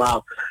dus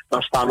normaal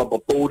dan staan op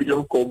een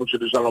podium, komen ze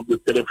dus dan op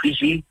de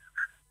televisie.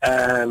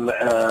 En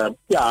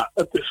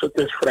het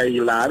is vrij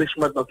hilarisch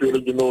met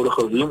natuurlijk de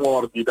nodige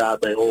humor die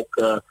daarbij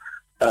ook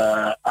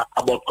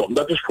aan bod komt.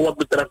 Dat is voor wat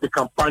betreft de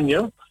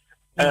campagne.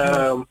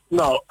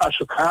 Als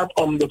het gaat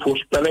om de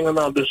voorspellingen,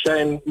 er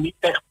zijn niet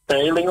echt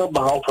peilingen,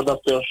 behalve dat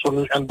er zo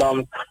nu en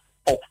dan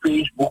op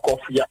Facebook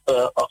of via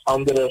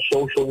andere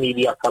social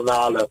media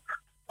kanalen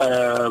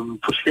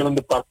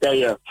verschillende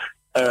partijen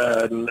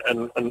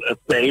een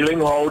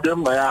peiling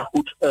houden. Maar ja,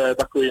 goed,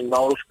 daar kun je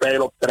nauwelijks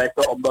pijl op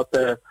trekken, omdat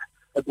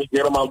het niet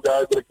helemaal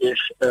duidelijk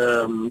is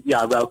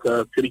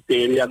welke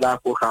criteria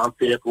daarvoor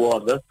gehanteerd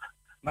worden.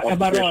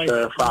 Maar Roy,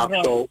 het is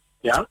vaak zo,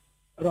 ja?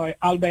 Roy,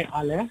 al bij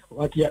al, hè?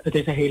 Want het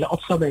is een hele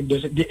opzomming,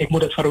 dus ik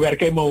moet het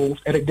verwerken in mijn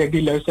hoofd. En ik denk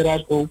die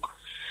luisteraars ook.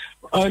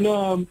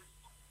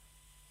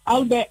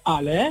 Al bij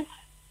al, hè?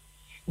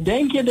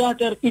 Denk je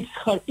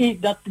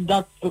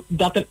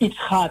dat er iets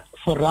gaat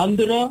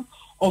veranderen?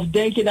 Of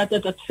denk je dat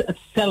het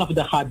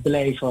hetzelfde gaat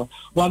blijven?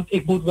 Want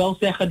ik moet wel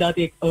zeggen dat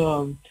ik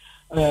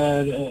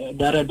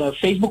naar de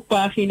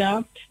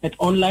Facebookpagina, het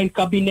online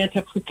kabinet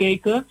heb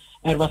gekeken.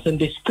 Er was een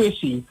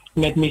discussie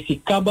met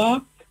Missy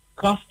Kaba,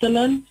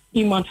 Kastelen,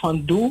 iemand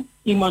van Doe,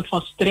 iemand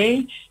van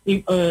Stree,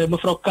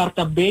 mevrouw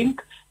Karta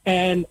Bink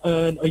en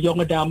een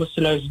jonge dame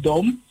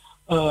Sluisdom.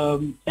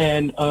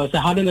 Ze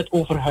hadden het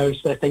over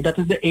huisvesting. Dat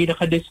is de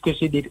enige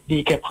discussie die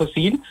ik heb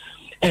gezien.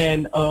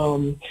 En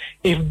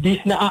if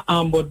dit na een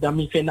aanbod, dan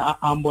vind ik een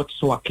aanbod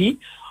zwakkie.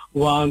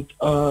 Want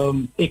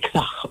ik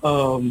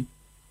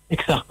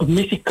zag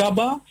Missy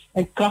Kaba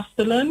en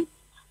Kastelen.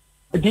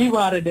 Die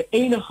waren de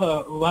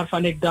enige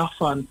waarvan ik dacht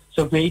van,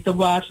 ze weten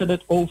waar ze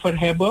het over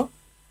hebben.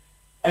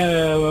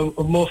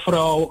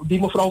 Die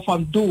mevrouw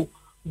van Doe,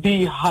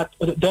 die had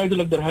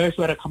duidelijk haar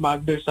huiswerk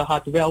gemaakt. Dus ze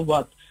had wel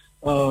wat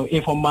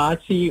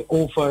informatie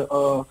over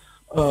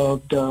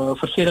de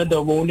verschillende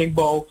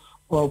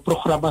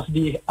woningbouwprogramma's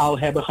die al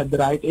hebben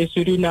gedraaid in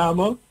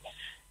Suriname.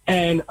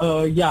 En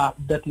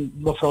dat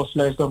mevrouw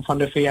Sluisdom van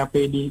de VAP,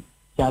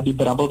 die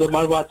brabbelde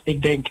maar wat.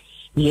 Ik denk,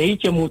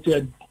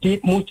 jeetje,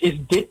 is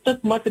dit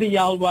het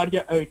materiaal waar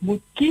je uit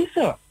moet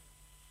kiezen?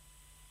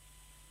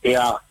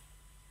 Ja.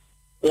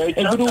 Weet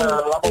je, laat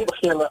me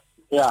beginnen.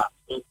 Ja,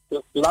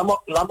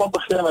 laat me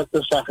beginnen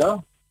te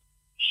zeggen.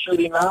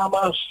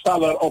 Suriname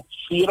zal er op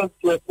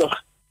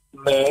 24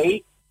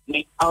 mei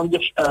niet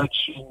anders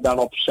uitzien dan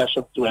op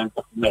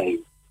 26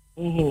 mei.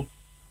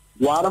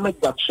 Waarom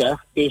ik dat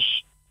zeg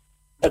is,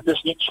 het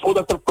is niet zo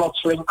dat er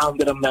plotseling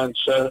andere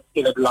mensen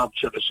in het land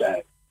zullen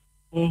zijn.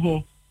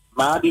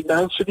 Maar die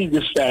mensen die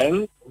er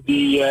zijn,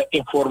 die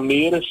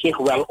informeren zich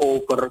wel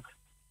over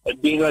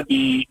dingen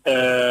die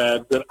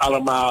er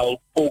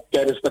allemaal ook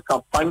tijdens de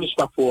campagnes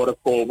naar voren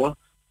komen.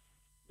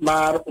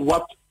 Maar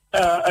wat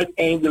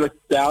uiteindelijk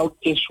telt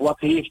is, wat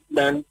heeft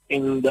men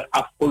in de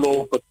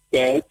afgelopen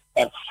tijd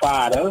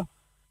ervaren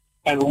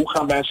en hoe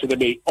gaan mensen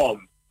ermee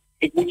om?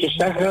 Ik moet je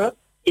zeggen,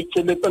 ik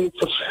vind dit een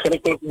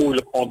verschrikkelijk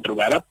moeilijk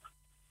onderwerp.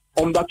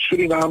 Omdat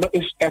Suriname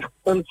is echt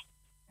een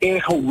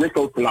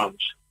ingewikkeld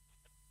land.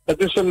 Het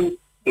is een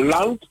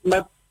land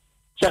met,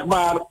 zeg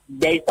maar,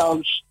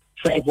 bijkans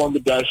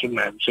 500.000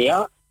 mensen,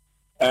 ja.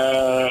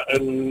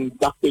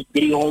 Dacht ik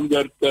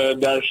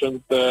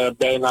 300.000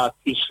 bijna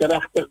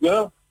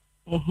kiesgerechtigden.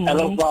 In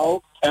elk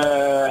geval.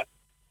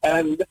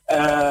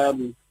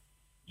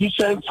 Die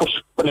zijn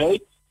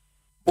verspreid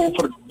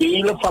over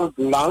delen van het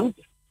land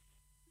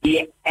die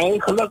je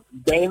eigenlijk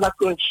bijna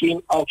kunt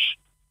zien als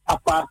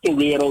aparte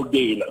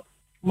werelddelen.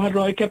 Maar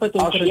Roy, ik heb het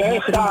over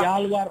het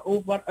materiaal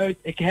waaruit...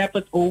 Ik heb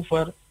het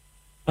over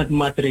het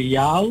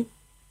materiaal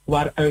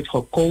waaruit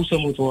gekozen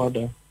moet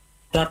worden.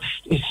 Dat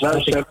is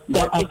luister,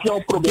 wat ik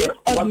jou probeer...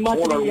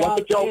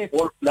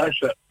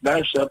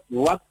 Luister,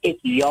 wat ik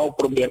jou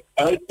probeer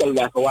uit te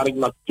leggen, waar ik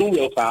naartoe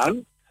wil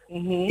gaan,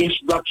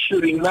 is dat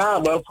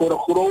Suriname voor een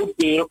groot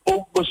deel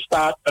ook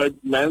bestaat uit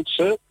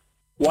mensen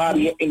waar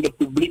je in de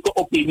publieke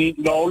opinie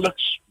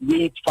nauwelijks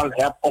weet van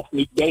hebt of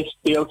niet bij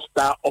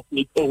stilstaat of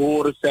niet te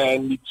horen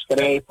zijn, niet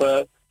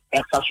schrijven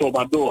en ga zo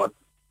maar door.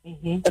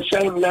 Er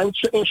zijn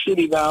mensen in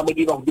Suriname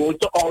die nog nooit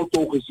de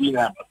auto gezien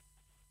hebben.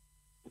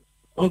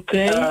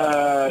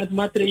 Het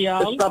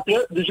materiaal. Snap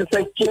je? Dus het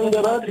zijn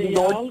kinderen die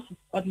nooit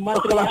een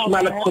glas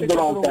melk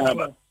gedronken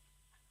hebben.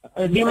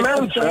 Die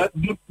mensen,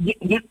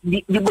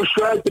 die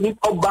besluiten niet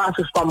op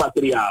basis van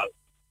materiaal.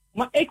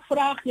 Maar ik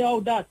vraag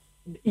jou dat.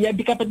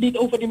 Ik heb het niet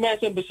over die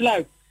mensen een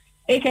besluit.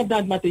 Ik heb naar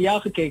het materiaal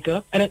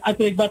gekeken en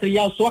het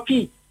materiaal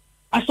zwakkie.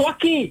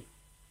 Zwakkie!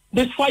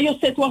 Dus van je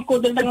zit wel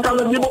code. Ik kan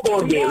het niet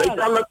beoordelen.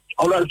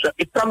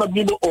 Ik kan het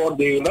niet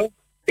beoordelen.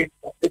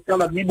 Ik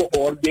kan het niet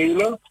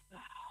beoordelen.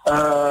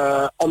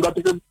 Omdat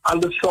ik het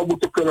anders zou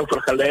moeten kunnen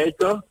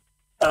vergelijken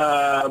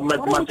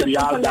met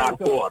materiaal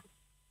daarvoor.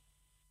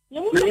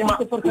 Nee,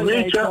 maar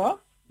weet je,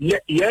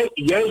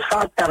 jij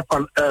gaat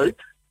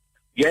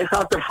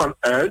ervan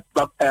uit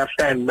dat er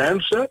zijn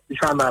mensen die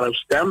gaan naar een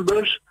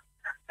stembus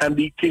en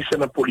die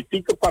kiezen een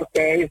politieke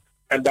partij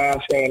en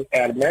daar zijn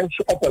er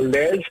mensen op een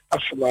lijst,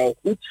 als ze nou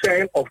goed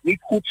zijn of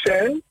niet goed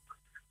zijn,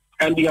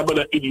 en die hebben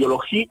een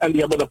ideologie en die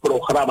hebben een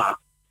programma.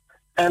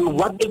 En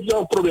wat ik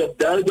jou probeer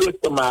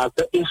duidelijk te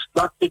maken is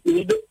dat ik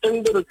niet de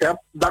indruk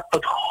heb dat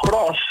het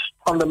gros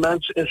van de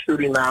mensen in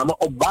Suriname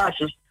op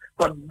basis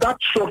van dat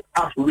soort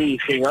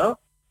afwegingen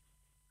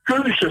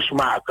keuzes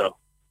maken.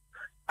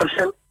 Er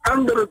zijn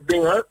andere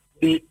dingen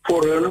die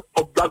voor hun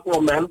op dat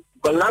moment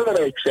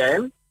belangrijk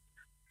zijn.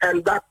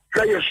 En dat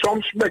kan je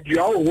soms met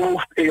jouw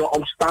hoofd en je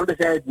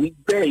omstandigheid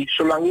niet bij,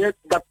 zolang je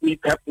dat niet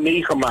hebt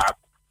meegemaakt.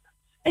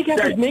 Ik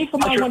heb het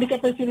meegemaakt, want ik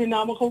heb in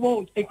Suriname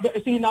gewoond.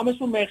 Suriname is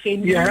voor mij geen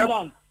nieuw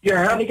land. Je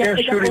hebt in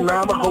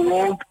Suriname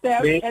gewoond.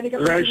 Nee,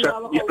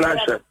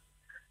 luister.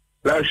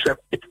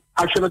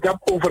 Als je het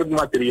hebt over het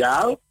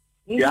materiaal,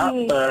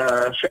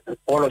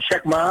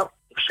 zeg maar,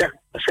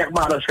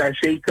 er zijn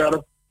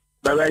zeker,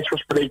 bij wijze van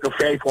spreken,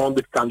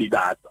 500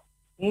 kandidaten.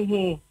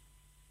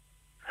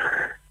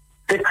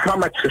 Ik ga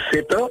met ze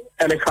zitten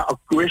en ik ga een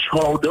quiz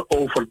houden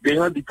over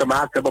dingen die te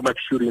maken hebben met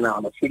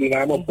Suriname.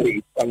 Suriname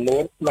breed, van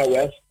noord naar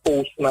west,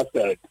 oost naar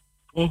zuid.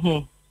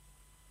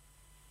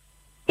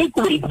 Ik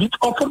weet niet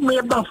of er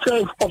meer dan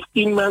 5 of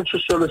 10 mensen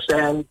zullen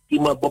zijn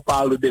die me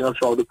bepaalde dingen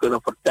zouden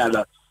kunnen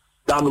vertellen.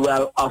 Dan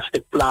wel als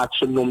ik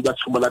plaatsen noem, dat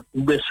ze me dat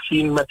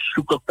misschien met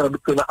zoeken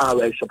kunnen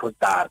aanwijzen op een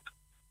kaart.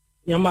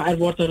 Ja, maar er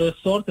wordt een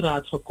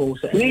resortraad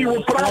gekozen. Nee,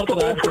 we praten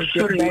over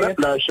Suriname.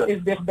 Luister,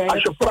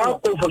 als je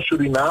praat over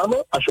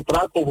Suriname,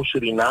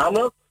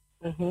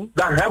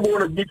 dan hebben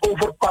we het niet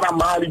over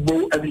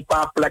Paramaribo en die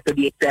paar plekken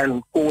die je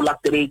kent,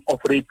 Conakry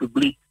of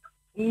Republiek.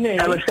 Nee,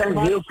 en er zijn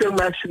heel veel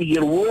mensen die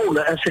hier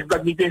wonen en zich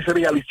dat niet eens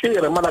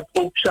realiseren, maar dat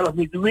ook zelf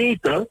niet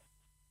weten.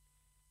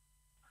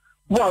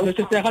 Want, dus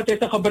ze zeggen het is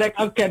een gebrek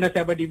aan kennis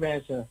hebben die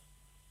mensen.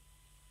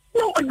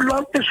 Nou, het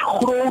land is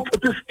groot,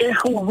 het is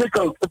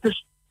ingewikkeld,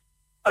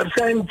 er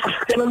zijn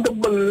verschillende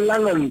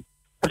belangen.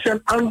 Er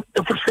zijn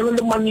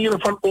verschillende manieren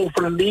van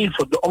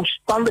overleven. De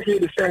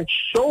omstandigheden zijn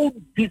zo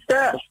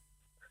divers.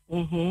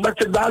 Dat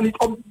je daar niet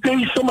op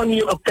deze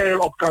manier een pijl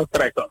op kan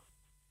trekken.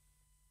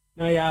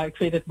 Nou ja, ik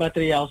vind het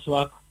materiaal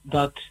zwak.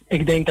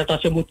 Ik denk dat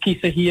als je moet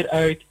kiezen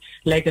hieruit,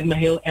 lijkt het me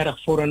heel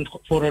erg voor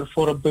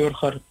een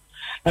burger.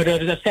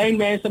 Er zijn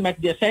mensen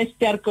er zijn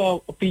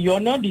sterke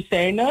pionnen, die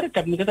zijn er. Ik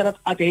heb niet gezegd dat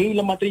het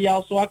hele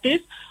materiaal zwak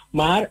is.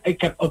 Maar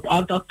ik heb een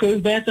aantal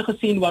mensen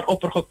gezien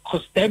waarop er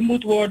gestemd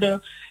moet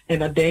worden. En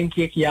dan denk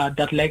ik, ja,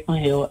 dat lijkt me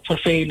heel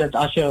vervelend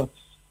als je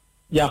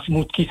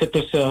moet kiezen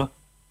tussen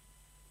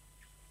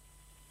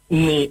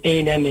 1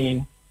 en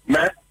 1.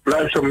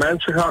 Luister,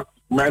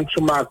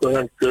 mensen maken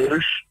hun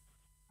keus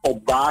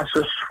op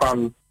basis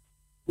van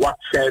wat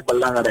zij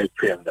belangrijk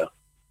vinden.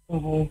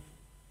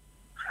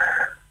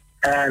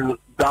 En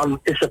dan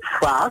is het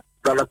vaak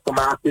dat het te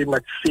maken heeft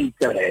met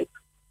zekerheid.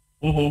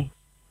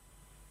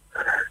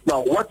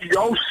 Nou, wat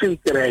jouw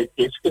zekerheid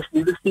is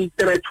niet de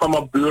zekerheid van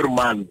mijn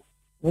buurman.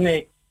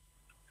 Nee.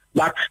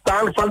 Laat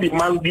staan van die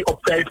man die op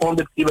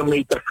 500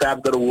 kilometer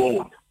verder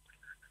woont.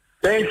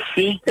 Zijn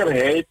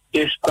zekerheid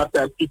is dat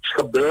er iets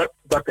gebeurt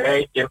dat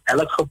hij in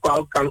elk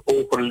geval kan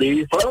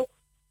overleven.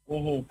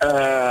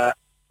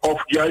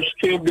 Of juist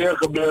geen dingen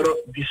gebeuren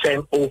die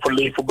zijn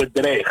overleven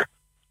bedreigt.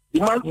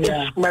 Die man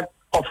is met,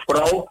 of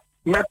vrouw,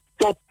 met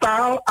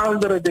totaal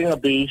andere dingen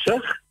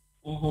bezig.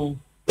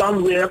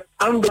 Dan weer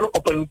anderen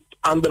op een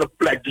andere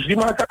plek. Dus die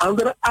maken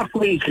andere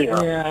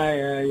afwegingen.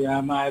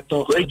 Ja, maar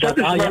toch. Weet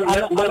je,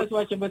 alles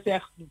wat je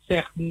me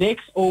zegt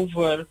niks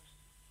over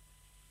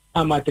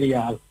aan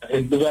materiaal.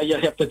 Je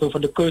hebt het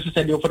over de keuzes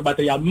en niet over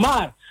materiaal.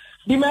 Maar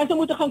die mensen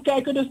moeten gaan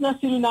kijken dus naar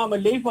Suriname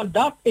leven, want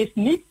dat is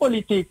niet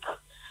politiek.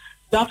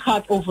 Dat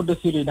gaat over de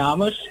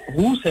Surinamers,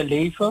 hoe ze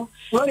leven.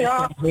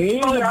 Hele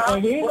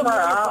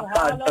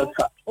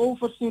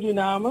over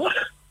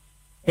Surinamers.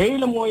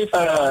 Hele mooie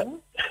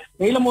verhalen.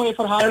 Hele mooie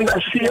verhalen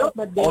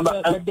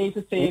met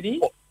deze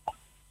serie.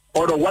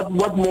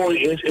 Wat mooi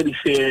is in die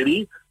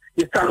serie,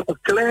 je kan een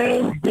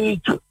klein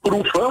beetje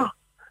proeven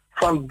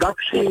van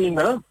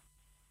datgene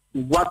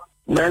wat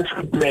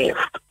mensen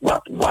blijft.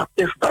 Wat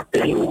is dat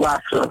ding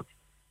waar ze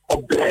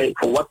op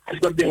drijven? Wat is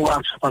dat ding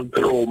waar ze van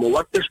dromen?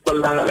 Wat is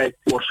belangrijk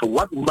voor ze?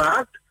 Wat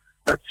maakt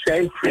dat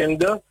zij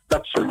vinden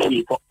dat ze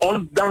leven?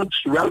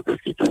 Ondanks welke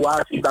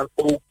situatie dan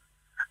ook,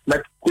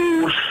 met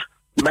koers,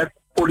 met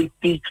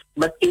politiek,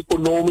 met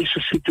economische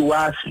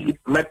situatie,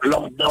 met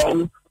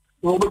lockdown.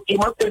 Bijvoorbeeld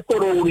iemand in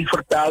corona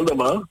vertelde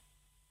me,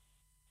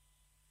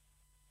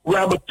 we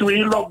hebben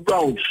 2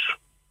 lockdowns.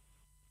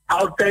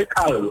 Altijd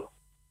al.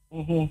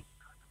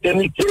 In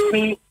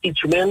Nigeria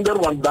iets minder,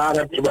 want daar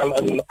heb je wel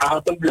een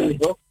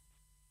avondleven.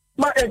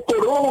 Maar in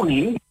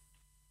corona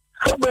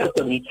gebeurt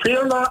er niet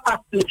veel na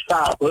 8 uur 's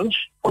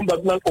avonds,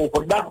 omdat men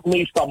overdag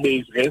meestal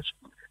bezig is.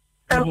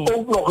 En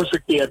ook nog eens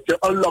een keertje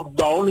een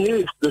lockdown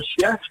heeft. De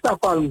siesta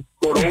van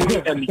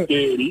corona en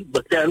Nigeria,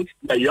 bekend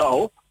bij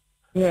jou.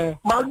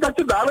 Maar dat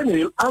je daar een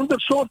heel ander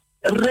soort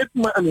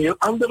ritme, een heel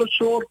andere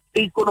soort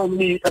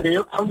economie, een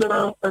heel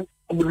andere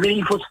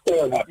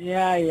levensstijl hebt.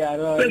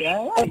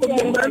 Op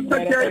het moment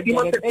dat jij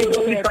iemand in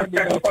corona kan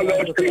zeggen van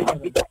luister,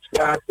 wat doet dat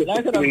straat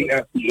tussen 2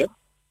 en 4,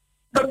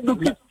 dat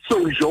doet het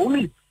sowieso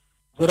niet.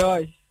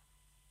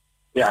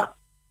 Ja.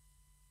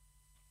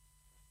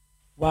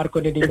 Waar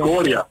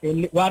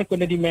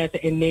kunnen die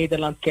mensen in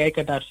Nederland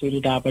kijken naar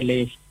Suriname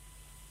leven?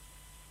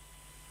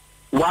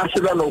 Waar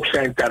ze dan ook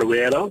zijn ter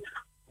wereld,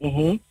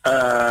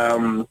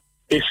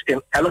 is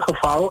in elk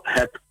geval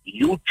het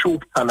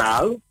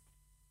YouTube-kanaal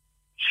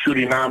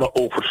Suriname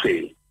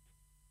Overzee.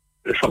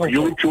 Dus op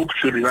YouTube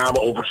Suriname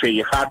Overzee.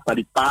 Je gaat naar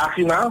die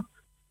pagina,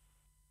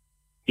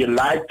 je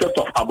liked het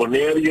of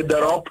abonneer je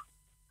erop.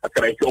 Dan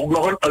krijg je ook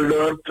nog een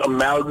alert, een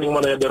melding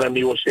wanneer er een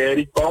nieuwe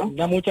serie komt.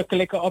 Dan moet je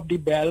klikken op die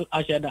bel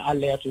als je de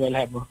alert wil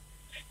hebben.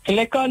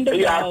 Klik op de bel.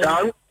 Ja,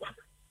 kan.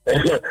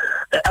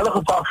 In elk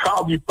geval ga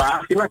op die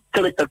pagina,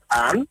 klik het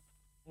aan.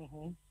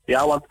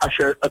 Ja, want als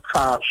je het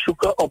gaat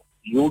zoeken op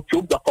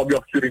YouTube, dan kom je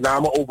op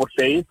Suriname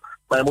Overzee.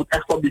 Maar je moet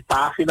echt op die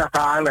pagina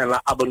gaan en dan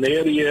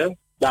abonneer je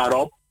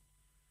daarop.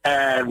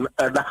 En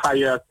dan ga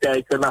je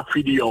kijken naar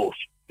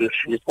video's.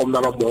 Dus je komt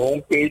dan op de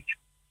homepage.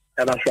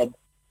 En als je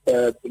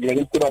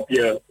op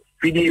je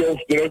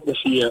video's drukt, dan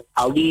zie je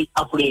al die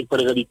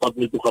afleveringen die tot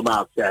nu toe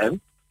gemaakt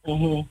zijn.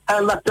 En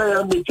dan kun je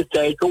een beetje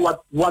kijken,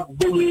 wat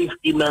beweegt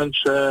die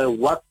mensen,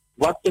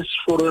 wat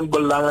is voor hun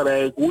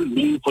belangrijk, hoe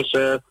leven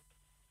ze.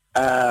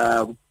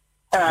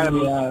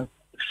 En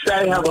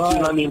zij hebben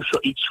unaniem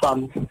zoiets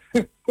van.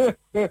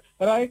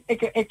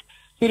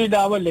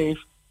 Suriname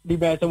leeft. Die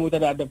mensen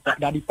moeten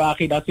naar die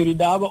pagina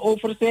Suriname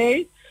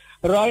Overzee.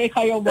 Roy, ik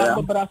ga jou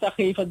een brasa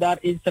geven daar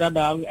in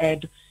Stradang.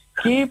 En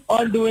keep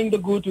on doing the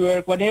good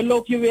work. Wanneer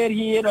loop je weer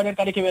hier? Wanneer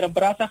kan ik je weer een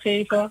brasa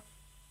geven?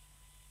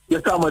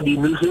 Je kan me die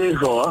nu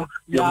geven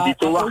hoor. Je hoeft niet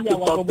te wachten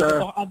tot...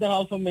 toch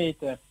 1,5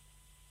 meter.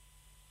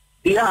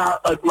 Ja,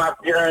 het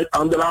maakt niet uit.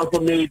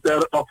 1,5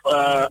 meter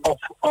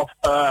of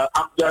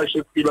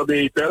 8000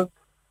 kilometer.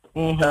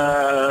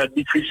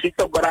 Die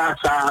fysieke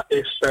brasa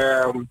is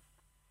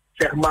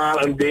zeg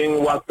maar een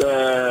ding wat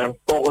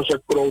volgens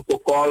het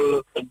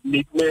protocol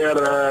niet meer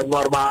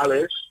normaal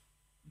is.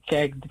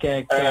 Kijk.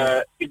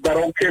 Ik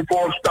ben ook geen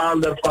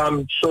voorstander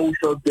van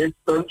social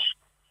distance.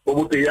 We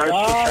moeten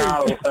juist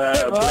sociaal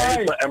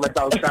blijven en met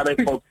elkaar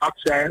in contact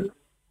zijn.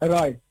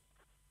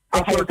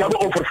 Als we het hebben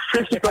over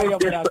physical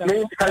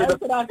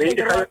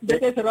distance...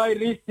 Dit is Roy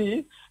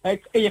Risti.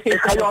 Ik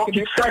ga jou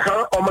iets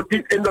zeggen om het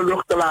niet in de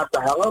lucht te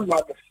laten hangen,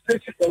 maar de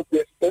physical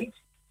distance,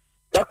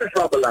 dat is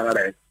wel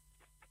belangrijk.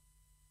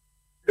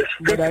 Dus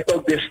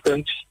physical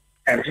distance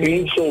en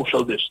geen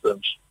social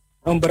distance.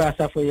 Een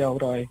brasa voor jou,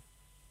 Roy.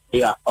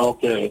 Ja,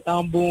 oké.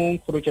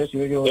 Tamboen, groetjes,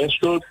 jojo. Is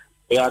goed.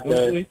 Ja,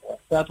 oké.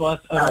 Dat was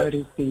Roy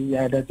Risti.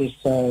 Ja, dat is...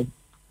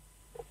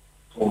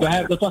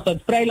 dat was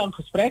een vrij lang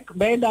gesprek.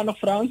 Ben je daar nog,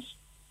 Frans?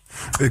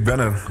 Ik ben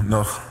er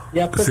nog. Je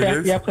hebt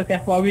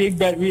gezegd van wie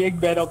ik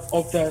ben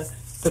op te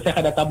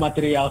zeggen dat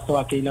materiaal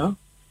zwak is, no?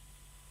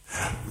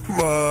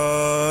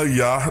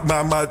 Ja,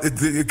 maar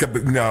ik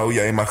heb, nou,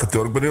 jij mag het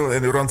hoor. Ik bedoel,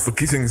 in de rond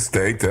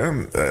verkiezingstijd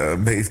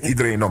heeft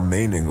iedereen een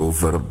mening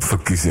over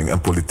verkiezing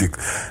en politiek.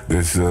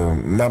 Dus,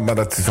 maar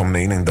dat is een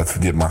mening,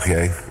 die mag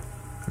jij.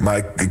 Maar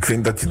ik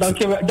vind dat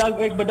je...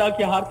 Ik bedank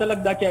je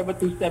hartelijk dat jij me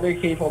toestemming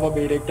geeft om een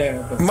mening te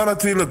hebben. Maar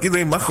natuurlijk,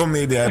 iedereen mag gewoon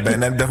media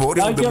hebben. En dan hoor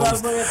je ook de Dankjewel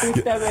voor je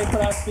toestemming,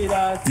 Frans.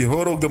 je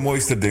hoort ook de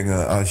mooiste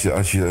dingen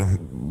als je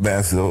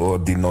mensen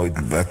hoort die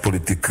nooit met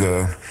politiek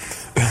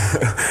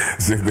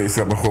zich bezig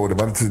hebben gehouden.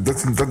 Want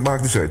dat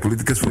maakt dus uit.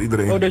 Politiek is voor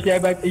iedereen. Oh, dus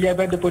jij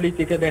bent de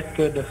politieke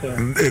deskundige?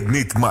 Ik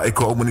niet, maar ik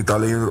hou me niet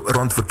alleen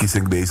rond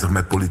verkiezing bezig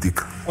met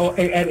politiek. Oh,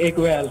 en ik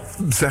wel.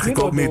 Zeg ik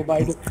ook niet.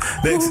 Nee,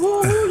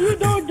 you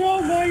don't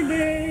know my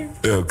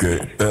name. Oké.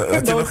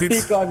 Heb je nog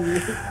iets?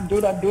 Doe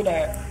dat.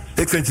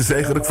 Ik vind je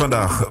zegerig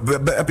vandaag.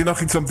 Heb je nog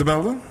iets om te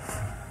melden?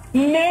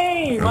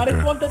 Nee, maar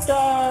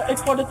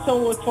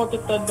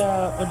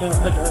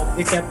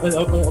ik heb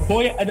een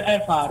mooie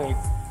ervaring.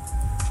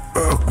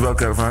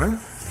 Welke ervaring?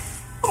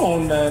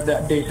 Gewoon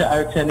deze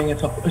uitzending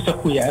is een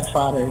goede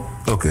ervaring.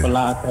 Oké. Voor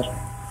later.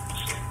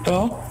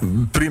 Toch?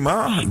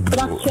 Prima.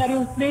 Straks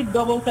Sharon Fleet,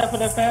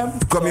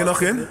 Double7FM. Kom je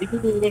nog in?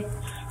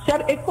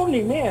 Ik kom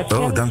niet meer.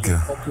 Oh, dank je.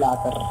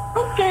 Later.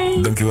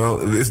 Oké. Dankjewel.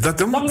 Is dat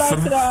hem? Dag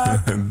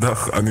luisteraar.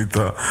 Dag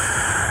Anita.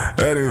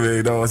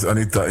 Anyway, dat was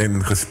Anita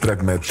in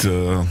gesprek met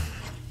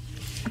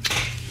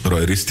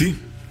Roy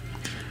Risti.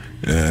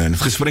 En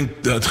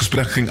het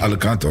gesprek ging alle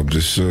kanten op.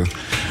 Dus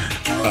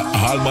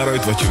haal maar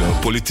uit wat je wil.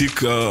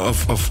 Politiek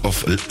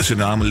of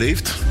Suriname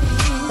leeft.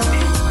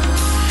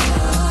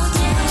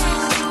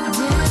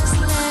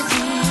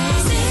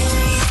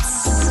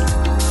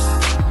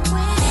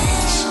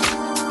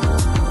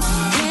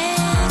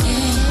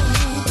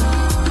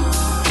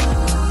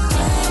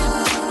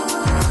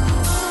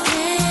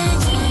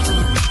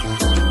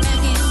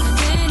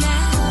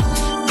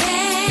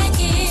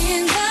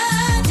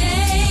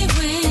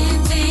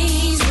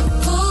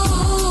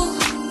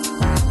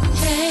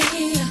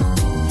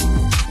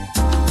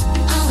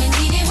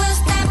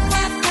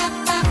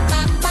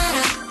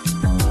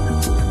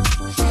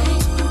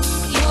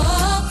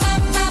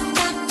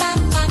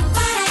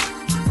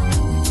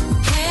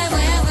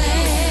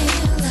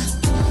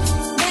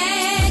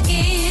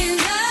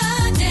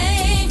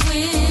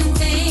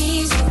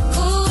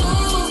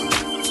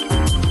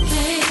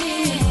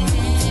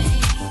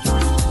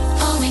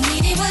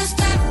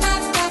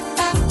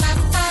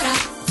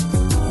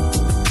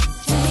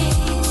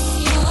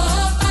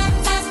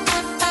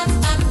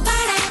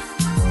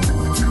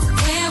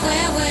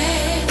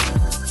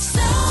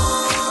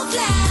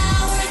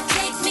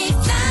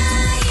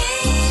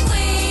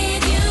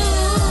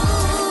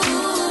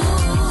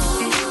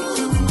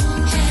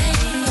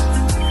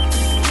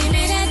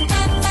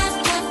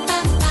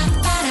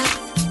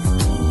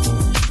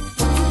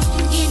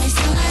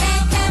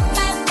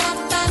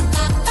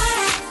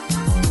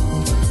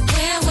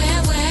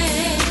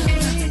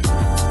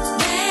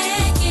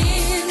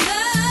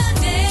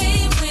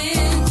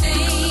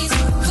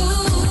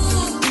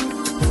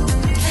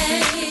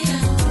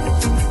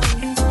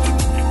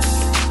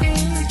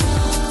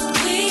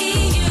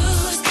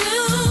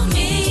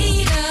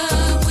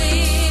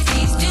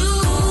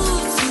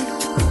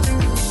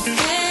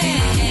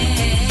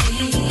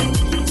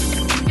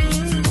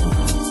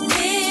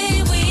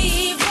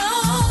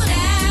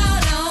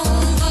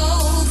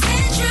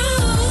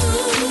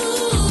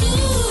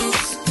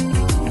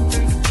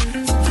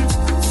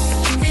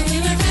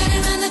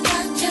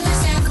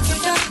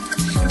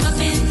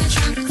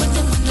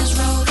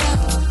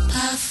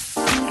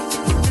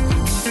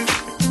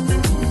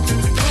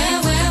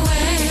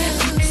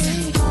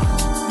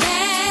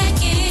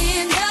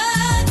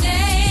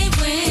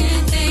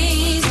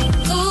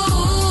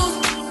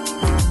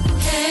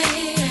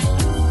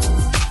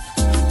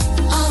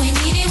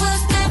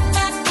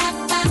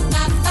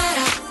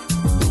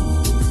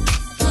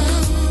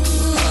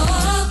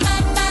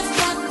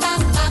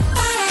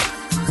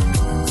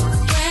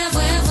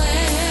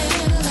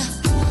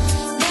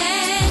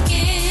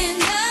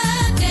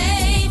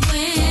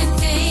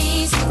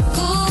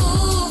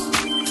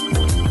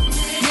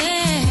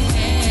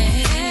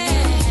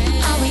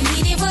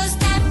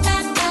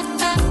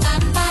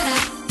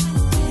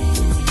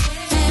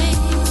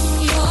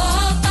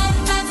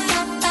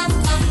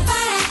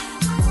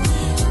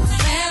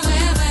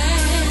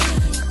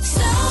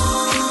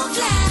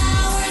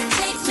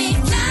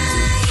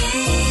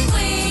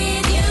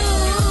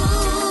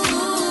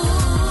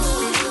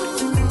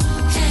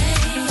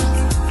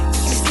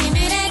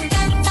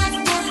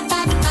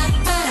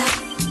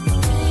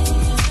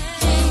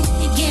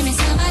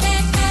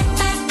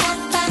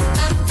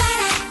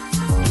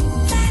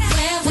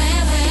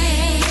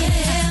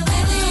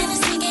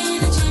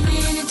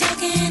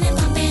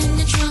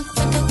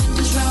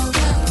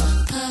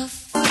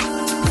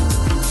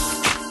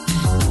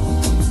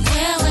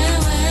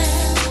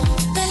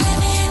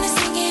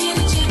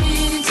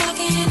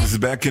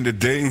 Back in the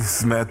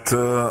Days met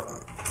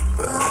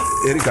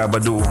Erika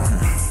Badu.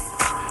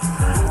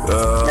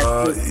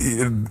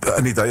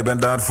 Anita, je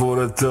bent daar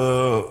voor het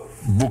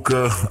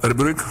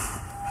boekenrubriek?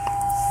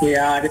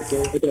 Ja,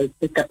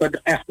 ik heb het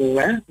echt wel,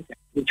 hè.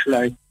 Niet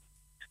geluid.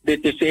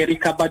 Dit is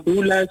Erika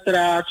Badu,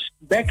 luisteraars.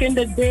 Back in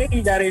the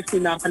Day, daar heeft u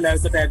naar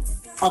geluisterd. En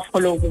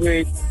afgelopen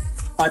week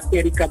had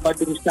Erika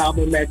Badu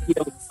samen met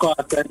Jill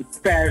Scott en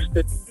pers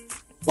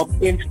op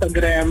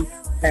Instagram.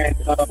 En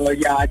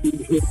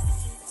die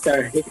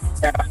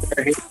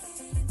heeft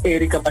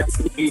Erika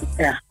Badu heeft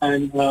echt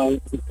een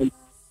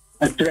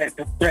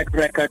track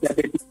record. Dat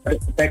is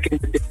back in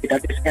the day.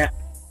 Dat is echt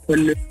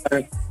een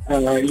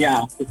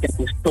ik heb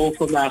er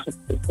zoveel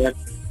nagestuurd.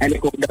 En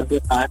ik hoop dat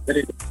we later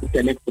in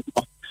de toekomst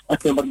nog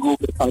het nummer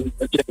Google van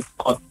Jill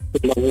Scott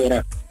zullen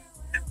horen.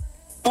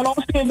 Van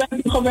ons bent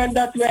u gewend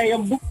dat wij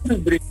een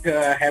boekrubriek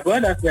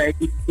hebben. Dat wij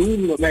iets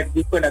doen met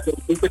boeken, dat we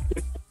boeken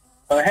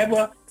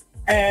hebben.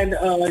 En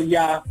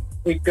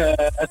ik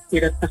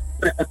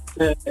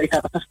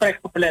heb een gesprek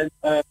gepland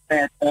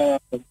met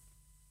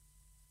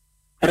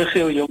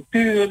Regilio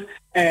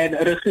Tuur. En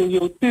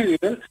Regilio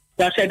Tuur,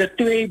 daar zijn er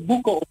 2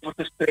 boeken over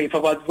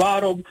geschreven. Want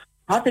waarom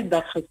had ik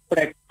dat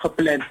gesprek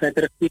gepland met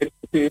Regilio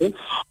Tuur?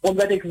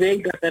 Omdat ik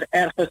weet dat er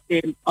ergens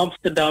in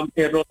Amsterdam,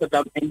 in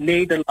Rotterdam, in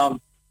Nederland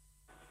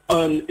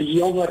een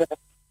jonge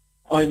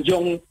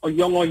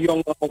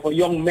jongen of een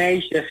jong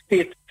meisje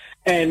zit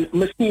en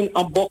misschien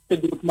aan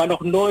boksen doet, maar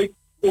nog nooit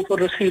over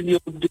Regilio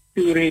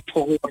Tuur heeft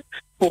gehoord.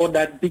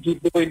 Voordat Biggie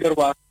Boy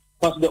er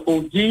was de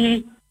OG.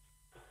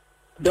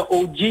 De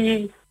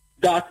OG,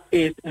 dat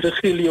is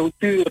Regilio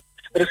Tuur.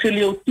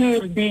 Regilio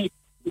Tuur die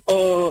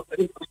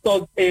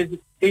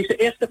deze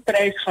eerste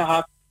prijs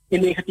gehad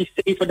in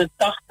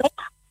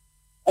 1987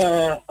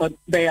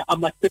 bij een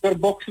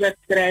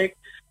amateurbokswedstrijd.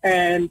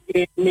 En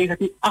in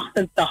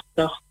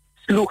 1988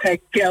 sloeg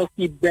hij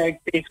Kelsey Bank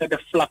tegen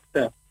de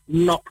vlakte.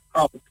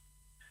 Knock-out.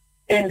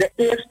 In de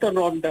eerste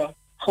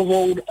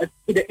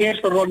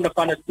ronde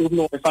van het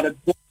toernooi, van het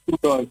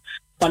bokstoernooi.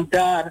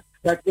 Vandaar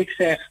dat ik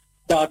zeg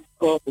dat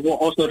we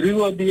onze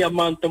ruwe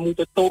diamanten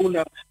moeten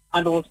tonen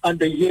aan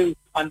de jeugd,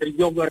 aan de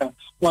jongeren.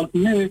 Want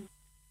nu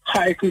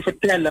ga ik u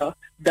vertellen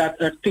dat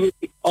er 2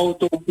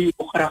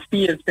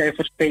 autobiografieën zijn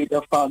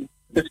verschenen van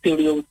de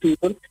Regilio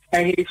Tuur.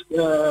 Hij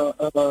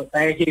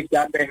heeft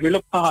daarbij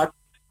hulp gehad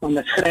van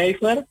de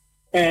schrijver.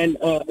 En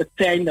het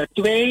zijn er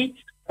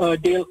 2.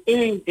 Deel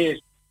 1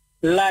 is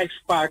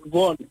Life Part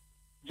 1,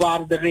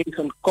 waar de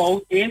regen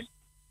koud is.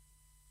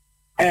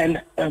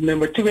 En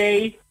nummer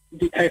 2,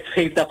 hij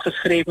heeft dat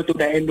geschreven toen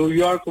hij in New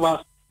York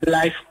was.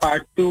 Life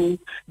Part 2,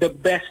 The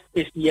Best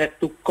is Yet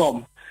to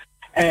Come.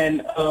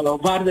 En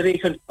waar de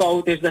regen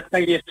koud is, dat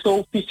kan je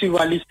zo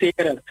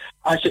visualiseren.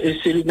 Als je in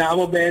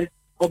Suriname bent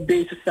op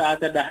deze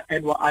zaterdag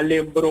en we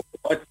alleen brood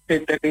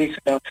in de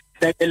regen.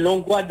 Dan je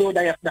Longwado,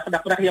 dan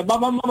vraag je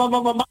mama,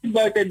 mag ik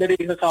buiten in de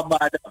regen gaan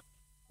baden?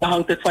 Dan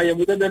hangt het van je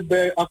moeder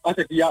erbij af als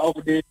het ja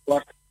of nee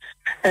wordt.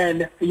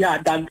 En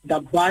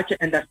dan baad je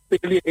en dan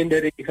speel je in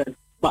de regen.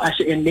 Maar als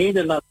je in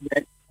Nederland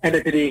bent en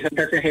het regent,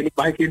 dan zeg je niet,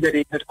 mag ik in de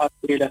regen gaan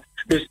spelen.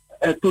 Dus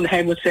toen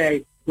hij me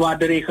zei, waar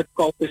de regen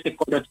koud is, ik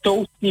kon het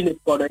zo zien, ik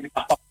dacht,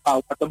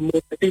 wat een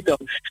mooie titel.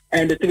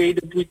 En de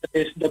tweede titel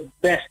is The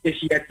Best is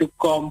Yet to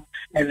Come.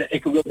 En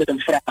ik wilde hem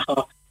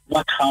vragen,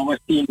 wat gaan we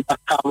zien? Wat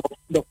gaan we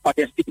nog van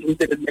je zien? Hoe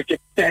zit het met je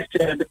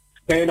fashion?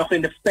 Ben je nog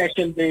in de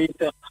fashion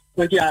bezig?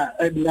 Want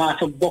na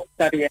zijn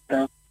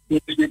bokscarrière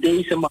is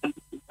deze man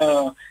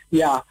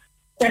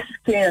best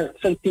keer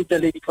zijn titel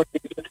heeft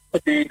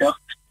verdedigd.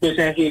 Dus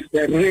hij heeft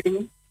de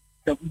ring,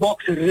 de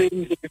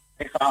boxring heeft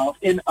hij gehaald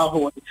in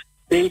Ahoy.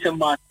 Deze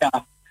man,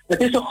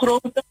 het is een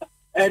grote.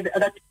 En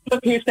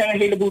natuurlijk heeft hij een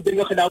heleboel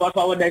dingen gedaan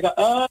waarvan we denken,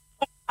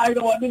 I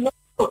don't want to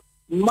know.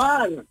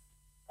 Maar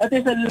het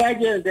is een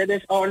legend. Het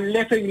is our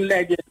living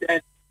legend.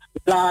 En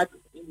laat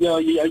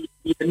je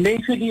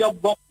neefje die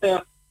op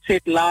boksen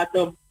zit, laat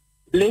hem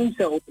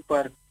lezen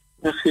over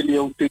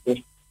Regilio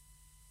Tuur.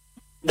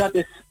 Dat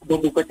is de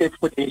boekentip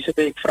voor deze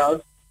week,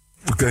 Frans.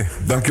 Oké,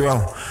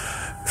 dankjewel.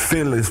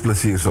 Veel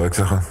leesplezier, zou ik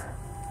zeggen.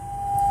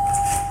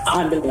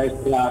 Aan de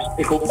luisteraars.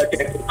 Ik hoop dat je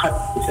het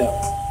gaat lezen.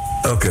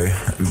 Oké.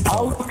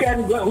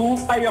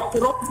 Hoe kan je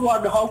groot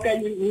worden?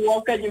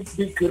 Hoe kan je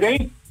be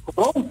great?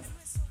 Groot.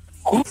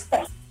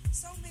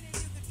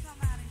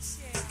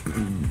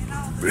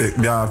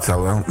 Ja, het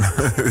zou wel.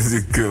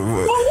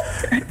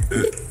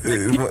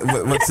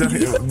 Wat zeg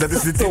je? Dat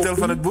is de titel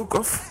van het boek,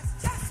 of?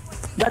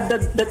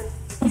 Dat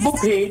boek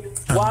heet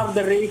Waar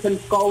de regen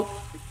koud.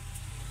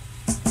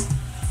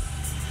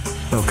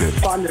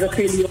 Van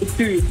Regilio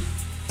Tuur.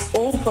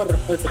 Over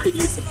het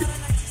Regilio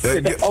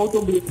Tuur. De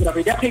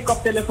autobiografie. Je hebt geen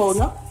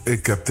koptelefoon, hè?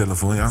 Ik heb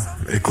telefoon, ja.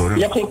 Ik hoor hem.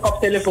 Je hebt geen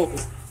koptelefoon.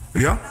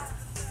 Ja?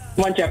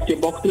 Want je hebt je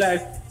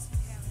boxluis.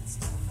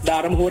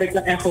 Daarom hoor ik de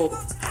echo.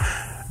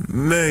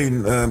 Nee,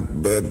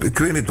 ik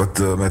weet niet wat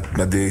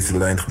met deze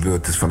lijn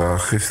gebeurd is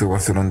vandaag. Gisteren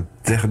was er een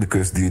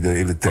technicus die de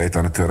hele tijd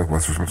aan het werk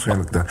was. Dus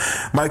waarschijnlijk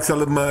daar. Maar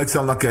ik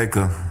zal naar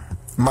kijken.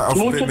 Maar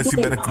als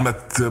misschien ben ik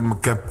met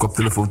mijn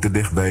koptelefoon te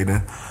dicht bij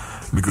de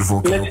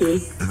microfoon.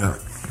 Ja.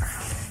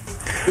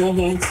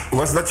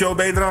 Was dat jouw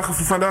bijdrage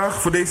voor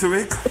vandaag, voor deze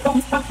week? Dat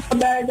was mijn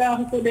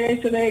bijdrage voor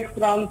deze week,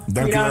 Frans.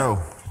 Dankjewel.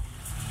 Ja.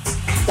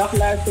 Dag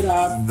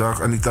luisteraar.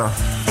 Dag Anita.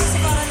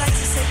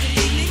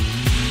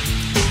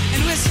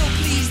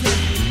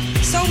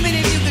 So many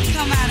of you could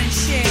come out and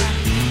share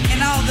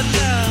in all the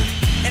love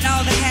and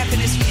all the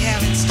happiness we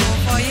have in store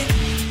for you.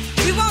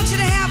 We We want you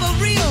to have a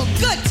real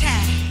good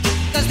time,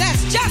 because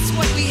that's just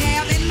what we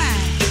have in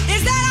mind.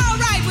 Is that all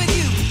right with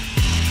you?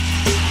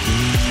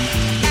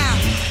 Now,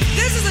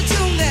 this is a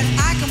tune that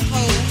I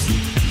composed,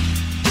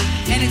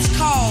 and it's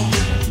called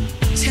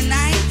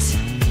Tonight.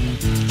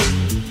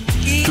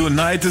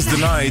 Tonight is the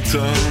night.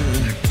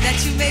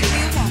 That you make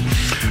me a woman.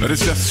 Het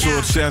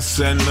is 6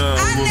 en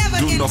we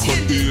doen nog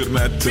een uur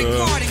met,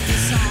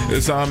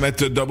 samen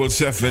met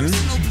Double7.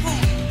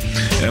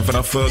 En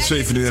vanaf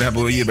 7 uur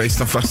hebben we hier bij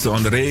Standvast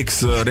een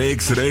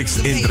reeks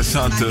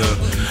interessante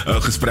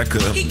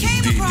gesprekken die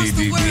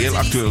heel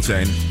actueel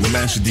zijn. Met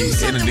mensen die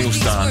in het nieuws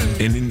staan,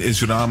 in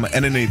Suriname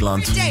en in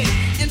Nederland.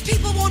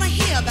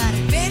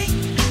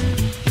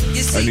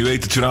 En u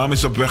weet, het Suriname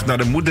is op weg naar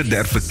de moeder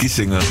der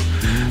verkiezingen.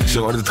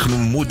 Zo wordt het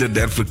genoemd, moeder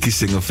der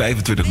verkiezingen,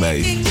 25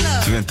 mei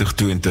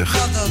 2020.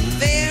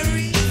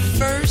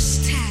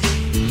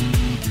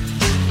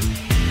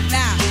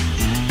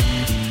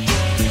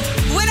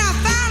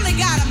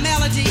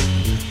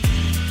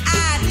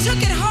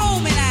 Took it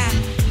home and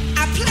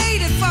I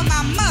played it for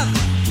my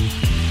mother.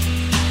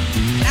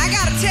 And I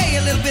gotta tell you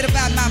a little bit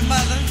about my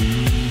mother.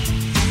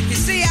 You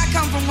see, I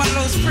come from one of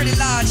those pretty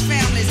large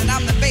families, and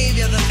I'm the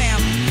baby of the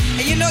family.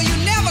 And you know, you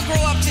never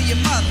grow up to your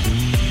mother.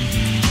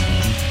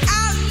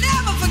 I'll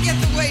never forget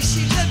the way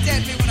she looked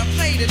at me when I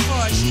played it for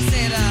her. She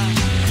said,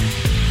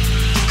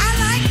 I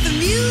like the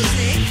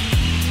music.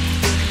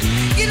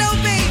 You know,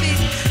 baby,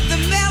 the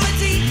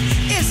melody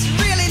is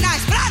really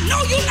nice, but I know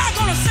you're not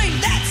gonna sing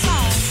that song.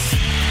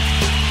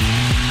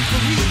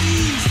 We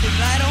eased it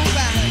right on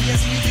by her,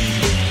 yes we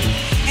did.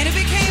 And it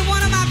became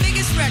one of my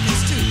biggest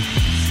records too.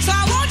 So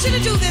I want you to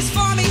do this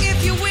for me,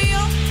 if you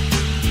will.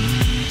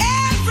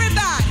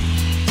 Everybody,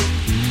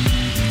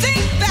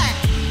 think back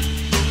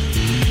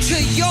to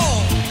your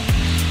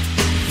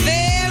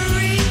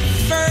very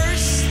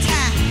first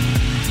time.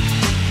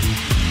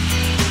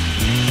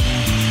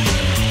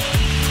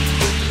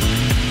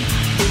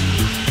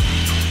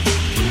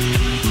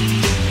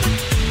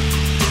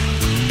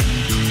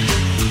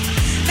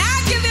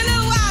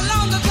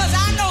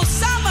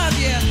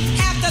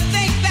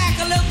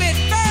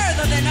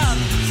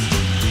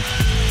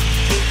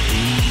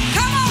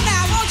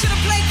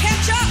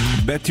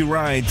 Betty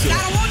Wright.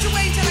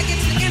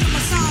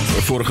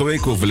 Vorige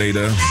week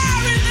overleden.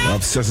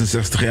 Op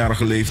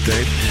 66-jarige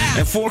leeftijd.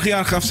 En vorig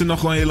jaar gaf ze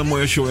nog een hele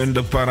mooie show in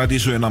de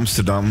Paradiso in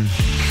Amsterdam.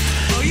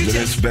 Dit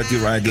is Betty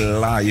Wright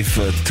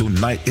live.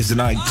 Tonight is the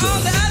night.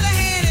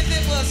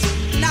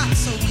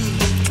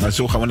 En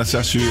zo gaan we naar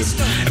 6 uur.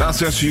 En aan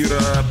 6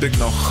 uur heb ik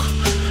nog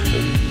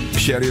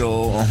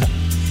Cheryl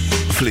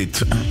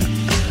Fleet.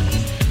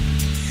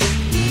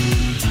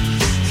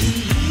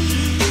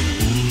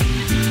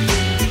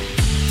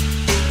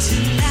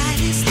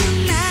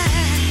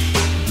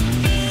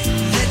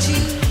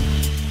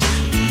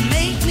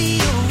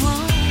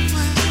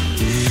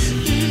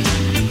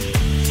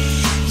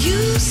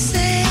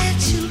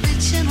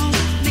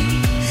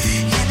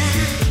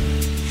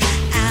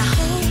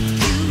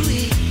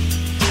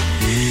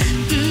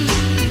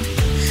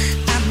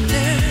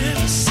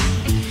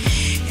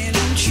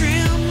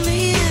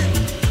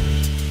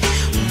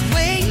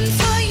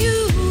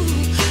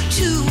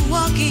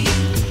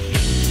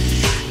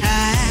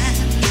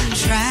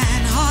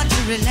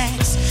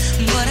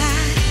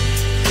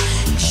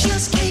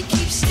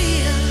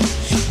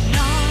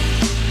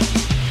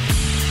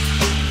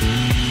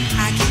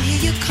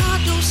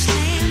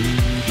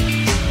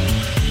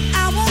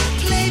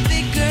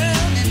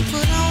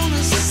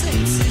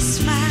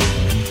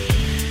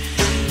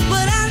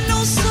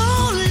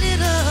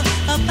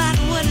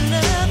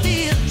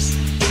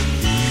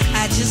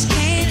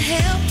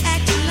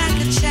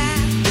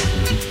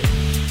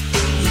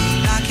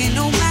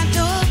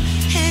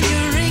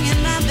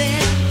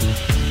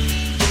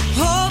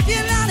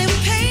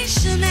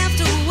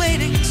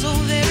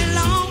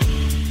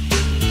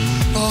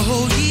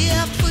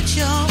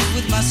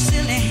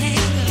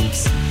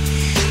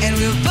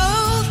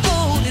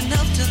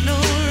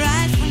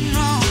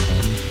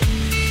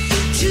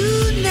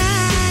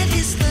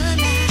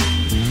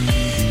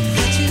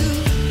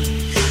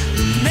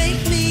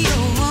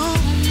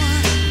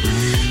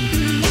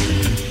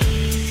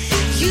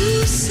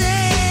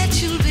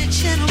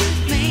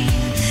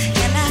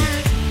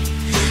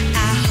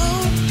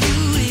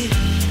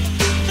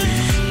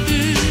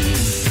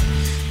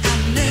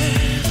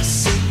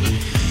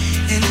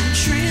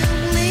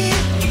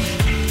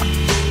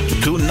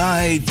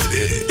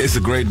 It's a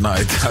great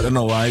night. I don't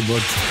know why,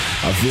 but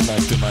I feel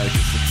like tonight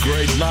is a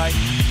great night.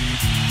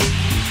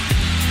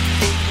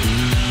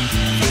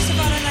 First of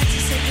all, I'd like to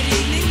say good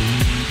evening.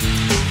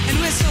 And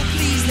we're so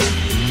pleased that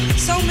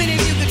so many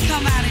of you could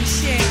come out and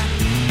share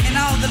in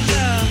all the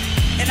love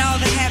and all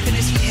the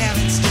happiness we have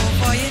in store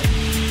for you.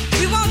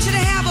 We want you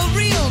to have a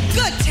real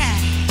good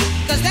time,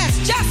 because that's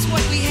just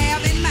what we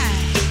have in mind.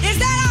 Is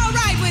that all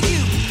right with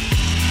you?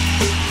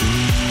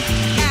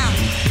 Now,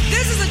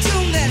 this is a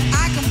tune that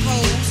I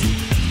composed,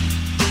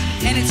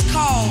 and it's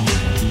called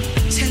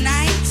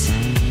Tonight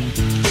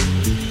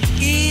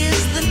is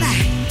the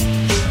Night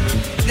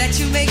That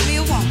You Make Me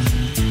a Woman.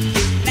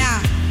 Now,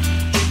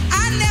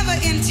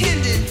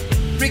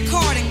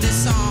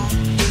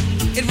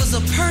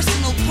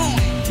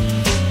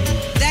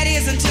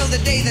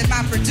 the day that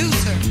my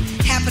producer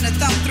happened to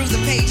thumb through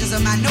the pages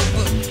of my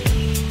notebook.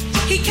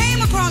 He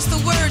came across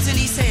the words and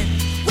he said,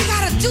 we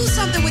gotta do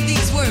something with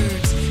these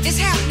words. It's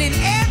happening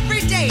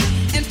every day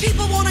and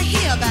people want to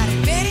hear about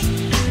it, Betty.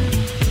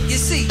 You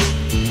see,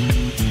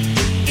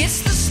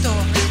 it's the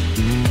story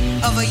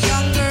of a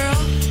young girl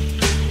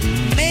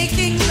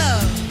making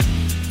love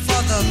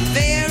for the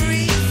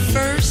very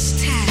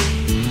first time.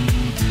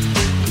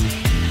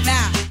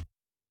 Now,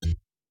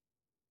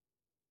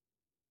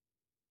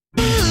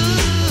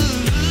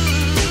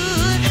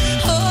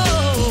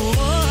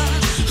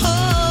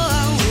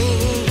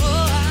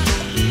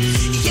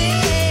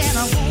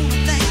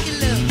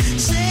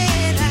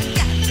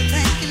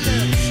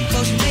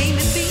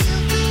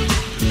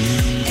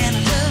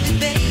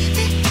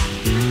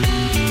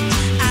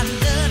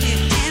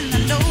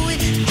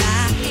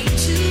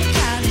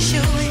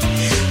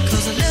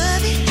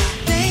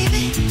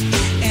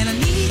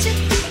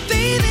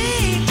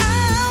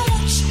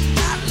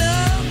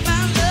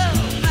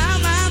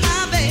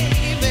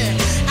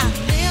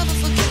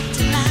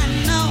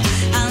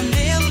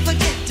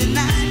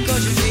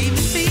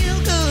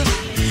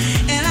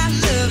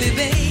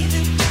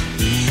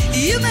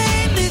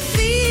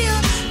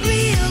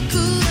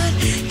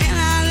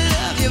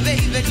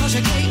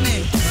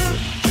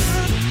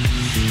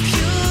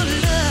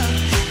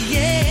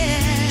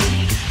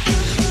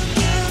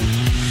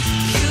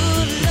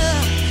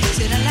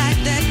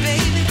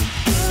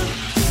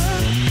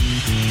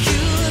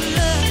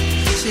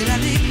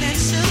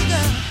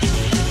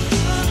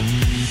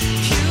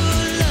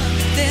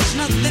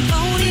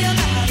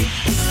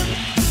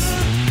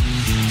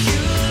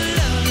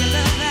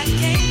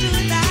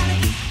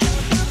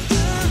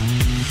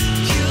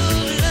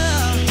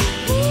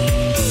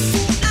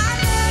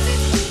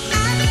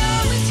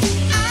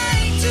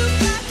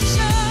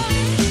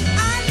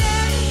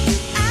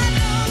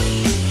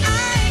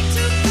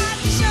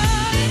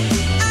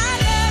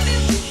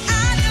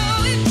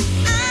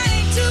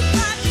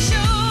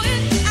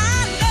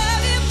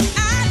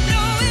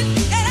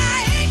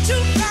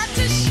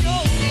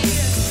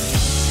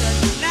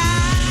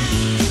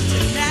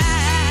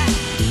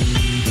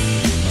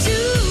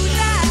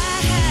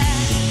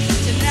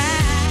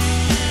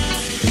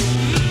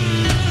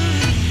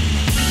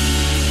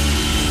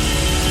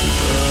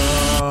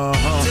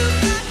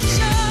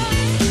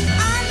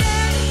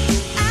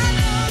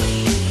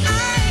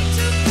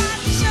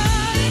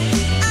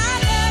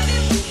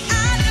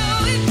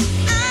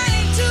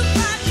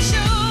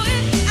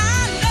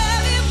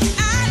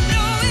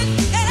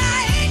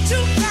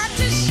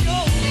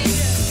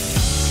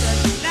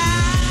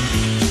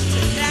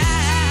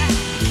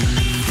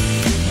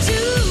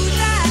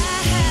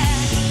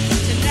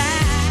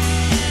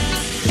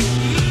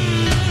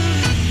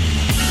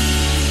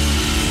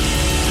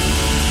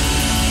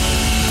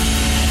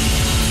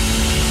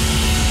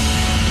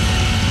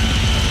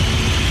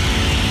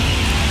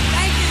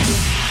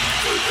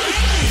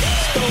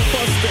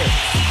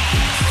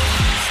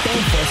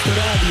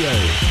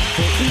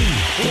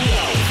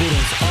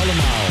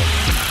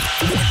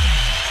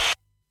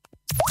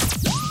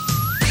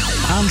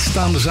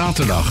 Aanstaande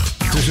zaterdag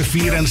tussen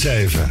 4 en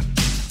 7.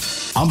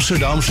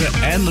 Amsterdamse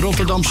en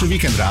Rotterdamse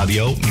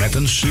weekendradio met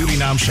een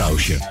Surinaams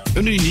sausje.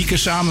 Een unieke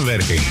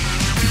samenwerking.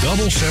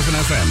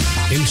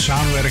 Double7FM in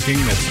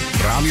samenwerking met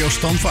Radio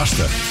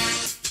Standvaste.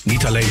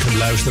 Niet alleen te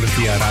beluisteren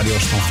via Radio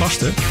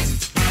Standvaste,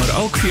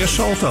 maar ook via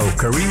Salto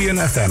Caribbean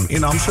FM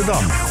in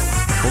Amsterdam. 107.9.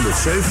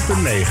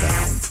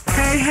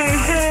 Hey, hey,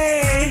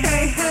 hey,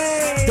 hey, hey.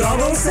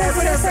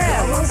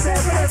 Double7FM.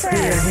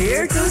 We're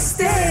here to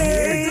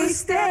stay.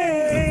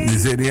 Die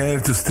zijn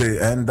here to stay.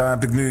 En daar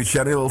heb ik nu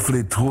Cheryl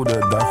Vliet.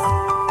 Goedendag.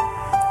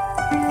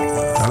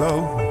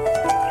 Hallo.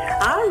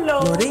 Hallo.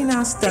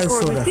 Lorena's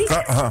thuiszorg.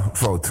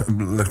 Fout.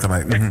 Leg aan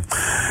mij.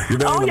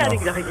 Oh ja,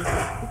 ik dacht het.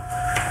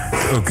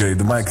 Oké,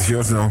 de mic is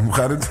yours. Hoe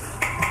gaat het?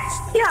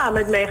 Ja,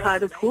 met mij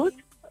gaat het goed.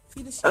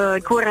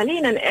 Ik hoor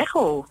alleen een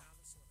echo.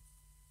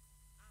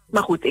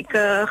 Maar goed, ik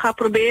ga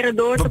proberen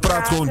door te praten.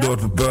 We praten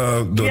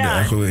gewoon door de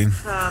echo heen.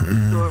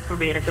 Door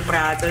proberen te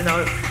praten.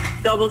 Nou,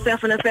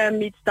 Double7FM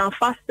meet staan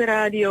vaste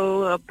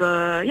radio op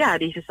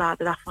deze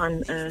zaterdag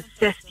van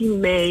 16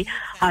 mei.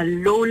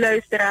 Hallo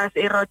luisteraars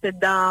in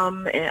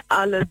Rotterdam en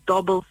alle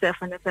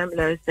Double7FM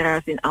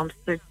luisteraars in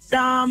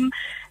Amsterdam.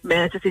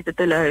 Mensen zitten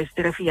te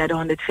luisteren via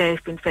de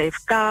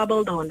 105.5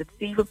 kabel, de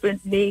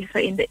 107.9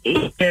 in de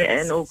ether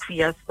en ook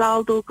via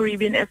Salto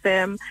Caribbean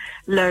FM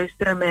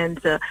luisteren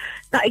mensen.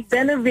 Nou, ik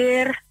ben er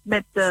weer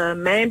met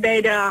mijn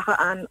bijdrage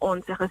aan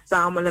onze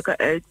gezamenlijke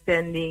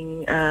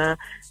uitzending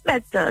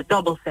met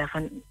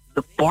Double7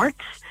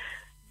 Support.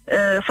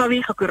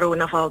 Vanwege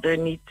corona valt er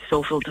niet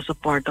zoveel te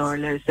supporten hoor,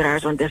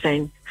 luisteraars, want er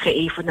zijn geen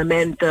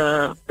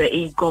evenementen,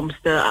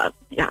 bijeenkomsten,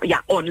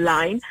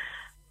 online.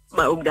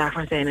 Maar ook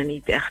daarvan zijn er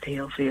niet echt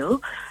heel veel.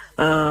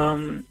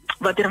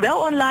 Wat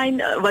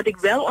ik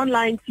wel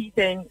online zie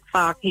zijn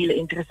vaak hele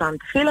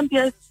interessante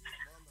filmpjes.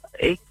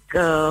 Ik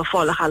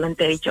volg al een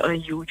tijdje een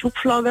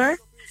YouTube-vlogger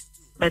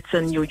met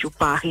zijn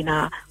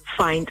YouTube-pagina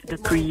Find the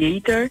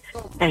Creator.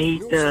 Hij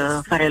heet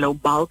Varello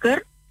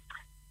Balker.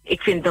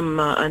 ik vind hem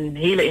een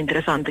hele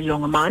interessante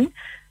jongeman.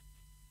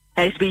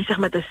 Hij is bezig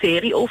met een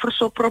serie over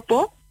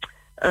sopropo.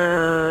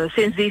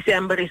 Sinds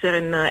december is er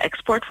een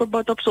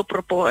exportverbod op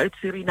sopropo uit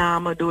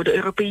Suriname door de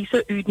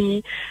Europese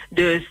Unie.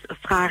 Dus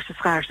schaars.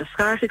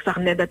 Ik zag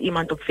net dat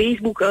iemand op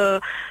Facebook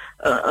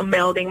een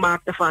melding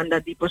maakte van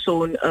dat die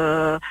persoon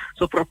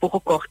sopropo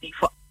gekocht heeft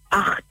voor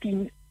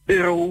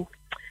 €18.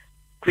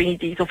 Ik weet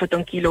niet eens of het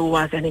een kilo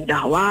was. En ik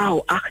dacht,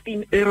 wauw,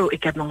 €18.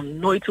 Ik heb nog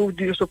nooit zo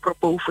duur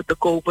sopropo hoeven te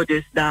kopen.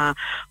 Dus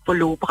daar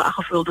voorlopig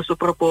aangevulde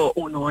sopropo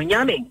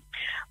ononyaming.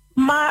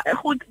 Maar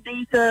goed,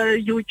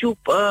 deze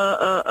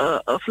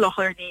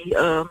YouTube-vlogger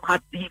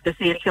heeft een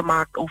serie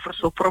gemaakt over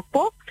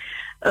sopropo.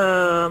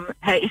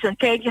 Hij is een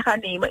kijkje gaan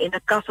nemen in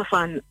de kassen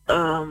van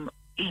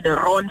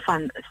Ron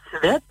van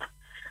Zwet.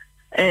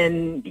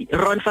 En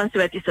Ron van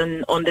Zwet is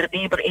een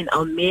ondernemer in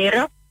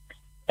Almere.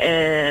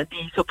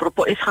 Die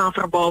sopropo is gaan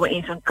verbouwen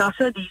in zijn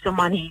kassen. Deze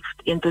man heeft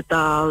in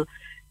totaal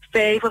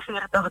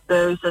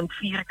 45.000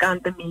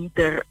 vierkante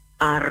meter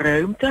aan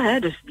ruimte. Hè?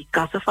 Dus die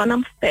kassen van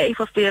hem,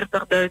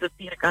 45.000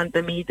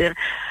 vierkante meter.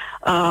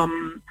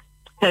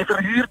 Hij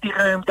verhuurt die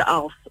ruimte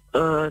als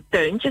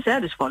tuintjes, hè?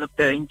 Dus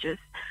volktuintjes.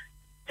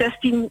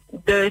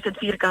 16.000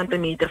 vierkante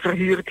meter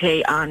verhuurt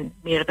hij aan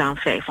meer dan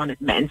 500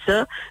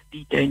 mensen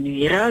die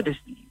tuinieren.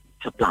 Dus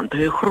ze planten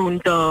hun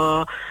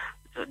groenten,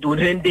 ze doen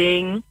hun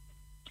ding.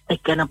 Ik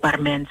ken een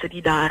paar mensen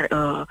die daar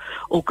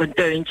ook een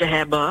tuintje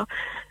hebben.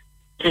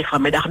 Ik kreeg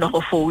vanmiddag nog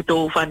een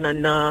foto van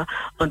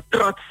een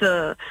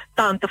trotse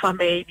tante van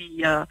mij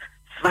die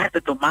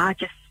zwarte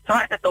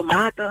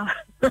tomaten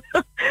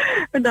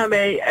naar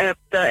mij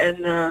appte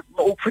en me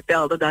ook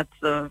vertelde dat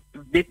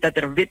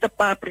er witte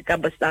paprika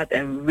bestaat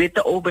en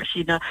witte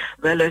aubergine.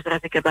 Wel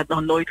luisteraars, ik heb dat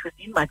nog nooit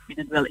gezien, maar ik vind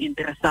het wel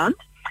interessant.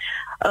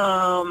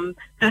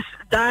 Dus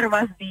daar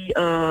was die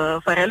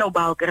Varello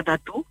Balker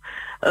naartoe.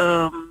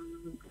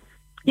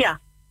 Ja,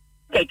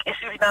 kijk, in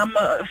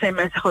Suriname zijn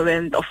mensen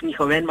gewend, of niet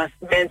gewend, maar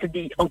mensen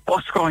die een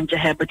kostgrondje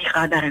hebben, die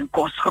gaan naar een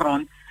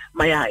kostgrond.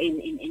 Maar ja,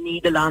 in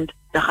Nederland,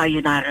 dan ga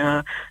je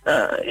naar,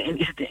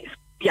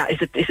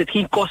 is het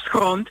geen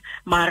kostgrond,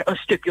 maar een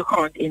stukje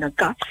grond in een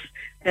kas.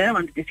 Hè,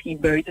 want het is geen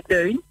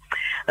buitentuin.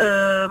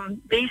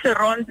 Deze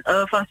Ron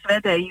van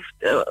Zwet heeft,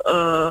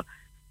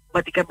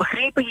 wat ik heb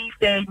begrepen, heeft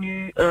hij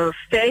nu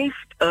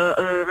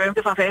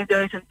ruimte van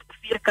 5.000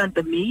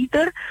 vierkante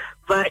meter,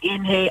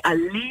 waarin hij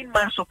alleen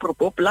maar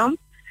sopropo plant.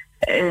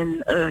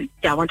 En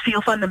want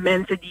veel van de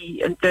mensen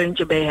die een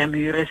tuintje bij hem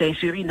huren zijn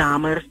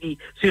Surinamers die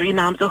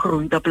Surinaamse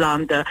groenten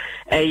planten.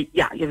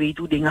 Je weet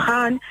hoe dingen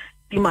gaan.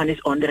 Die man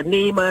is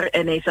ondernemer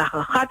en hij zag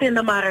een gat in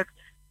de markt.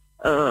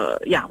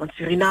 Want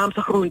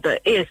Surinaamse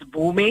groenten is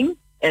booming.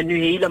 En nu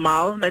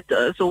helemaal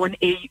met zo'n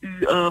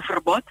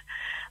EU-verbod.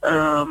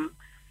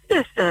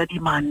 Dus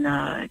die man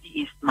die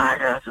is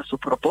maar zijn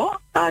sopropo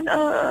aan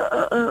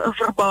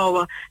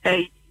verbouwen.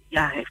 Hij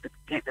heeft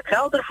het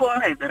geld ervoor,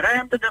 hij heeft de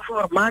ruimte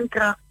ervoor,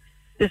 mankracht.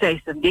 Dus hij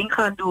is zijn ding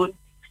gaan doen.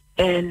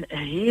 En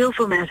heel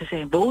veel mensen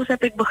zijn boos,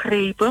 heb ik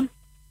begrepen.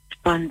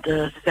 Want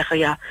ze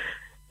zeggen,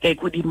 kijk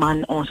hoe die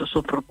man onze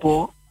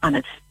sopropo aan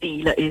het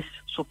stelen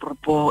is.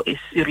 Sopropo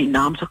is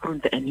Surinaamse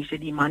groente en nu zit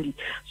die man die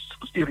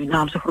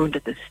Surinaamse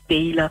groente te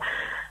stelen.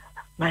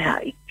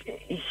 Maar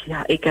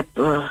ik heb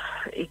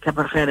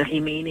er verder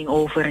geen mening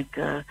over.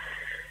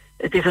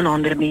 Het is een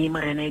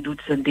ondernemer en hij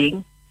doet zijn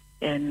ding.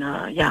 En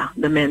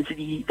de mensen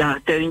die daar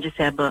tuintjes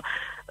hebben,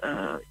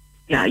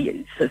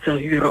 ze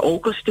huren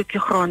ook een stukje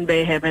grond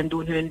bij hem en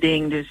doen hun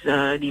ding. Dus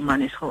die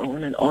man is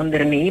gewoon een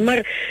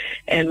ondernemer.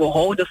 En we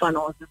houden van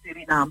onze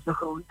Surinaamse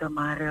groenten.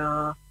 Maar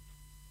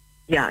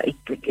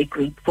ik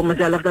weet voor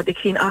mezelf dat ik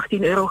geen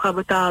 €18 ga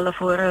betalen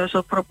voor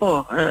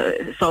sopropo.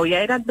 Zou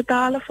jij dat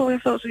betalen voor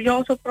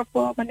jouw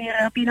sopropo,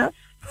 meneer Pinas?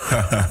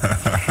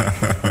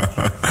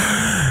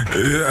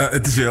 Ja,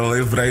 het is wel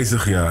heel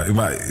prijzig, ja.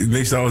 Maar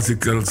meestal als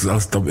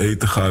het om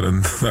eten gaat,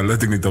 dan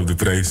let ik niet op de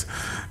prijs.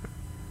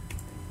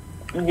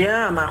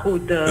 Ja, maar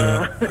goed.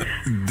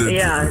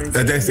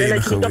 Het is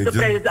enige, niet op de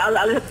prijs.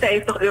 Alles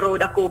 €50,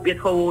 dan koop je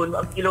het gewoon.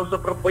 Een kilo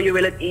sopropo, je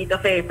wil het eten,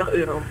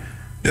 €50.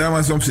 Ja,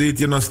 maar soms eet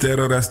je in een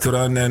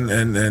sterrenrestaurant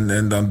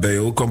en dan ben je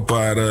ook een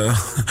paar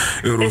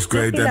euro's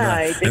kwijt.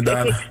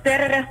 Ik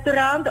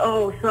sterrenrestaurant?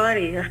 Oh,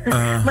 sorry.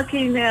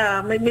 Misschien,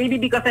 maybe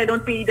because I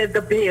don't pay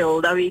the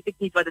bill. Dan weet ik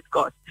niet wat het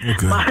kost.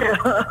 Okay.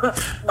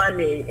 Maar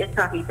nee, ik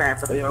ga geen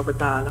 €50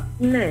 betalen.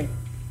 Nee.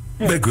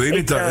 Ik weet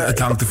niet, het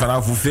hangt er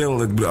vanaf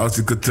hoeveel. Als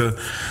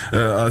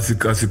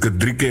ik het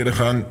 3 keer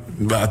ga,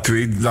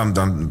 2,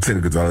 dan vind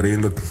ik het wel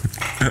redelijk.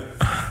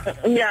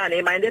 Ja,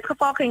 nee, maar in dit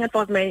geval ging het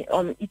volgens mij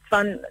om iets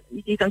van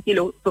een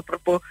kilo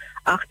sopropo,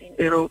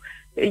 €18.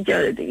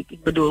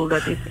 Ik bedoel,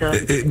 dat is...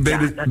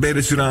 bij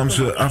de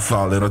Surinaamse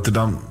afval in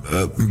Rotterdam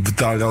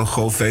betaal je al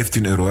gauw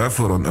 €15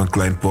 voor een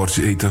klein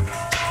portie eten.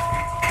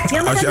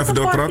 Ja, maar als je even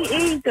doorpraat.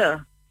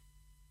 Eten.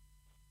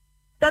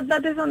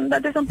 Dat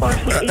is een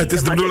portie eten. Het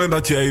is de bedoeling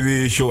dat jij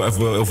die show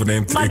even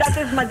overneemt.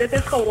 Maar dit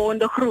is gewoon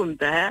de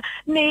groente, hè?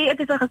 Nee, het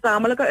is een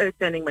gezamenlijke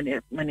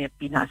uitzending, meneer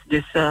Pinas.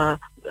 Dus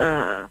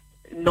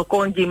no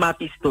konji ma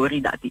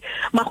pistori dati.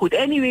 Maar goed,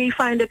 anyway,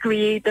 find the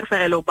creator,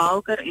 Varello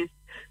Balker is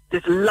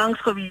dus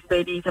langs geweest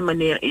bij deze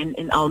meneer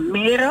in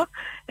Almere.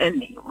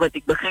 En wat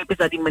ik begreep is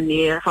dat die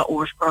meneer van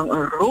oorsprong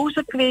een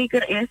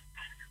rozenkweker is.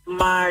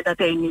 Maar dat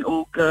hij nu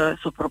ook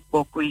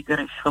superpopkweker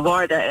is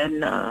geworden.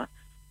 En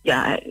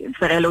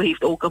Ferrello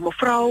heeft ook een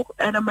mevrouw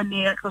en een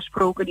meneer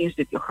gesproken die een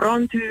stukje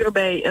grond huren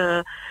bij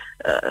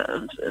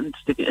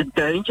een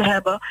tuintje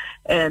hebben.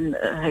 En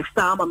hij heeft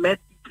samen met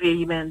die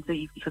twee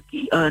mensen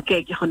een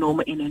kijkje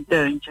genomen in hun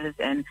tuintjes.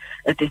 En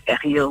het is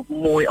echt heel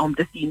mooi om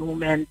te zien hoe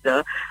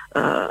mensen,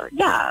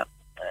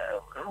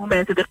 hoe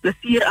mensen er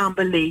plezier aan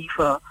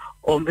beleven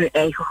om hun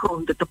eigen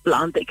groenten te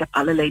planten. Ik heb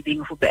allerlei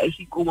dingen voorbij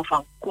zien komen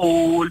van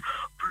kool,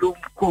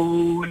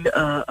 bloemkool,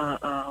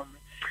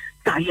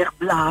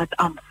 taierblad,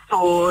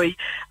 amsooi.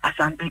 Als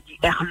een beetje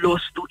echt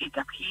los doe. Ik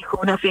heb geen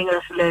groene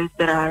vingers,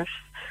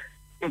 luisteraars.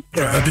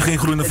 Heb je geen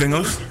groene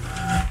vingers?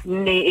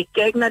 Nee, ik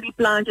kijk naar die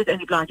plantjes en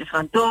die plantjes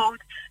gaan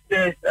dood.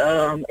 Dus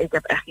ik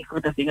heb echt geen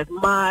groene vingers.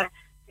 Maar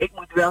ik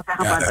moet wel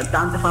zeggen, van een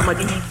tante van me,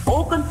 die heeft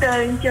ook een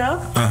tuintje.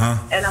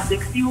 En als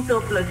ik zie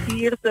hoeveel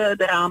plezier ze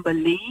eraan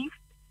beleeft,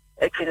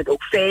 ik vind het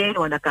ook fijn,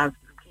 want dan kan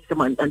ze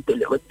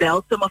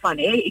belt ze me van,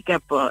 hé, ik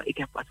heb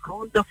wat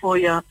groente voor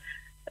je.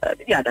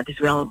 Dat is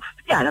wel,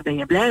 dan ben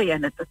je blij.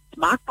 En het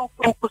smaakt ook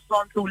zo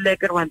gezond, zo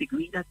lekker, want ik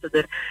weet dat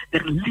ze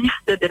er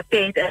liefde, er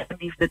tijd en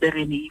liefde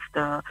erin heeft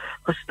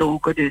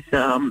gestoken. Dus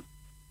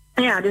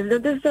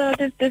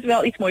het is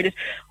wel iets moois.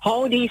 Dus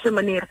hou deze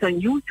meneer zijn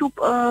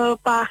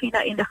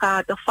YouTube-pagina in de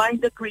gaten.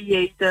 Find the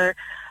creator.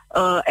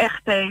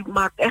 Hij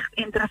maakt echt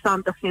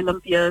interessante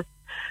filmpjes.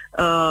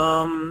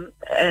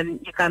 En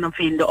je kan hem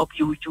vinden op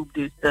YouTube.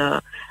 Dus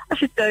als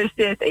je thuis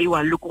zit en je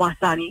wil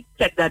Lukwasani,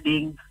 check dat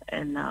ding.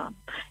 En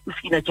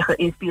misschien dat je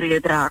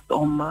geïnspireerd raakt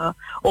om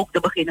ook te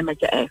beginnen met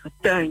je eigen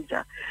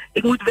tuintje.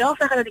 Ik moet wel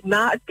zeggen dat ik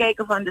na het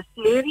kijken van de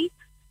serie,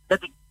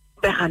 dat ik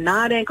ben gaan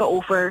nadenken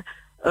over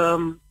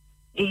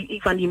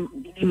een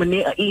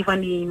van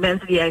die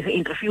mensen die hij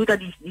geïnterviewd had,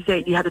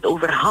 die had het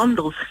over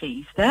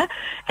handelsgeest. Hè?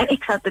 En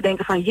ik zat te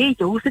denken van,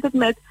 jeetje, hoe zit het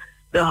met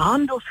de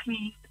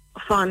handelsgeest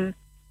van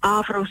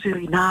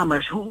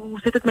Afro-Surinamers? Hoe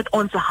zit het met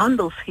onze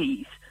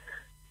handelsgeest?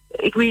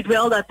 Ik weet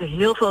wel dat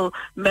heel veel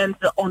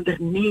mensen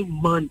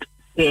ondernemend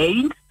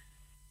zijn,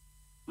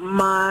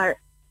 maar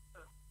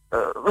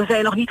we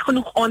zijn nog niet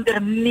genoeg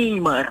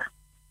ondernemer.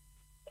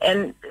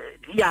 En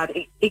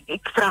ik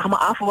vraag me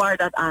af waar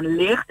dat aan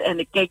ligt en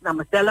ik kijk naar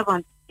mezelf,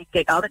 want ik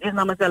kijk altijd eerst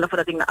naar mezelf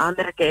voordat ik naar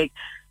anderen kijk.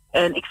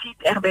 En ik zie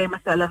het echt bij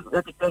mezelf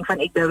dat ik denk van,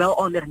 ik ben wel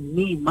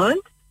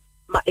ondernemend,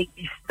 maar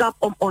die stap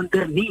om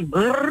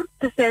ondernemer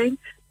te zijn,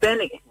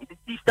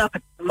 die stap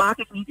maak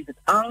ik niet. Is het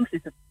angst?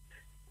 Is het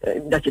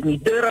dat je het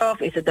niet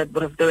durft? Is het dat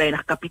we te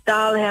weinig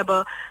kapitaal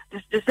hebben?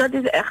 Dus dat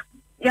is echt,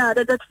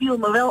 dat viel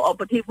me wel op.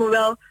 Het heeft me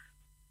wel,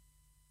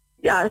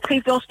 het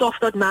geeft wel stof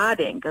tot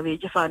nadenken,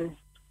 weet je, van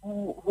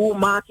hoe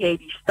maak jij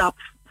die stap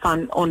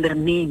van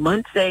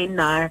ondernemend zijn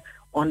naar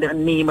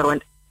ondernemer?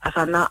 Want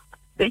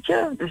weet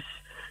je, dus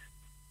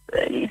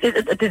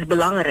het is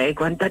belangrijk,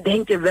 want dan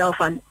denk je wel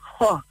van,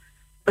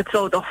 het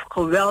zou toch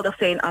geweldig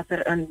zijn als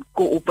er een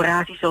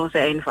coöperatie zou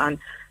zijn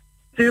van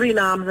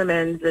Surinaamse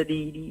mensen,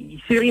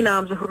 die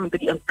Surinaamse groenten,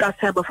 die een kas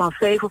hebben van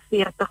 45.000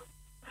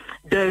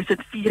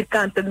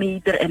 vierkante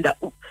meter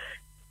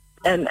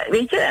en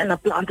weet je, en dan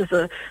planten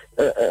ze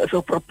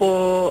zo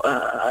propos,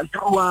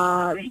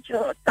 droa, weet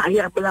je,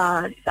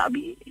 taierblad,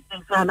 sabi,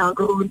 en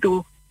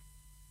groente.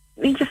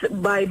 Weet je,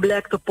 buy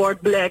black,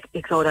 support black.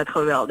 Ik zou dat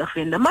geweldig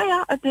vinden. Maar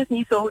ja, het is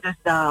niet zo, dus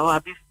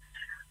daar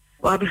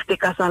waar ik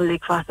stik aan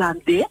lik vast aan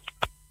dit.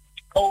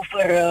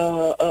 Over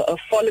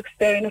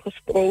volkstuinen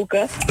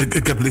gesproken.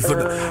 Ik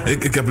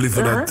heb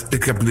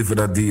liever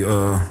dat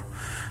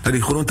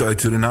die groente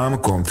uit Suriname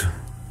komt.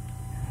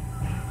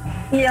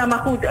 Ja, maar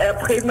goed, op een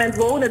gegeven moment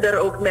wonen er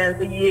ook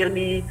mensen hier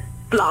die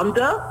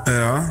planten.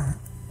 Ja.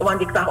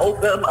 Want ik zag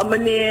ook een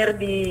meneer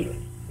die,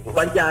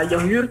 want ja, je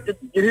huurt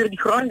die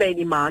grond bij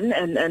die man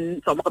en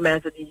sommige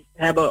mensen die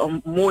hebben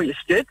een mooie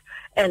stuk.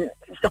 En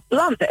ze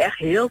planten echt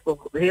heel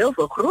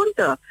veel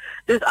groenten.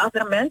 Dus als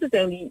er mensen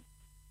zijn die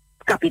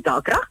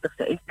kapitaalkrachtig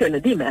zijn,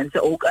 kunnen die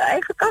mensen ook een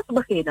eigen kas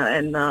beginnen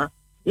en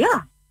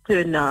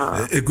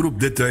ik roep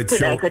dit uit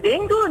hun eigen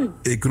ding doen.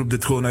 Ik roep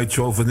dit gewoon uit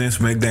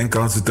chauvinisme. Ik denk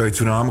als het uit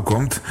Suriname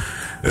komt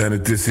en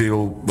het is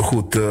heel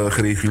goed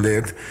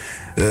gereguleerd,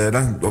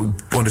 dan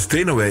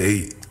ondersteunen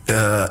wij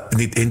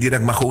niet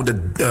indirect, maar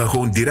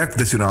gewoon direct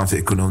de Surinaamse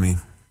economie.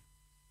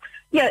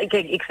 Ja,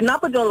 kijk, ik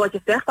snap het wel wat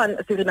je zegt van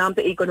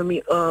Surinaamse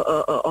economie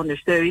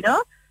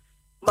ondersteunen.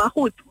 Maar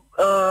goed,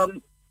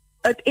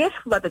 het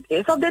is wat het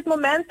is op dit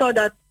moment,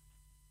 totdat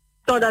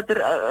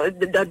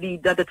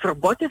het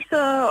verbod is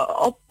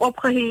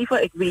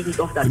opgeheven. Ik weet niet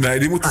of dat... Nee,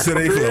 die moeten ze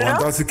regelen. gebeuren.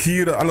 Want als ik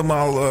hier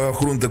allemaal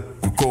groenten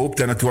koop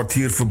en het wordt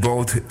hier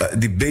verboden,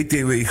 die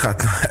BTW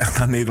gaat echt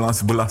naar de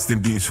Nederlandse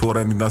Belastingdienst voor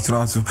en de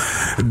Nationale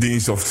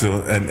Dienst of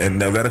zo. En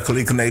de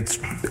werkgelegenheid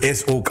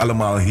is ook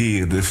allemaal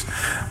hier. Dus,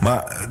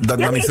 maar dat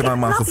dan is er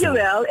allemaal gevoel. Ik snap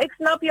je wel. Ik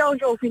snap jouw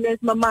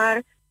chauvinisme,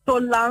 maar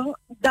zolang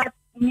dat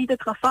niet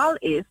het geval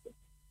is,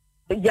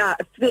 ja,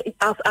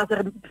 als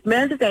er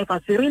mensen zijn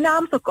van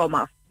Surinaamse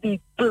komaf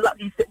die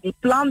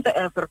planten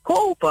en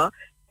verkopen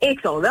Ik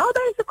zou wel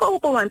bij ze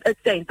kopen, want het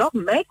zijn toch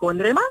mijn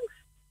Condremans.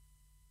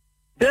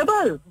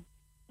 Dubbel.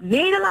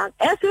 Nederland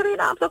en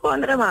Surinaamse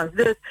Condremans.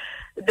 Dus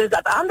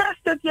dat andere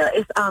stukje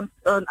is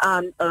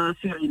aan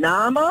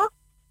Suriname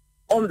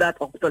om dat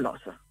op te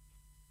lossen.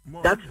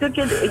 Dat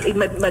stukje,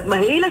 met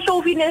mijn hele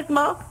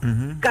chauvinisme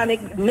kan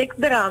ik niks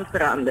eraan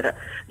veranderen.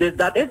 Dus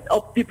dat is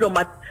op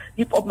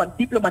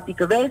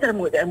diplomatieke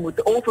wijze. Er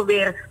moet over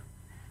weer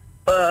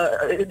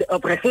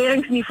op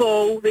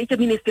regeringsniveau, weet je,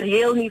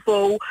 ministerieel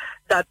niveau,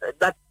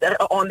 dat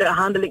er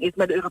onderhandeling is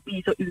met de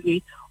Europese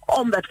Unie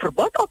om dat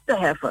verbod op te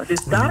heffen.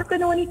 Dus daar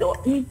kunnen we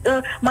niet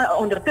maar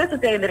ondertussen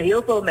zijn er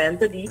heel veel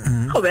mensen die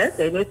gewend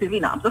zijn hun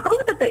Surinaamse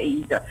groenten te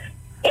eten.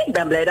 Ik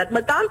ben blij dat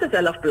mijn tante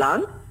zelf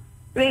plant.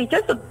 Weet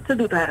je, ze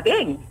doet haar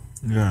ding.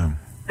 Ja.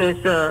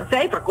 Dus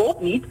zij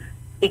verkoopt niet.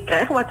 Ik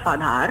krijg wat van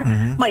haar.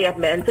 Maar je hebt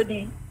mensen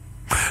die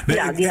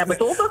die hebben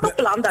zoveel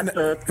gepland dat ze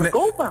het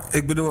verkopen.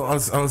 Ik bedoel,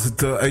 als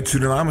het uit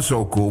Suriname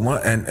zou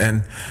komen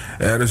en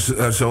er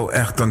zou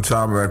echt een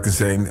samenwerking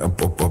zijn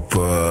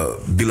op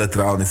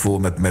bilateraal niveau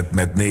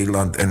met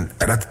Nederland en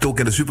dat het ook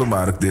in de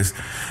supermarkt is,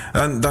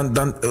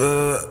 dan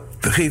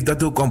geeft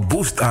dat ook een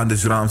boost aan de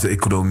Surinaamse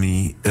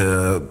economie.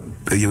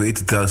 Je weet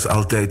het, dat is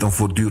altijd een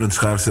voortdurend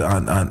schaarste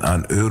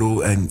aan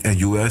euro en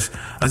US.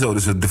 Dan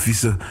zouden ze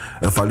devise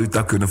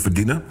valuta kunnen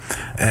verdienen.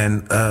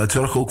 En het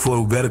zorgt ook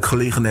voor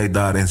werkgelegenheid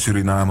daar in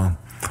Suriname.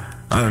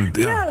 Wat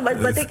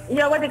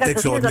ik had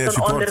gezien is dat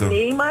een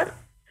ondernemer.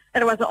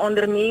 Er was een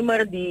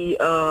ondernemer die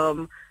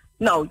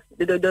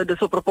de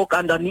sopropo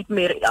kan dan niet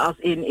meer als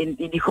in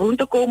die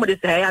groenten komen. Dus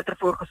hij had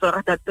ervoor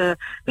gezorgd dat,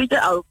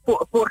 al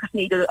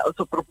voorgesneden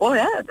sopropo,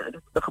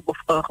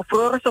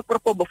 gevroren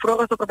sopropo,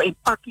 bevroren sopropo in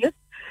pakjes,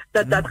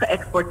 dat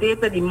geëxporteerd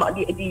werd.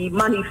 Die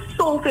man heeft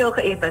zoveel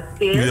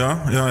geïnvesteerd.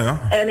 Ja.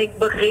 En ik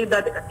begreep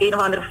dat een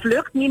of andere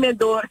vlucht niet meer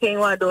doorging,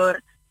 waardoor,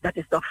 dat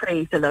is toch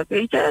vreselijk,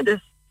 weet je.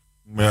 Dus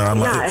ja,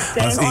 maar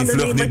als één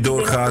vlucht niet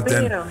doorgaat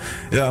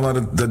maar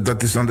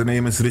dat is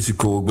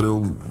ondernemersrisico. Ik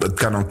bedoel, het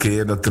kan een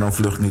keer dat er een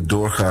vlucht niet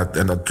doorgaat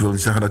en dat wil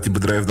niet zeggen dat die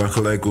bedrijf dan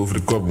gelijk over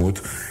de kop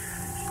moet.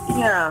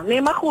 Ja,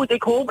 nee, maar goed,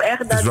 ik hoop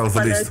echt dat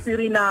vanuit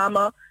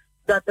Suriname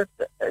dat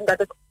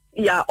het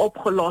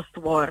opgelost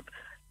wordt.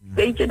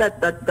 Weet je,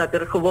 dat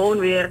er gewoon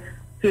weer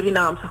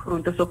Surinaamse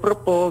groenten, zo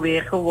propos,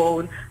 weer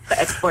gewoon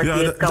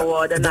geëxporteerd kan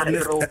worden naar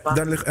Europa.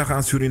 Dat ligt echt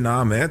aan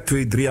Suriname. Hè. 2-3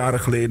 jaar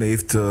geleden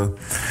heeft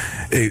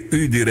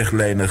EU die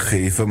richtlijnen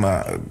gegeven,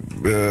 maar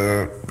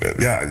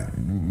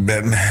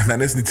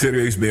men is niet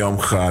serieus mee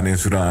omgegaan in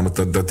Suriname,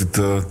 dat het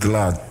te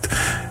laat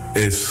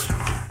is.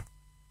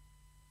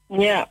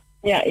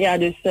 Ja,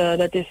 dus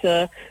dat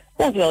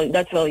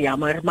is wel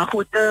jammer. Maar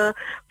goed,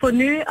 voor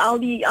nu al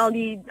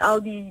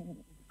die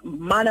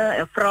mannen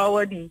en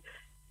vrouwen die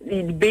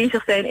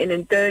bezig zijn in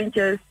hun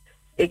tuintjes.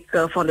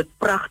 Ik vond het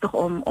prachtig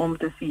om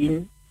te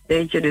zien.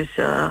 Weet je, dus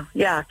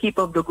keep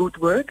up the good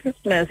work.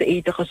 Mensen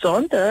eten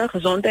gezond.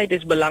 Gezondheid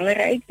is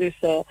belangrijk, dus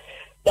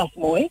dat is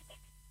mooi.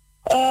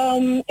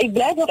 Ik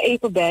blijf nog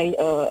even bij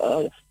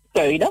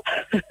tuinen.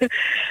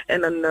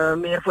 En dan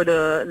meer voor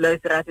de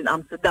luisteraars in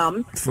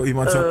Amsterdam.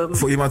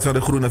 Voor iemand van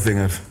de groene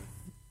vingers.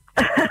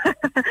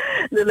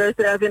 De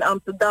luisteraars in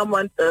Amsterdam,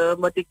 want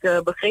wat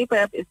ik begrepen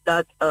heb is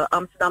dat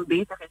Amsterdam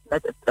bezig is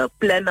met het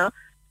plannen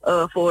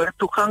voor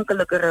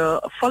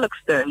toegankelijkere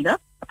volkstuinen.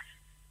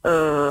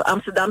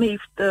 Amsterdam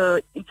heeft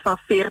iets van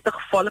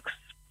 40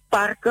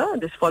 volksparken,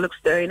 dus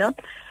volkstuinen.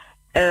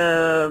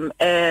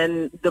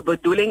 En de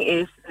bedoeling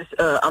is,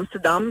 dus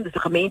Amsterdam, dus de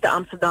gemeente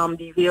Amsterdam,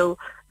 die wil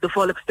de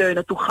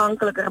volkstuinen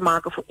toegankelijker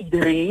maken voor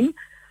iedereen.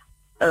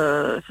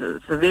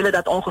 Ze willen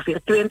dat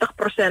ongeveer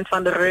 20%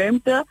 van de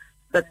ruimte,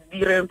 dat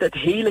die ruimte het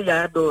hele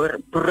jaar door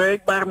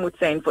bruikbaar moet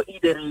zijn voor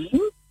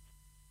iedereen.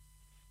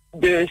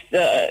 Dus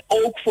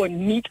ook voor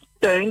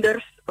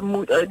niet-tuinders,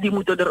 die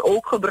moeten er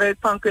ook gebruik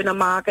van kunnen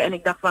maken. En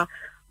ik dacht van,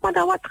 maar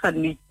dan wat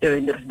gaan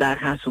niet-tuinders daar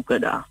gaan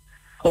zoeken dan?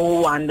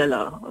 Gewoon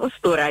wandelen, een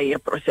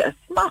storaaierproces.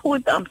 Maar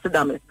goed,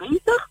 Amsterdam is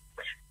bezig.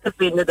 Ze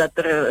vinden dat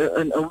er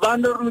een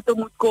wandelroute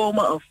moet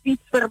komen, een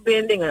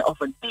fietsverbinding, of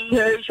een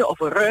theehuisje, of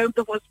een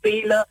ruimte voor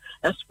spelen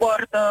en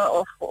sporten,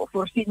 of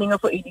voorzieningen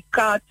voor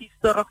educatie,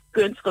 zorg,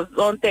 kunst,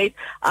 gezondheid,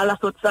 alles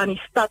wat aan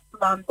die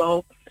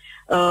stadslandbouw.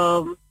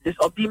 Dus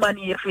op die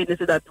manier vinden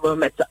ze dat we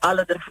met z'n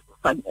allen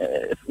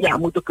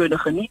moeten kunnen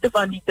genieten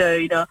van die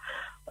tuinen.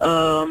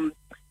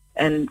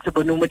 En ze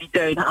benoemen die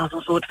tuinen als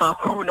een soort van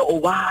groene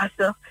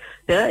oase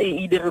in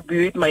iedere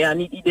buurt. Maar ja,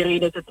 niet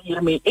iedereen is het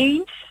hiermee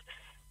eens.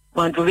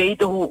 Want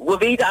we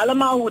weten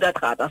allemaal hoe dat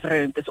gaat als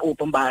ruimtes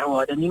openbaar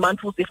worden. Niemand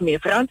voelt zich meer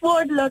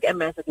verantwoordelijk en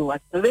mensen doen wat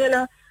ze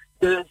willen.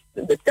 Dus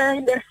de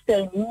tuinders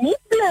zijn niet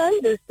blij.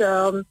 Dus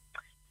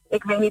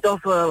ik weet niet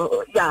of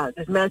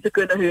dus mensen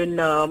kunnen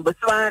hun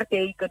bezwaar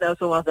tekenen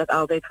zoals dat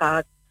altijd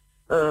gaat.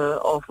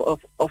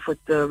 Of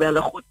het wel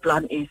een goed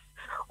plan is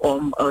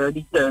om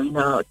die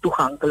tuinen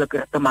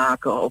toegankelijker te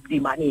maken op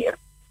die manier.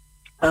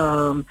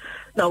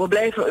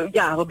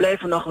 We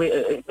blijven nog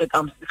weer met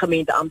de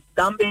gemeente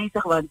Amsterdam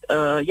bezig, want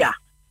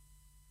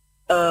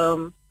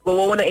we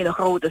wonen in een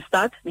grote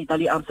stad. Niet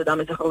alleen Amsterdam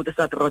is een grote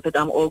stad,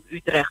 Rotterdam ook,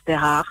 Utrecht, Den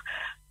Haag.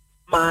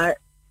 Maar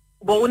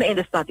wonen in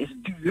de stad is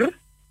duur.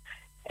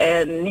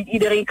 En niet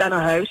iedereen kan een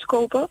huis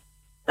kopen.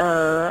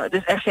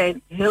 Dus er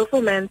zijn heel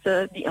veel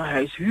mensen die een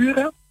huis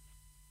huren.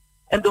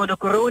 En door de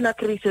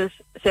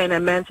coronacrisis zijn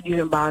er mensen die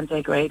hun baan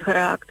zijn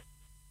kwijtgeraakt.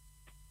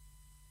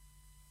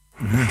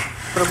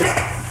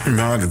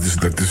 Nou,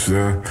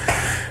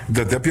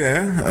 dat heb je,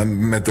 hè,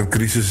 met een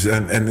crisis.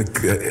 En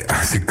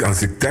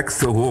als ik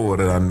teksten hoor,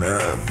 dan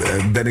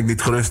ben ik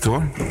niet gerust,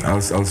 hoor.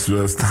 Als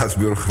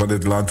staatsburger van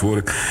dit land hoor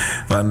ik,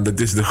 want het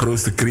is de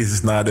grootste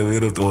crisis na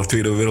de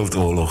Tweede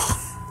Wereldoorlog.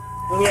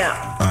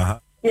 Ja.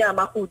 Aha. Ja,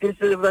 maar goed, dus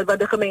wat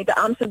de gemeente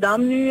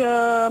Amsterdam nu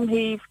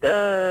heeft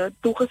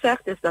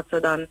toegezegd, is dat ze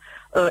dan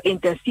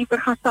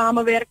intensiever gaan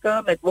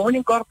samenwerken met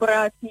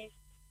woningcorporaties.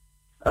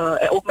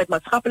 Ook met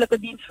maatschappelijke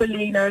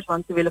dienstverleners,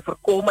 want ze willen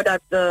voorkomen dat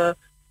de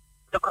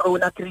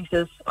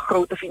coronacrisis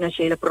grote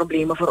financiële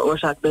problemen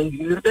veroorzaakt bij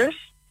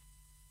huurders.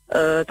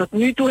 Tot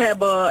nu toe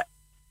hebben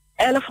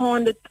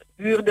 1100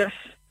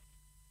 huurders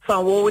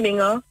van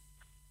woningen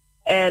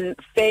en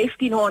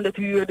 1500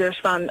 huurders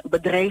van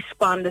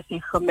bedrijfspanden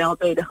zich gemeld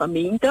bij de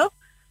gemeente,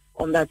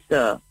 omdat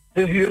ze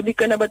de huur niet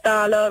kunnen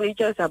betalen, weet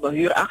je. Ze hebben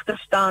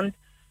huurachterstand,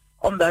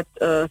 omdat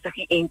ze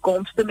geen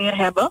inkomsten meer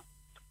hebben.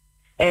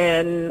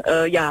 En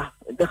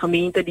de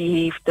gemeente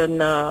die heeft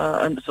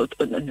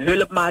een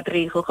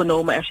hulpmaatregel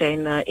genomen. Er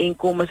zijn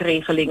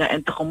inkomensregelingen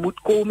en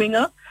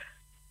tegemoetkomingen.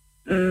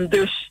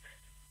 Dus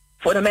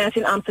voor de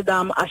mensen in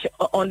Amsterdam, als je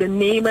een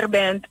ondernemer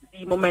bent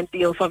die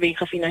momenteel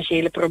vanwege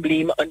financiële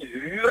problemen een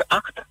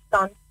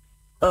huurachterstand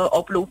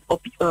oploopt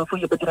voor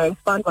je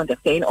bedrijfspand. Want er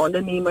zijn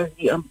ondernemers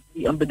die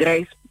een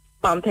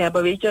bedrijfspand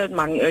hebben, weet je. Het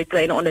maakt niet uit,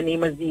 kleine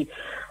ondernemers die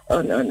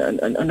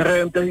een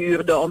ruimte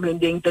huurden om hun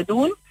ding te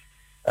doen.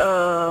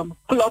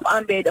 Klop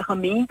aan bij de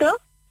gemeente.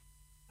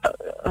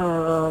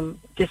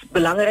 Het is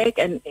belangrijk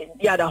en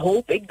ja, dan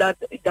hoop ik dat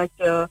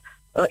je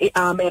in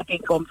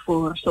aanmerking komt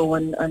voor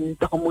zo'n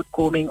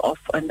tegemoetkoming of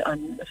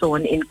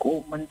zo'n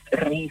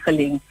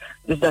inkomensregeling.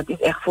 Dus dat is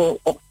echt voor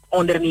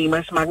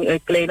ondernemers, maar niet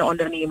uit kleine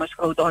ondernemers,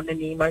 grote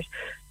ondernemers.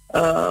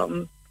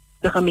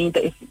 De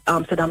gemeente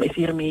Amsterdam is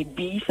hiermee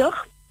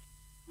bezig.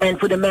 En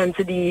voor de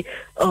mensen die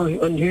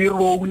een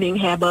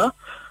huurwoning hebben,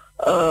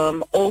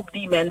 ook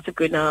die mensen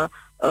kunnen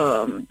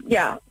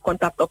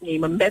contact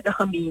opnemen met de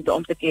gemeente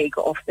om te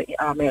kijken of ze in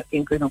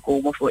aanmerking kunnen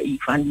komen voor een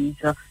van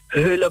deze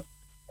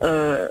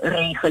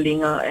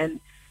hulpregelingen.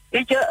 En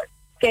weet je,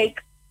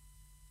 kijk,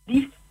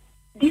 die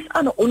is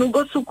aan de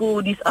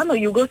onugosuku, die is aan de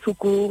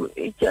yugosuku.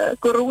 Weet je,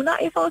 corona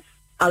is ons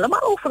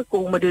allemaal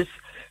overkomen, dus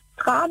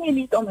schaam je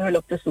niet om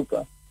hulp te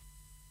zoeken.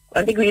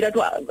 Want ik weet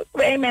dat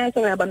wij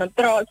mensen, we hebben een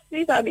trots,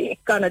 ik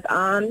kan het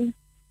aan,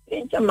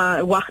 weet je,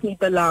 maar wacht niet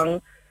te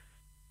lang.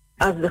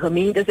 Als de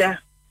gemeente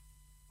zegt,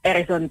 er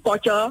is een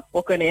potje,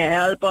 we kunnen je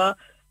helpen.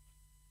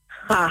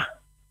 Ga.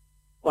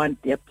 Want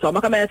je hebt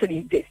sommige mensen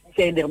die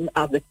zijn er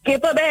als de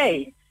kippen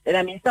bij. En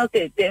dan meestal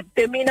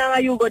te mina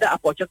jugo de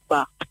potje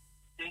ba.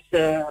 Dus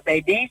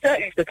bij deze,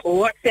 u heeft het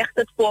gehoord, zegt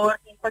het voor.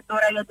 Geef het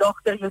door aan je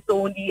dochter, je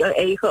zoon die een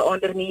eigen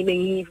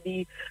onderneming heeft,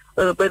 die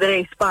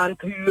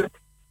bedrijfspand huurt.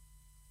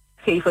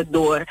 Geef het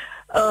door.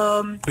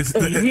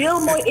 Heel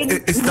mooi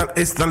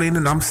is het alleen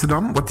in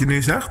Amsterdam, wat je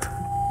nu zegt?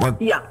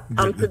 Ja,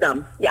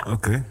 Amsterdam. Ja.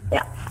 Oké.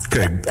 Ja.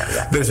 Kijk,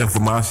 er is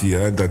informatie,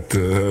 hè, dat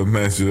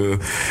mensen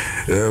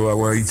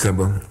waar iets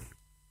hebben.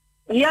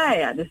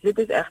 Ja, dus dit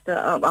is echt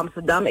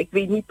Amsterdam. Ik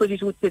weet niet precies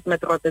hoe het zit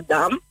met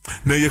Rotterdam.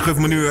 Nee, je geeft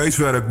me nu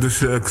huiswerk,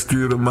 dus ik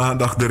stuur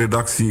maandag de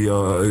redactie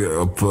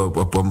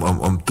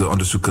om te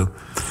onderzoeken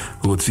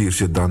hoe het hier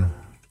zit dan.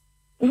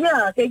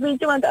 Ja, kijk, weet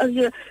je, want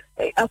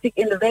als ik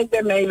in de wijk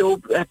bij mij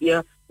loop, heb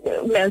je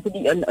mensen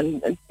die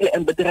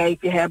een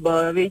bedrijfje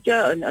hebben, weet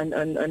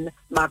je,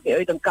 maakt niet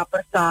uit, een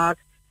kapperszaak.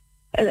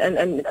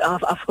 En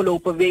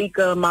afgelopen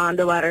weken,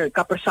 maanden waren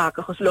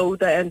kapperszaken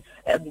gesloten en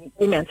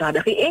die mensen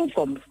hadden geen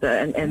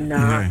inkomsten en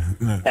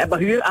hebben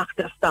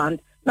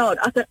huurachterstand. Nou,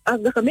 als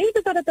de gemeente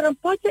zegt dat er een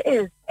potje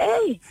is,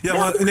 ja,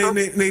 maar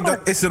nee, dat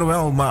is er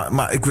wel,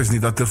 maar ik wist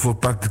niet dat er voor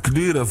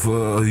particuliere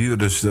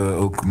huurders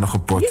ook nog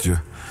een potje.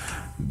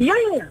 Ja.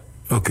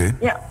 Oké.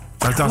 Ja.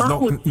 Maar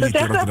goed, ze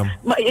zeggen,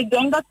 maar ik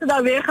denk dat ze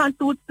dat weer gaan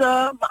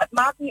toetsen, maar het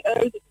maakt niet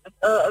uit.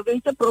 Weet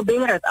je,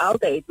 probeer het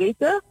altijd, weet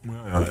je.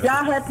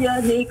 Ja heb je,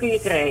 nee kun je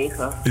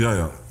krijgen.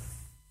 Ja.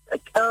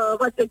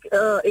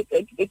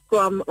 Ik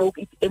kwam ook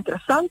iets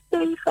interessants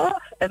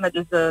tegen. En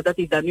dat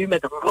is dan nu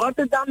met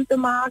Rotterdam te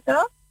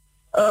maken.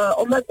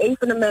 Omdat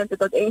evenementen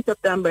tot 1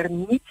 september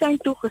niet zijn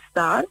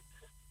toegestaan.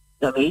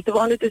 Dan weten we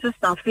ondertussen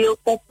staan veel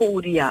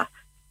poppodia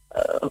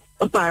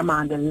een paar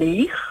maanden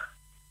leeg.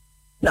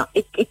 Nou,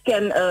 ik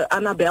ken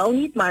Annabel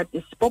niet, maar het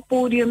is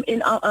poppodium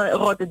in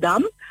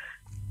Rotterdam.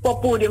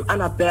 Poppodium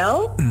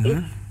Annabel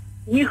is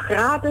nu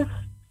gratis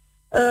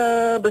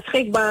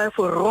beschikbaar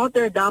voor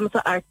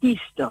Rotterdamse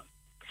artiesten.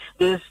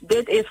 Dus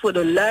dit is voor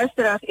de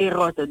luisteraars in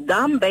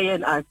Rotterdam. Ben je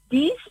een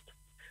artiest?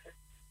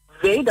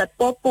 Weet dat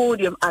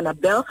poppodium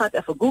Annabel, gaat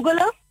even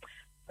googlen.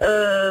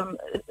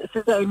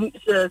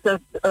 Ze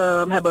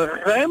hebben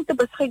ruimte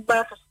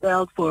beschikbaar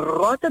gesteld voor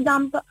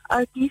Rotterdamse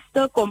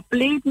artiesten,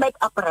 compleet met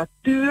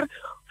apparatuur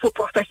voor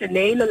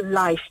professionele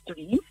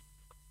livestreams.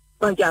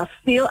 Want ja,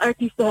 veel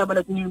artiesten hebben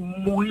het nu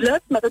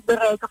moeilijk met het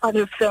bereiken van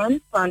hun fans.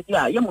 Want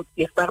ja, je moet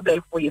zichtbaar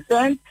blijven voor je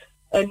fans.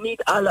 En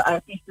niet alle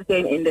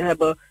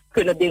artiesten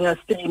kunnen dingen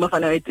streamen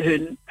vanuit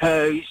hun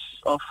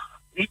huis. Of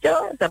weet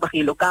je, ze hebben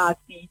geen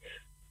locatie.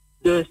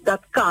 Dus dat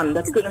kan.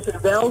 Dat kunnen ze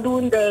wel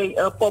doen bij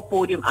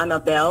poppodium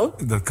Annabel.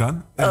 Dat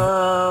kan.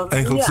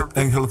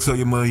 Eigenlijk zou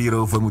je me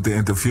hierover moeten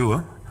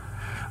interviewen.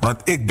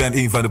 Want ik ben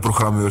een van de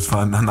programmeurs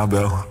van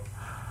Annabel.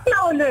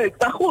 Nou, leuk.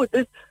 Maar goed.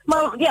 Dus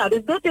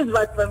dit is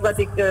wat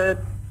ik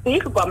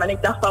tegenkwam. En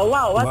ik dacht van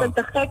wauw, wat een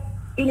te gek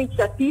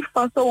initiatief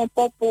van zo'n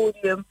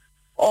poppodium.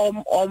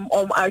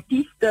 Om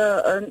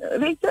artiesten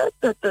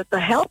te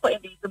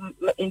helpen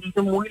in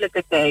deze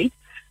moeilijke tijd.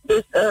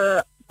 Dus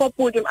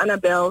poppodium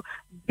Annabel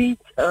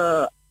biedt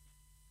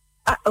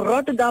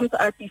Rotterdamse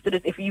artiesten.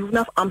 Dus if you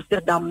naar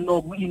Amsterdam,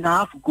 no, you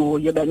have go.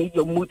 Je bent niet,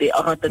 je moet in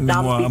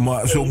Rotterdam.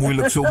 Maar zo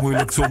moeilijk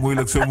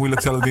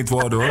zal het niet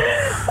worden hoor.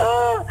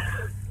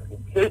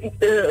 Dus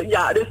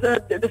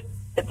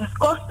het is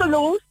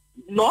kosteloos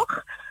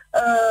nog.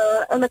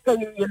 En dan kun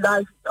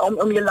je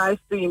om je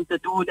livestream te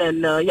doen.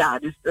 En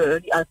dus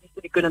die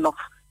artiesten die kunnen nog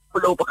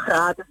voorlopig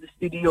gratis de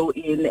studio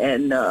in.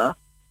 En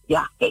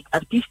kijk,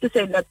 artiesten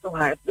zijn net zo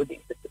hard door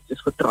deze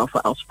dus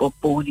getroffen als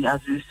poppodia.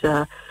 Dus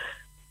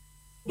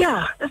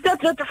dus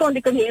dat vond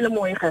ik een hele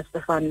mooie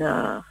geste van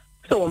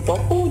zo'n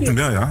poppodium.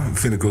 Ja,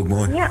 vind ik ook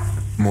mooi. Ja.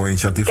 Mooi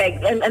initiatief.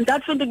 Kijk, en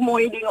dat vind ik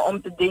mooie dingen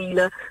om te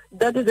delen.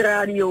 Dat is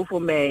radio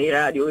voor mij.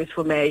 Radio is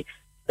voor mij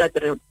dat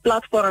er een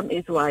platform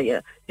is waar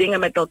je dingen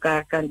met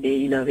elkaar kan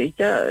delen, weet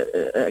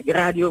je.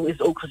 Radio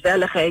is ook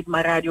gezelligheid,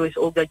 maar radio is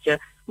ook dat je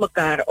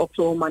elkaar op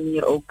zo'n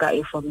manier ook kan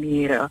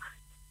informeren.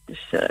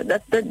 Dus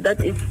dat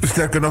is.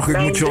 Sterker nog, ik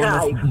moet je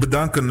nog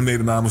bedanken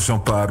mede namens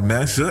zo'n paar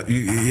mensen.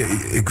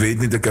 Ik weet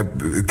niet,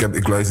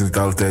 ik luister niet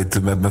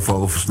altijd met mijn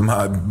volgers,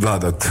 maar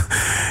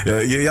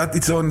je had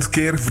iets al een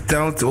keer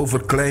verteld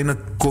over kleine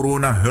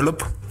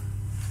corona-hulp.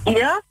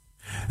 Ja?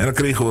 En dan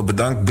kregen we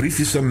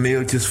bedankbriefjes en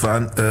mailtjes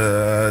van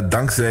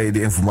dankzij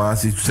die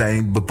informatie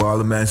zijn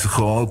bepaalde mensen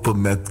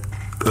geholpen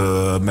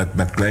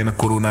met kleine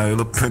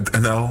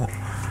coronahulp.nl.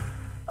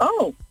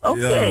 Oh,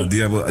 oké.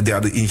 Ja, die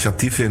hadden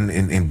initiatief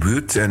in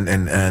buurt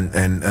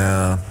en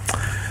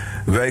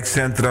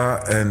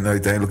wijkcentra. En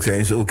uiteindelijk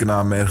zijn ze ook in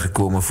aanmerking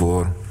gekomen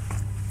voor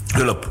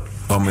hulp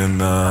om hun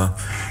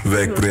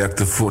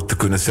wijkprojecten voor te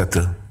kunnen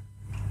zetten.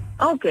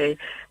 Oké.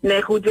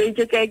 Nee, goed, weet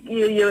je, kijk,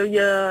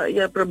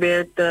 je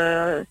probeert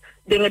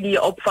dingen die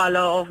je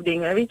opvallen of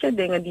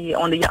dingen die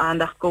onder je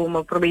aandacht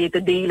komen, probeer je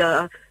te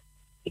delen.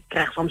 Ik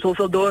krijg soms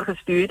zoveel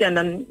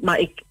doorgestuurd maar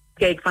ik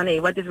kijk van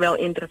wat is wel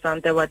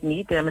interessant en wat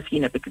niet. En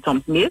misschien heb ik het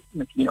soms mis,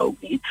 misschien ook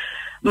niet.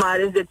 Maar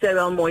dus dit zijn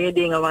wel mooie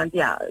dingen, want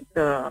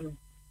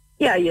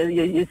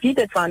je ziet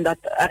het van dat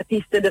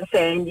artiesten er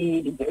zijn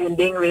die hun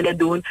ding willen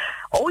doen.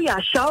 Oh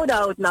ja,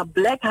 shout-out naar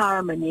Black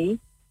Harmony.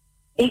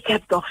 Ik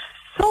heb toch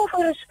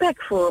zoveel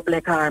respect voor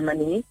Black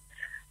Harmony.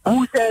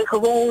 Hoe zij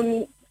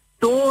gewoon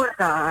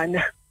doorgaan.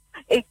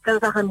 Ik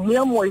zag een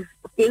heel mooi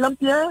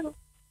filmpje.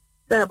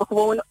 Ze hebben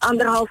gewoon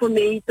 1,5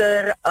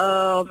 meter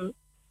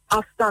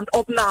afstand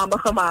opname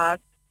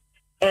gemaakt.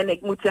 En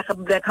ik moet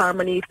zeggen, Black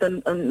Harmony heeft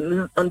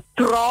een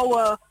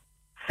trouwe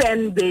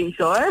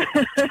fanbase hoor.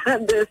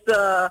 Dus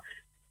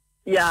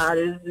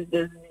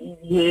dus die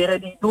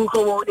heren die doen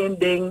gewoon hun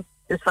ding.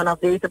 Dus vanaf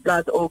deze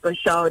plaats ook een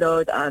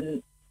shout-out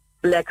aan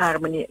Black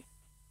Harmony.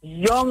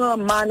 Jonge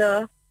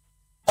mannen.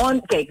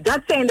 Kijk, dat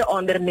zijn de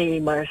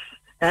ondernemers.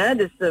 Hè?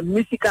 Dus de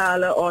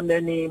muzikale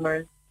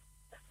ondernemers.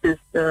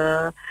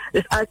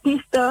 Dus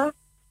artiesten,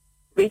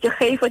 weet je,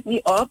 geef het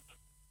niet op.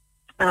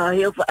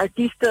 Heel veel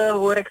artiesten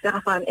hoor ik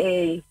zeggen van,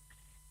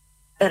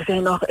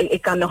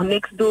 ik kan nog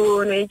niks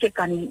doen, weet je,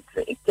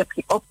 ik heb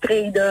geen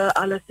optreden,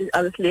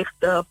 alles ligt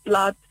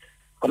plat,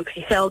 komt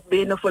geen geld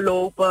binnen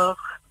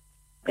voorlopig.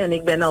 En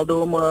ik ben al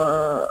door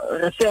mijn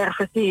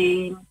reserves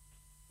heen.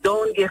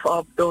 Don't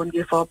give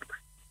up.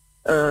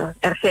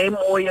 Er zijn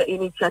mooie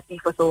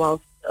initiatieven zoals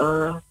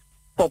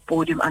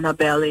poppodium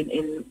Annabel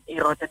in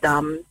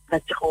Rotterdam.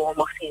 Dat je gewoon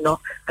misschien nog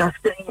kan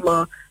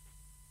streamen.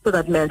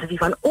 Zodat mensen zien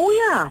van, oh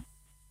ja,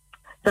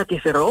 dat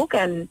is er ook.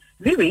 En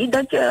wie weet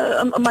dat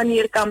je een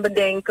manier kan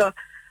bedenken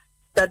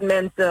dat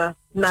mensen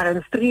naar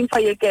een stream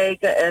van je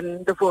kijken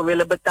en ervoor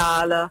willen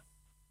betalen.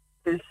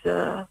 Dus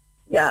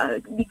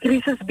die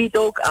crisis biedt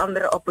ook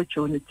andere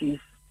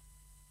opportunities.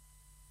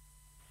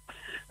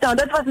 Nou,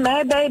 dat was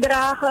mijn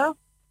bijdrage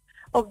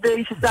op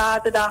deze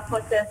zaterdag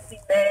van 16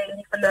 mei,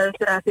 lieve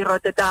luisteraars in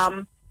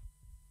Rotterdam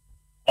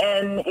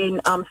en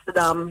in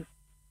Amsterdam.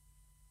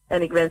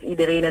 En ik wens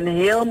iedereen een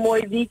heel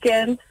mooi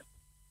weekend.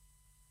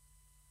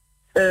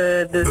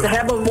 Dus we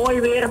hebben mooi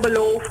weer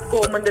beloofd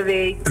komende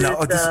week. Dus, nou,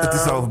 het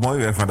is al mooi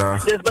weer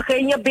vandaag. Dus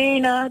begin je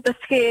benen te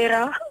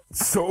scheren.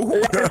 Zo.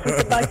 Lekker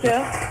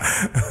fietsenbadje.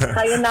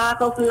 Ga je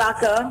nagels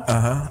lakken.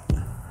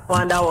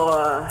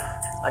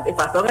 Want ik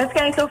was toch eens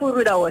kijken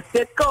hoe dat was.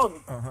 Sitcom.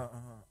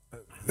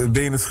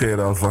 Benen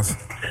scheren alvast.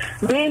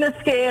 Benen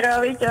scheren,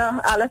 weet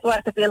je. Alles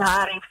waar te veel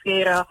haar heeft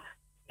scheren.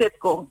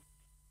 Sitcom.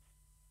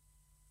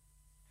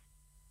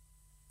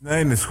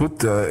 Nee, dat is goed.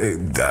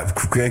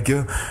 Kijk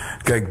je,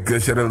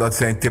 Kijk, Cheryl, dat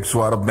zijn tips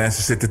waarop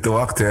mensen zitten te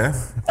wachten, hè?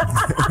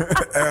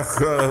 Echt,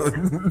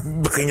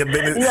 begin je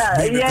binnen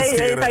te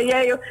scheren.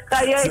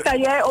 Ga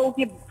jij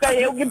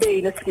ook je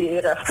benen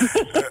scheren?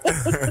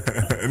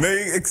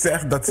 Nee, ik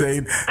zeg dat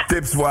zijn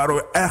tips waar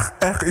we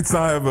echt iets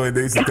aan hebben in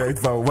deze tijd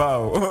van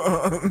wauw.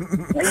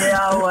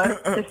 Ja hoor,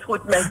 het is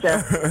goed met je.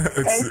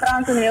 Hey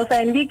Frans, een heel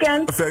fijn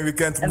weekend. Fijn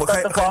weekend.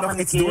 Ga je nog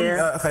iets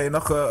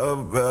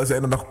doen?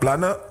 Zijn er nog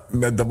plannen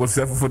met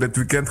Double7 voor dit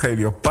weekend? Gaan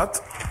jullie op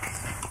pad?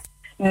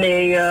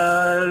 Nee,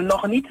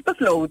 nog niet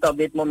besloten op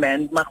dit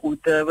moment. Maar goed,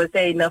 we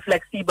zijn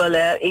flexibel.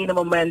 Hè. Ene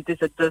moment is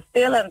het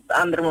stil en het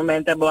andere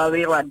moment hebben we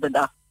alweer wat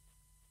bedacht.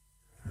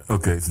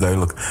 Oké, is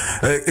duidelijk.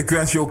 Ik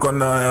wens je ook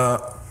een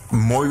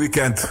mooi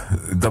weekend,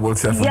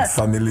 Double7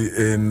 familie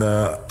in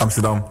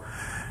Amsterdam.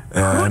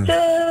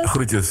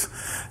 Groetjes.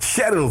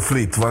 Cheryl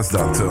Vliet was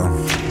dat.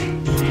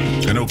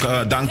 En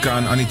ook dank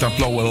aan Anita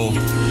Plauwel.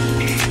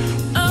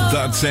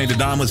 Dat zijn de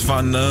dames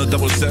van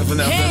Double7FM.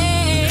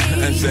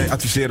 En zij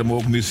adviseren me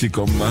ook muziek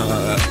om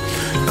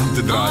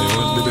te draaien.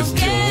 Hoor. Dit is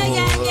Joe.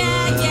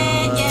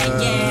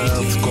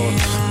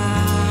 Scott.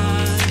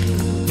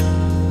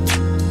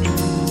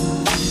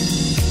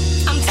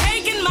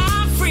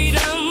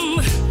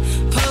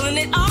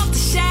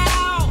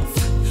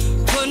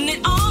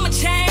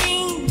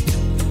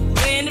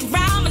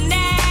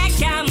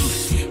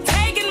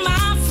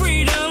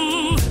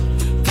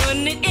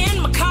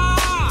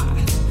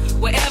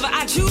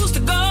 Choose to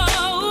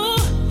go,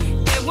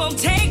 it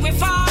won't take me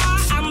far.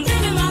 I'm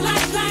living my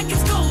life like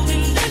it's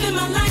golden, living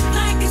my life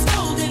like it's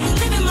golden,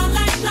 living my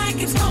life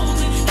like it's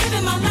golden,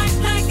 living my life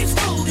like it's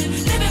golden,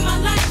 living my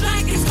life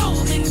like it's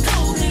golden,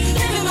 golden,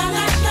 living my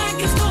life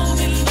like it's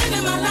golden,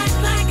 living my life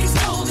like it's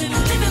golden,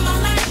 living my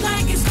life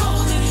like it's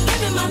golden,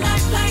 living my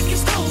life like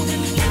it's golden,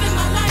 living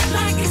my life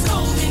like it's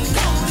golden,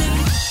 golden.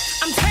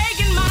 I'm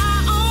taking my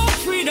own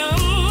freedom,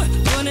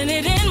 putting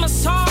it in my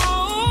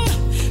song,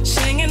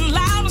 singing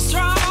loud and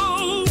strong.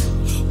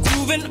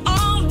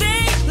 All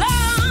day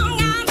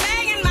long, I'm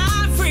taking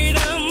my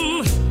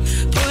freedom,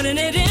 putting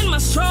it in my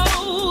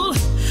stroll.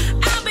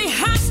 I'll be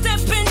high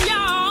stepping,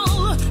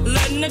 y'all,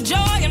 letting the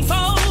joy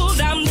unfold.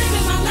 I'm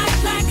living my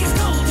life like it's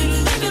golden,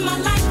 living my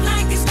life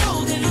like it's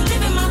golden,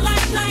 living my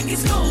life like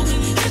it's golden,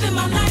 living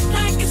my life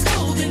like it's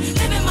golden,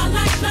 living my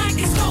life like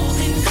it's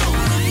golden,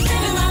 golden,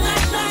 living my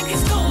life like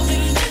it's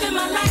golden, living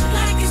my life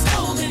like it's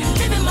golden,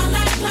 living my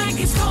life like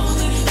it's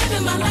golden,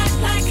 living my life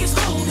like it's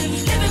golden,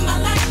 living my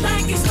life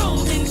like it's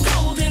golden.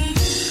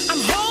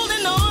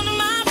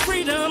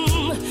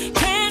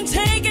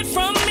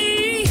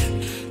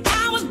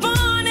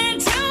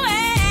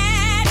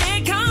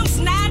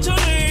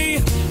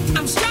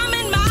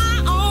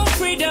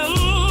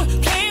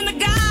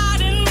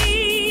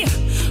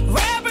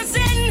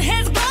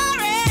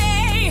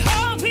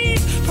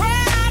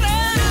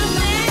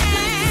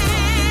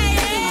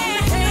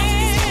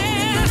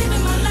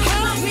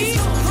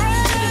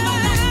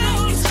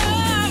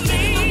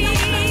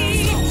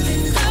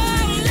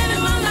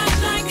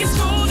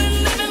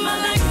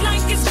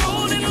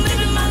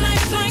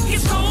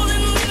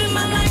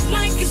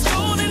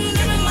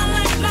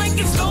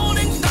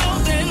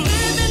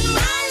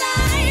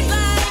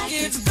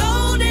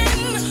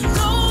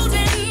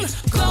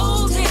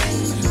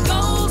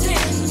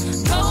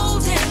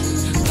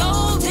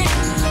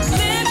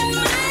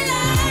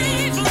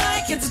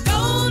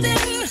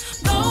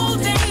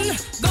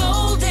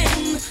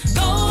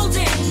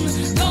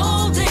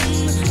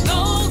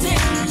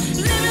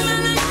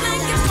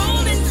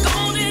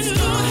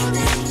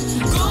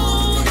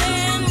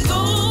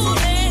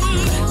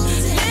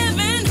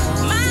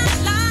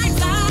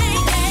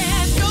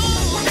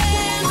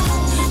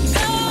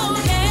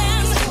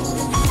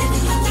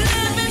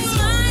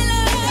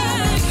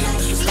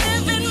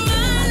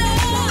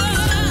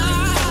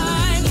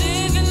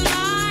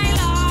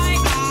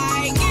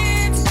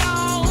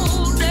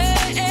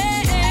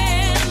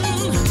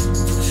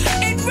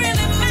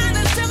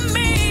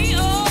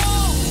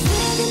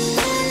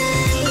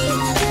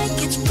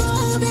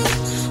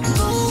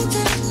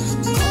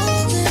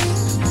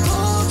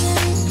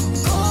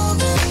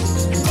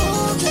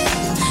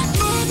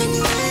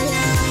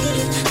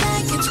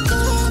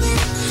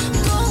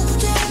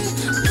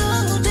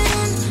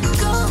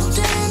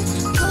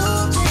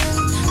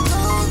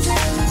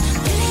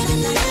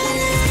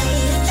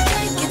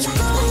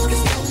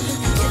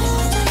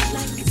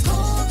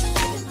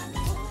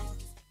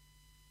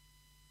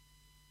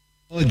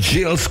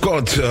 Jill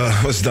Scott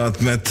was dat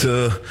met,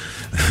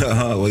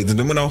 hoe heet het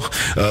nummer nog?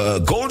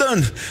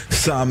 Golden.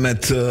 Samen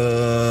met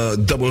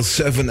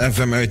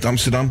Double7FM uit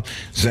Amsterdam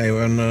zijn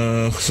we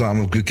een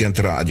gezamenlijk weekend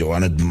radio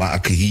aan het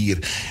maken hier.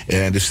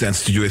 En de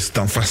standstudio is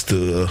dan vast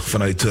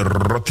vanuit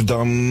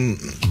Rotterdam,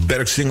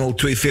 Bergsingel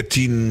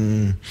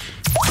 214.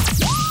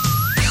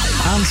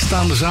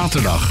 Aanstaande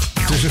zaterdag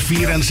tussen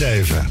 4 en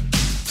 7.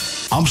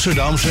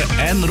 Amsterdamse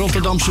en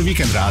Rotterdamse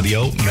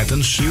weekendradio met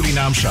een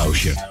Surinaam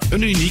sausje.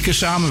 Een unieke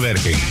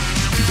samenwerking.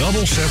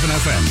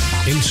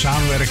 Double7FM in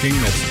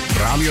samenwerking met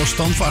Radio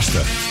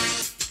Standvaste.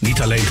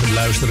 Niet alleen te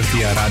beluisteren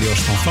via Radio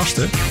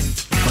Standvaste,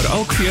 Maar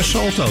ook via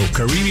Salto,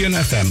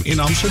 Caribbean FM in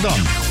Amsterdam.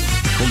 107.9.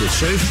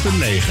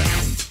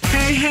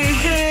 Hey, hey,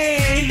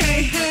 hey,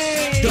 hey,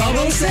 hey.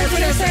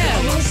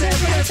 Double7FM.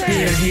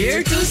 We're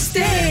here to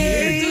stay.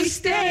 Here to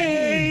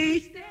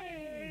stay.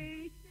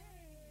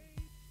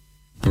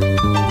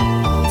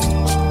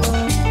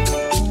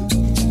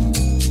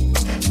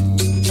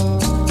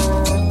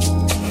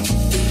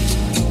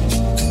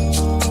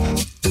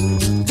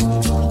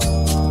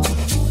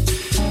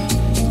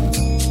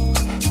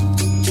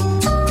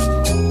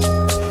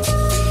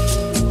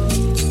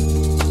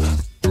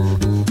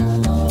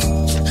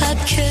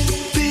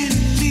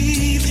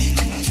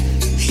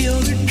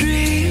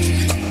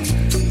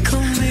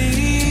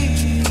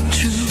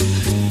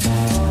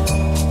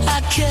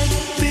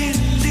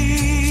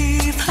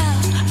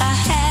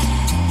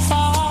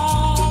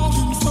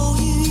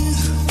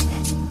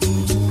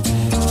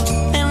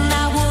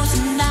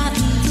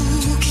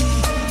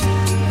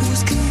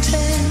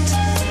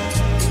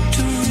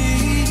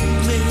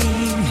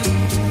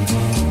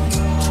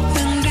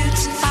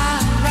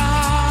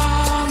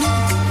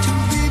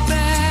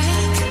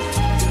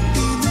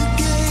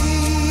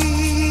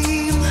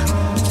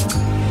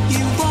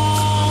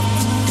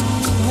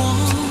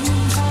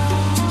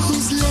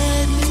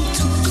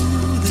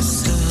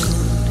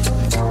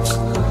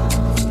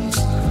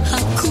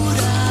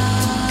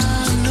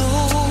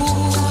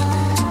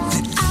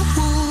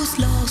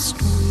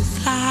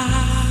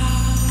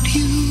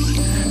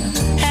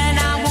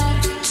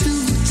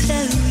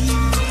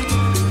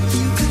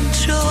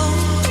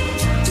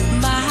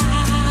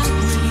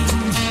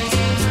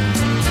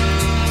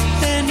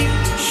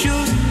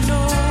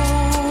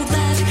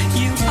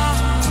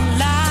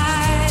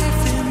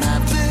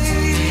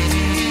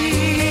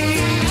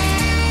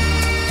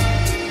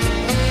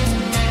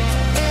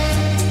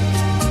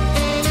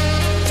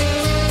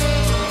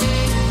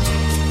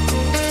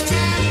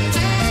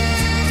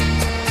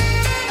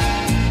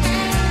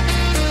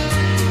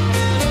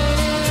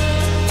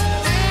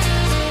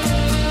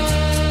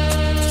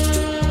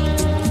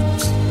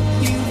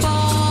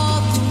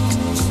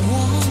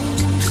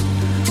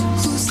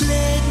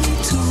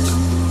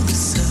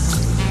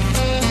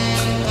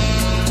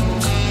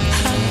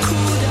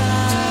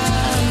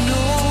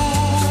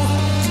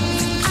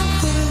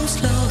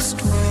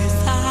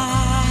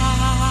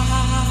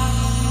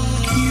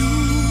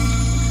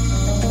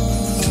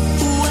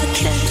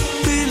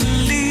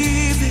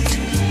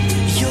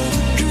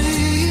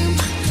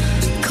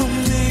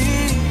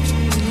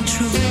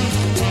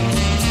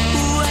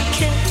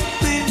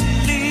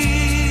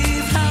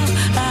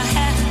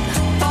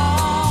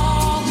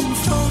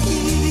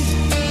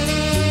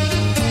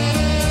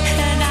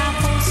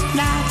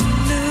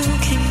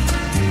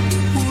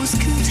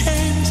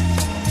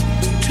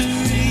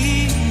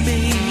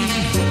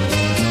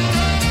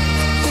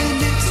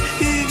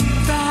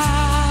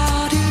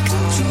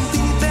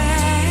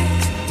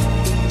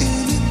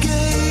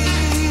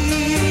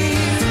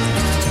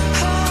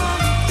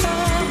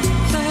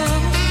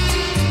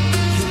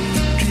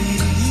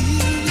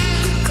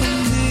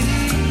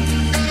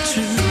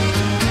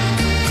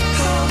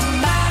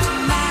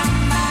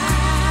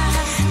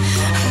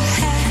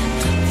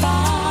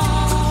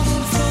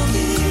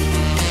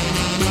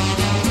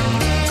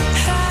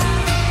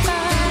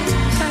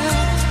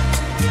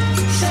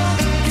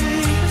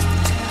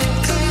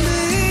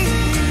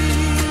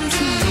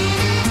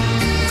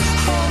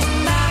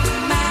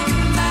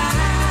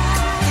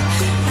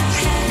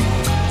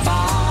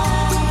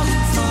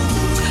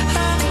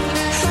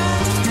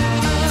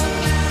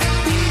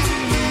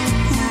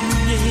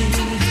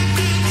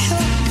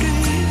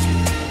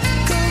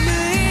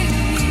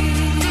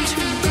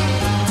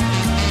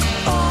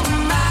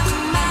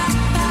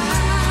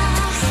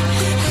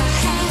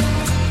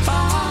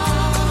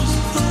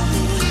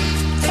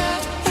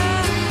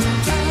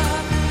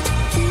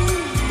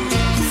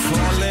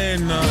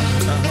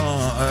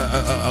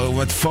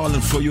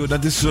 Fallen For You.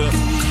 Dat is uit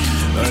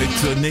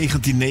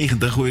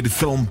 1990, hoor je de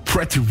film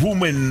Pretty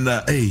Woman.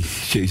 Hey,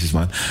 jezus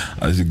man.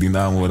 Als ik die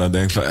naam hoor, dan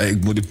denk ik van, hey,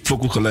 ik moet die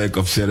pokoe gelijk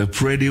opzetten.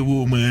 Pretty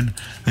Woman.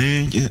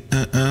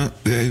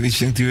 Wie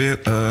zingt die weer?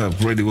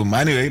 Pretty Woman.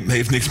 Anyway,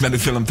 heeft niks met de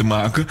film te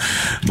maken.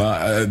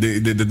 Maar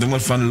de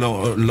nummer van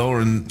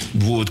Lauren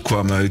Wood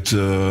kwam uit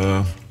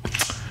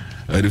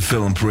de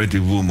film Pretty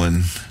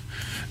Woman.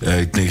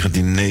 Uit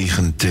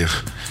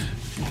 1990.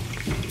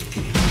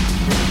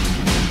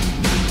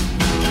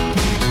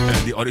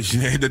 Die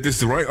originele, dat is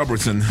Roy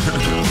Orbison.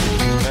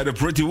 De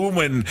Pretty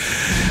Woman.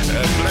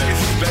 Blijf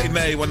bij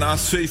mij, want na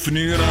 7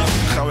 uur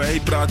gaan we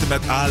praten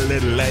met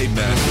allerlei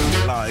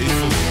mensen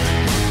live.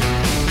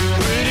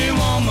 Pretty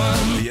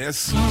woman,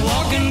 yes.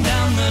 Walking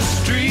down the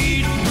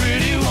street,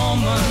 pretty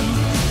woman,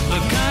 the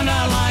kind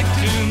I like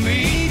to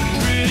meet,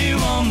 pretty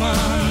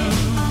woman.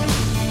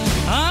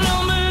 I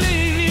don't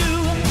believe you,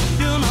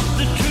 you're not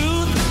the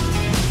truth.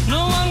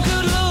 No one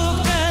could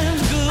look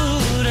as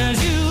good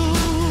as you.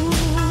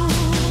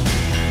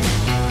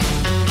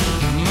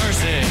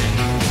 Mercy.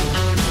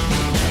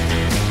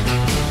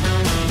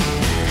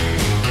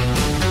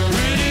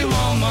 Pretty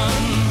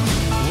woman,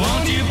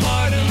 won't you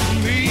pardon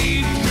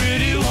me,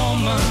 pretty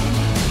woman?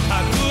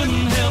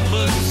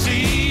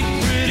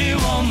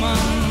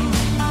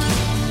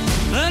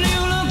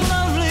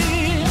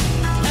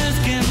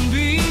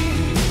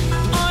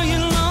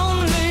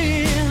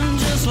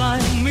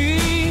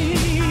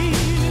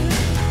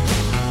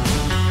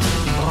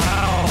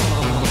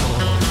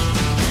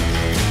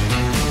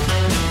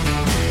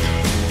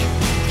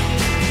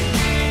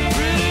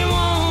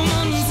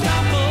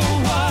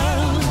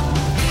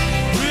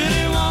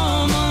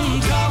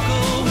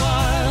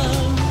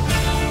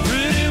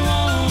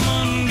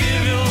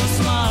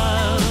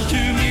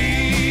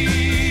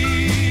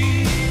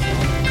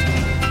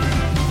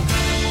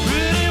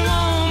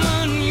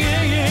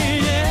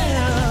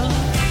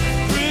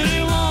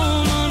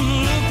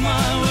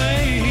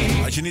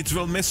 iets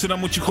wil missen, dan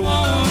moet je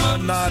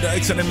gewoon naar de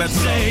uitzending met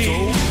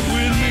Salto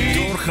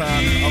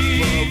doorgaan op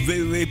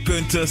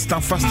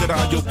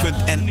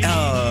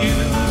www.standvasteradio.nl.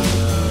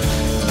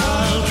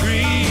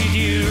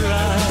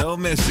 Don't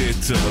miss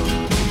it.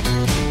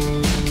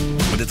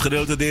 Dit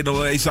gedeelte deden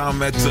wij samen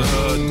met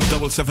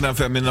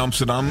Double7FM in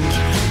Amsterdam.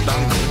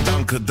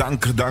 Dank aan de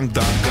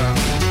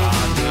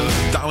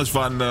dames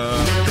van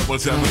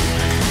Double7.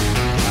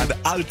 Aan de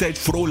altijd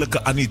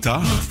vrolijke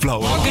Anita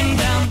Flower.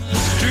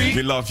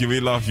 We love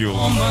you.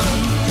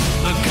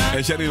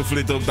 En Sherry de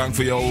Vliet ook, dank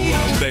voor jouw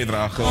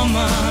bijdrage.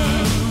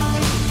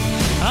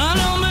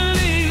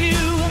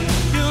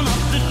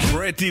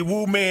 Pretty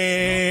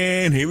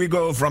woman, here we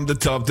go from the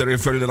top, the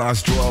very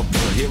last drop.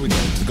 Here we go,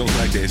 it goes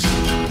like this.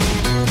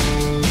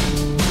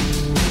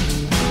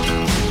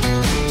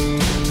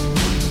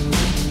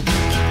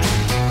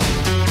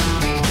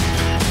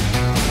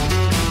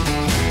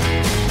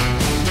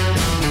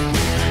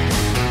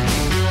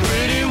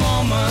 Pretty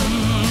woman,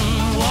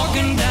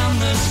 walking down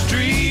the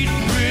street.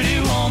 Pretty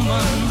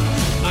woman,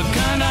 the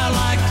kind I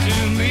like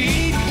to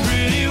meet.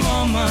 Pretty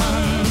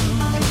woman,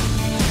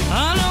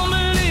 I don't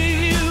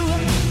believe you,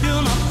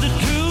 you're not the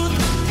truth.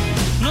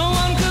 No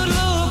one could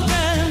look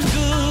as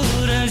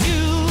good as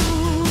you.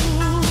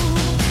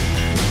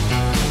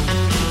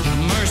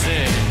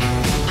 Mercy.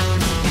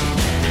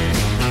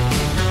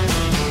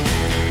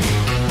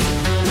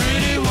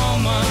 Pretty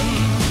woman,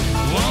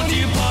 won't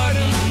you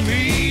pardon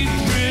me?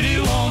 Pretty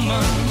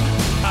woman,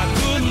 I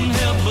couldn't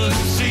help but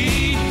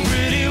see.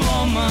 Pretty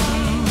woman,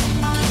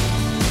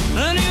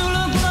 and you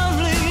look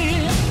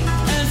lovely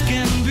as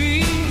can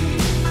be.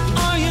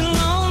 Are you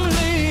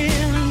lonely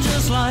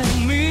just like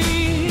me?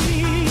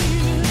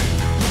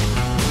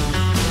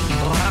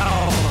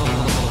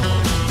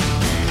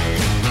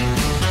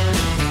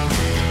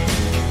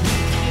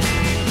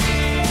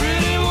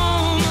 Pretty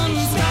woman,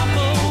 stop a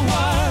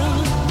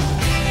while.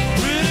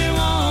 Pretty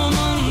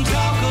woman,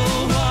 talk a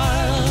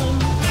while.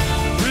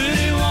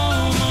 Pretty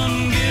woman,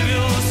 give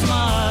your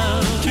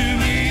smile to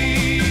me.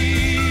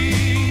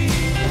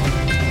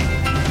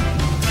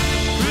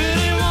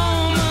 Pretty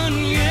woman,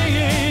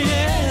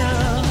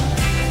 yeah.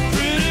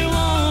 Pretty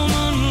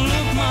woman,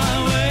 look my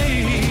way.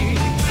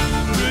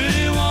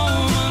 Pretty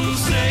woman,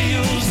 say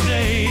you'll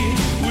stay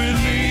with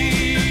me.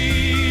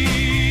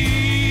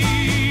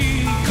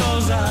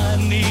 'Cause I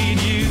need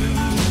you.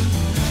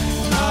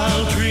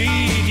 I'll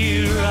treat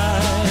you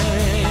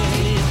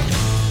right.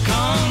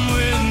 Come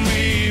with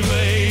me,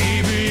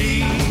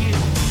 baby.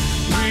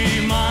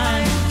 Be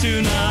mine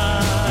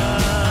tonight.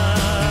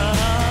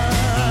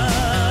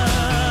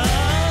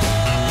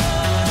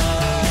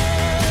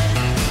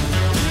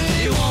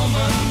 Pretty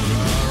woman,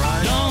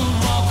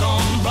 don't walk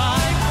on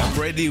by.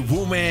 Pretty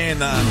woman.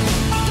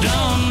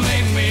 Don't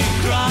make me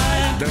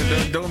cry.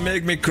 Don't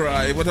make me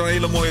cry. Wat een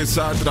hele mooie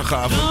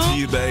zaterdagavond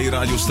hier bij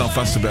Radio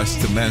Standvaste,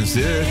 beste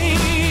mensen.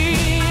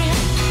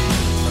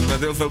 Met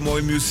heel veel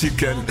mooie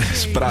muziek en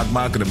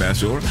spraakmakende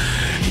mensen, hoor.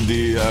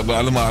 Die hebben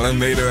allemaal een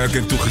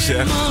medewerking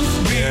toegezegd.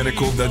 En ik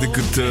hoop dat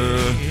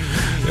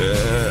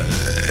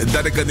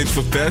ik het niet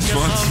verpest,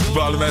 want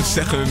bepaalde mensen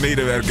zeggen hun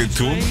medewerking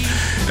toe. En op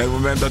het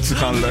moment dat ze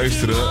gaan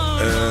luisteren,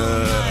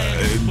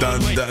 dan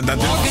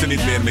durven ze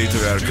niet meer mee te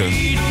werken.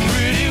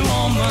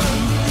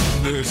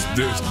 Dus.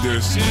 To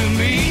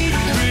me,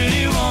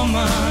 pretty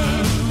woman,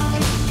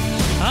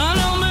 I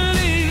don't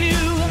believe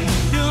you,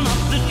 you're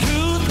not the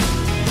truth.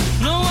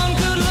 No one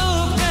could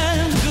look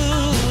as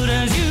good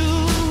as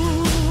you.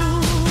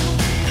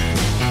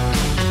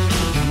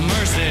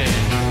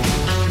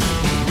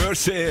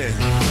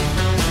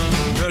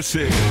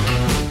 Mercy.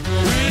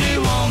 Pretty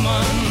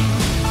woman,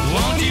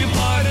 won't you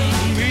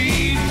pardon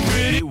me?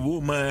 Pretty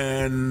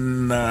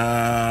woman,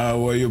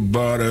 will you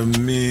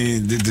pardon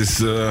me? Dit is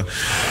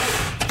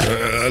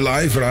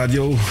live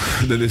radio.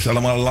 Dit is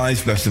allemaal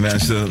live, beste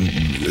mensen.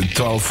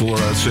 12 voor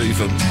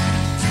 7.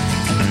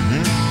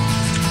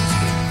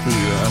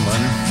 Ja, man.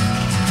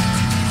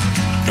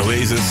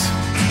 Oasis.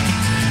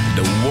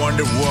 The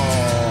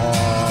Wonderwall.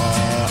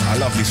 I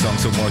love this song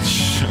so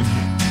much.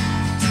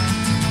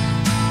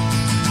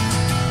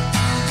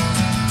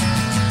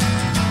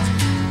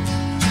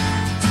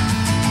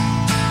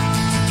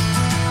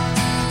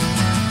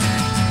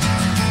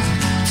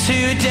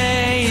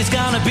 Today is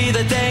gonna be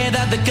the day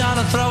that they're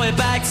gonna throw it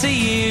back to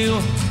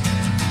you.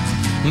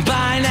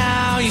 By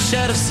now you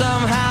should have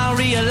somehow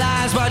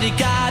realized what you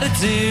gotta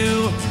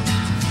do.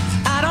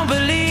 I don't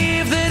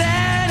believe that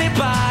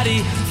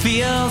anybody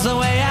feels the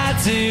way I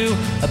do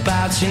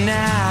about you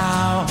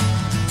now.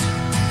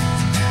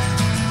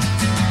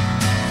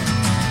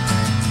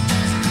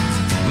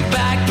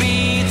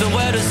 Backbeat, the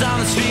word is on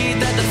the street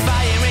that the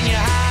fire in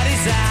your heart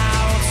is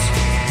out.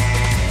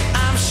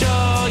 I'm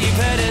sure you've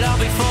heard it all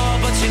before,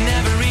 but you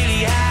never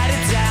really had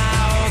it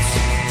out.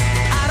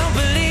 I don't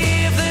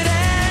believe that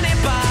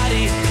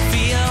anybody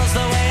feels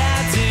the way I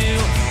do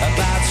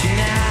about you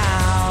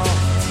now.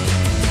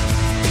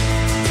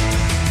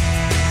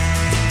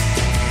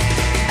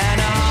 And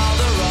all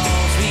the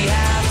roads we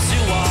have to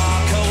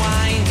walk are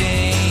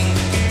winding,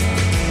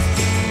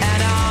 and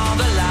all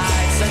the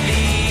lights that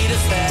lead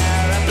us there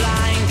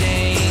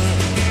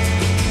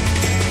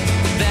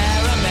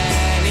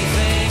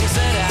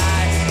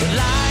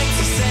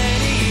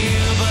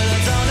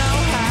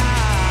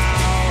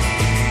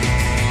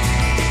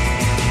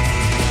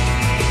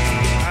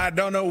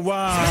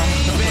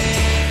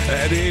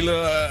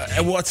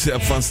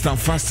WhatsApp van Staan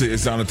Vaste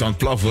is aan het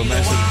ontploffen.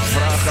 Mensen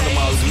vragen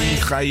allemaal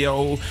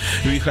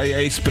wie ga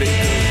jij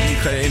spreken, wie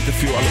ga je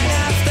interviewen allemaal.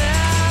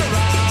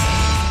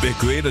 Ik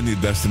weet het niet,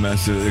 beste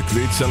mensen. Ik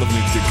weet zelf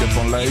niet. Ik heb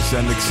een lijst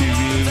en ik zie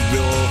wie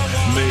wil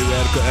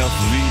meewerken en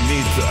wie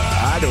niet.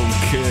 I don't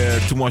care.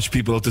 Too much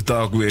people to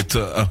talk with.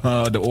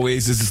 The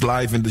Oasis is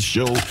live in the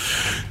show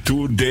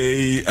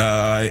today.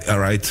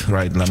 Right.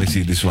 Let me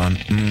see this one.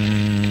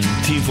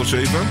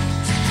 7:10.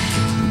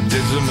 Dit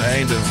is hem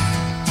einde.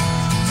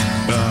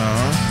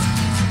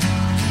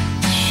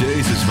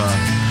 Jezus,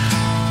 man.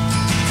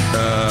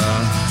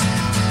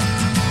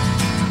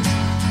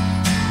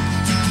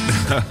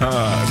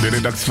 De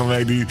redactie van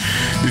mij die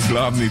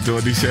slaapt niet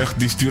hoor.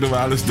 Die sturen we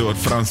alles door.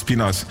 Frans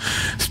Pinas.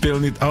 Speel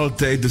niet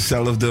altijd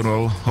dezelfde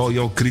rol. Hou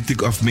jouw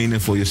kritiek of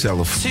mening voor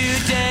jezelf.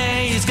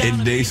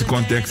 In deze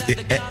context,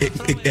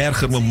 ik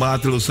erger me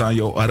mateloos aan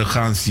jouw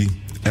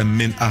arrogantie en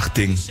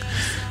minachting.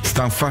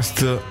 Staan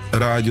vaste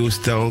radio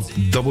stelt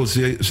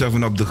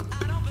Double7FM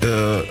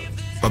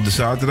op de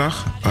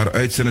zaterdag haar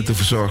uitzending te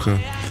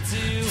verzorgen.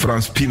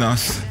 Frans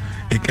Pinas.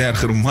 Ik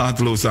erger me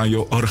mateloos aan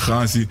jouw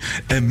arrogantie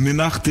en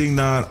minachting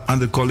naar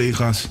andere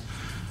collega's.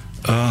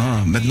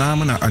 Met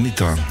name naar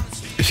Anita.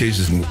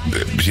 Jezus,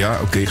 ja,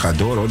 oké, ga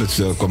door hoor.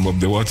 Dat komt op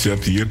de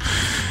WhatsApp hier.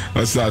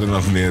 Wat staat er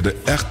nog meer? De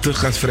echte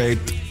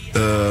gastvrijheid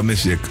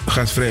mis ik.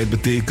 Gastvrijheid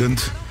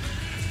betekent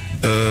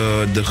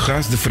de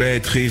gast de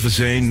vrijheid geven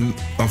zijn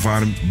of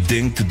haar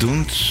ding te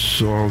doen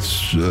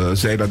zoals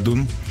zij dat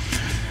doen.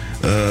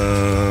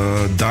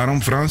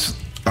 Daarom Frans,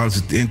 als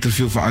het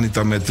interview van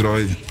Anita met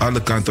Roy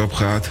alle kanten op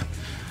gaat,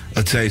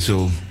 het zij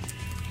zo.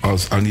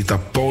 Als Anita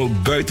Paul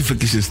buiten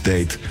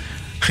verkiezingstijd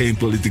geen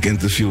politieke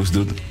interviews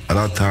doet,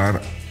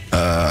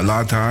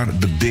 laat haar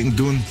de ding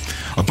doen.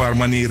 Op haar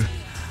manier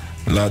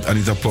laat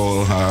Anita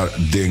Paul haar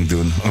ding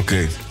doen.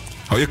 Oké.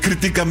 Hou je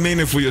kritiek en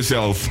mening voor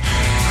jezelf.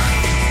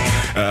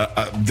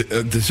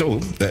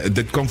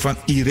 Dit komt van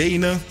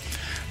Irene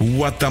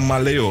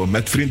Watamaleo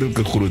met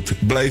vriendelijke groet.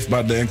 Blijf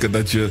maar denken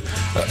dat je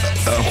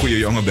een goede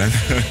jongen bent.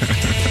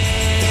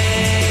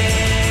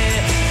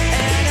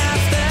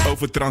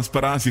 Over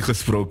transparantie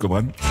gesproken,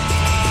 man.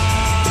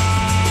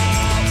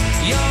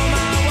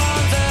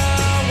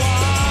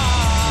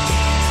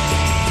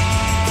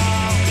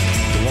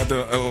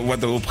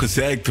 Wat er op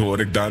gezeikt hoor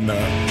ik dan.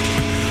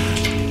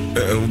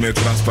 Hoe meer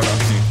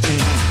transparantie.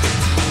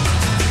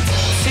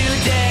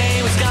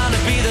 Today was gonna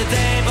be the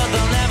day, but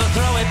they'll never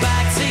throw it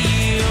back to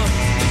you.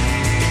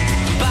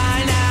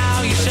 By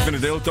now you should. Ik vind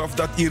het heel tof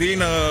dat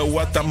Irene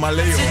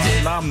Watamaleo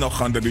haar naam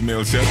nog onder die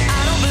mail zet.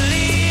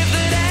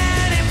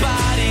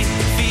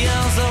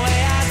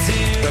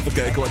 Even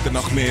kijken wat er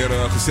nog meer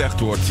gezegd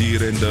wordt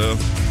hier in de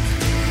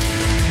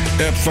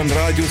app van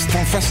Radio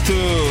Staan Vaste.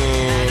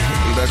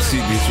 Let's see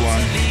this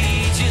one.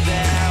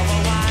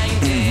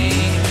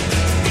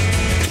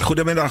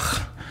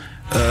 Goedemiddag.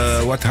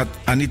 Wat had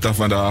Anita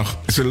vandaag?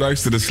 Ze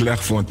luisterde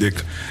slecht, vond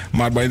ik.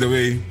 Maar by the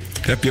way,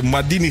 heb je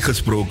Madini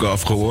gesproken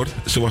of gehoord?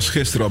 Ze was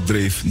gisteren op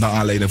dreef, naar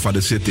aanleiding van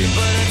de zitting.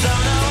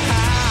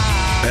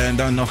 En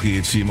dan nog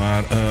iets,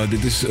 maar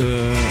dit is...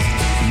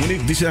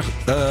 Monique, die zegt...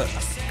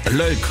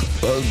 leuk,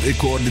 ik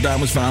hoor de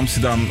dames van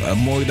Amsterdam.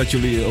 Mooi dat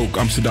jullie ook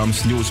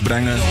Amsterdams nieuws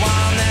brengen.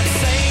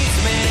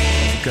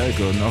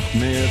 Kijken, nog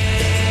meer.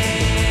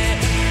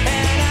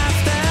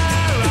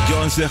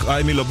 John zegt,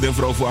 Aimil op de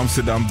vrouw voor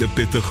Amsterdam, de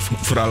pittig,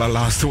 vooral haar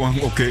laatste wang.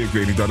 Oké, ik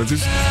weet niet wat het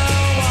is.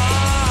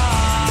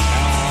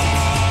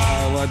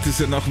 Wat is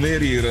er nog meer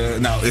hier?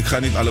 Nou, ik ga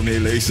niet alle mee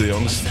lezen,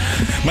 jongens.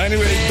 Maar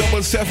anyway,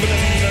 Double7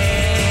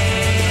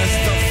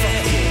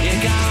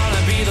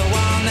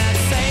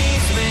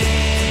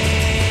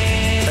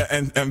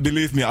 and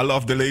believe me, I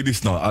love the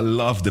ladies now. I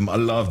love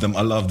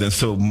them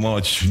so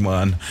much,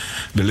 man.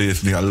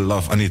 Believe me, I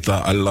love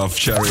Anita, I love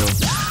Cheryl.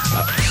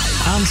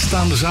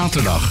 Aanstaande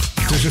zaterdag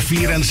tussen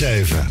 4 en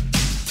 7.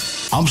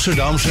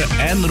 Amsterdamse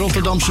en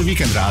Rotterdamse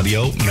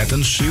weekendradio met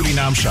een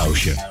Surinaam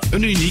sausje.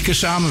 Een unieke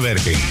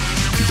samenwerking.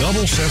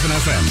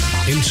 Double7FM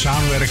in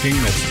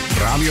samenwerking met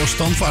Radio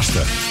Staan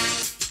Vaste.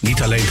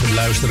 Niet alleen te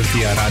beluisteren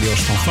via Radio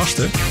Staan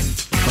Vaste,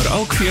 maar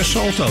ook via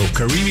Salto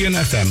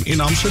Caribbean FM in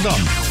Amsterdam.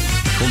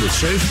 107.9.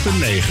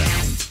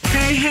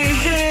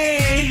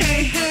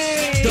 Hey.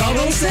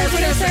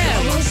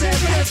 Double7FM.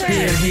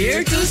 We're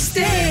here to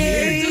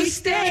stay.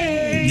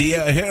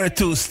 Yeah, here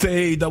to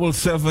stay.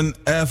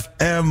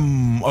 Double7FM.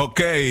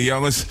 Oké,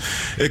 jongens.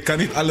 Ik kan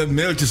niet alle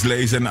mailtjes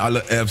lezen en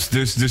alle apps.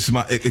 Dus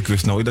maar ik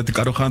wist nooit dat ik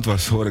arrogant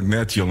was. Hoor ik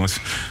net, jongens.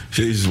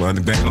 Jezus, man.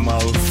 Ik ben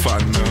helemaal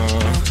van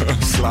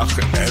slag.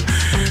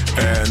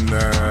 En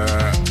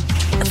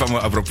van me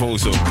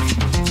apropos ook.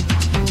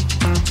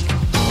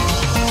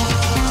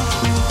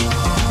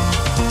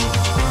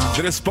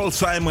 Er is Paul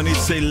Simon, die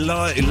say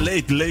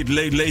late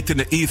in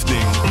the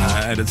evening.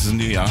 Dat is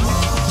nu, ja.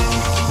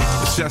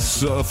 6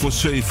 voor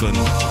 7.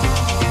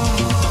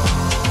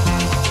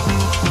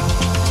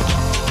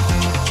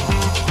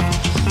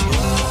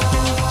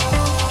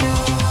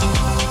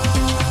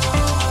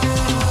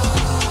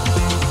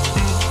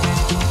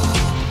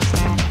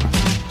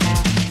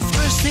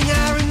 First thing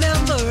I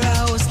remember,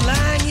 I was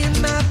lying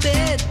in my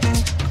bed,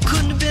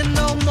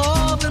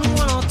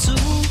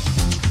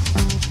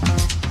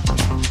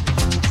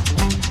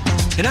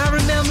 And I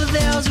remember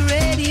there was a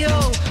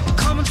radio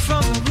coming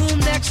from the room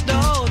next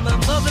door. My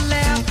mother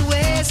laughed the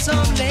way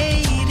some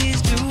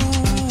ladies do.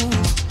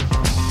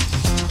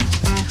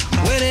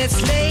 When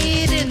it's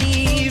late in the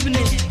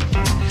evening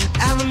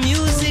and the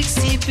music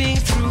seeping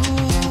through.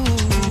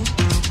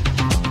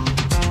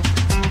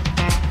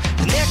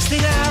 The next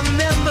thing I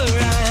remember,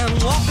 I am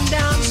walking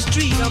down the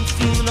street. I'm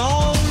feeling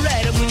all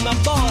right. I'm with my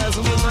boys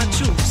and with my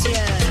troops,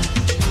 yeah.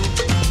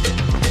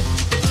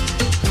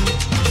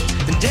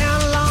 And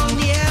down along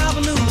the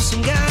avenue,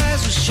 some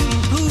guys were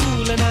shooting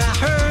pool, and I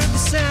heard the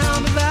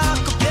sound of a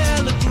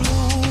cappella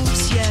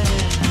groups, yeah.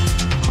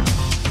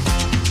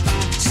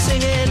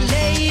 Singing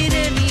late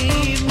in the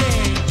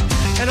evening,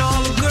 and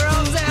all the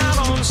girls out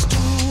on the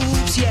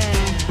stoops, yeah.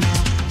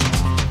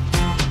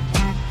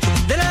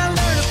 Then I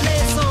learned to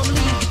play some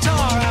lead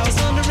guitar. I was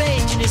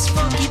underage in this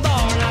funky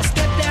bar, and I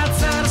stepped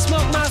outside and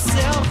smoked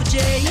myself a J.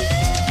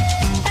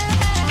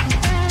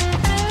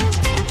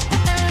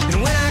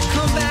 And when I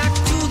come back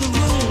to the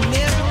room,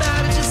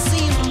 everybody just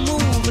seemed to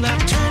move, and I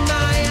turned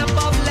my amp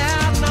up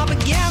loud and I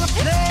began to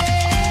play.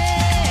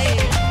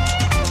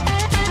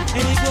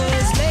 And it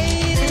was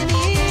late in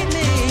the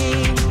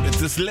evening,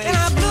 Het is late. and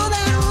I blew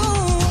that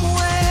room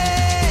away.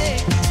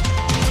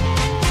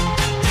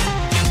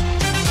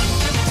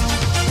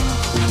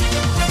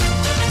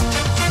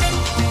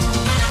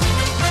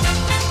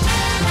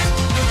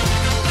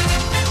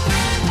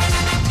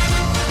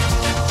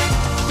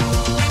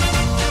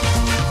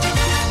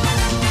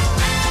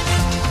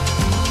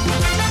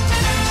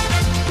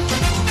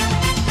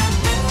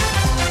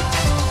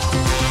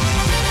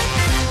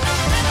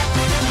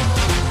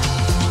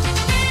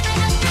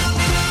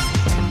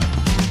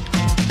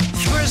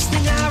 First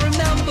thing I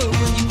remember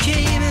when you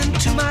came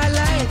into my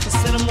life, I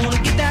said I'm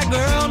gonna get that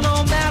girl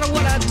no matter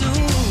what I do.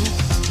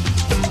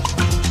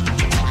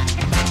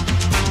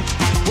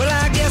 Well,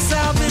 I guess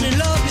I've been in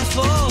love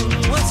before,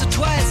 once or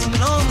twice I've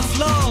been on the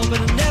floor, but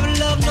I never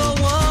loved no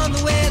one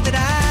the way that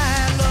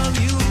I love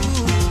you.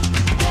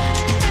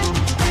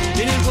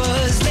 And it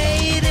was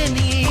late in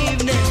the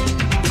evening,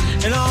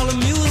 and all the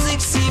music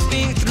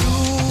seeping through.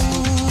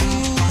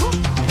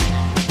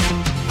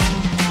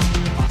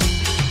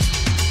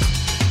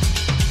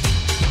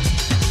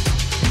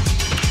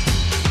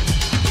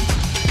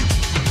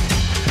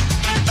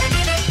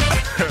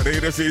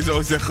 Reden ze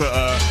zou zeggen,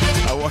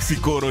 Awasi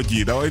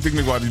Koroji. Dan weet ik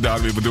niet wat hij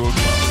daarmee bedoelt.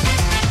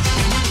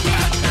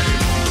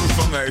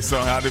 Van mij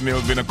zo, ja, de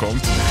mail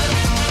binnenkomt.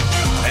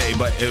 Hey,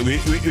 but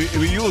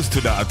we used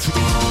to that.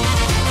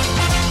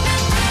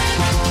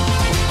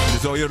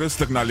 Dus hou je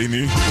rustig,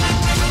 Nalini.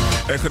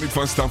 En geniet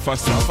van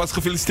standvast. Alvast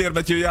gefeliciteerd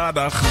met je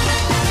verjaardag.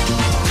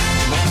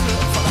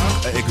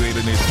 Vandaag? Ik weet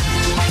het niet.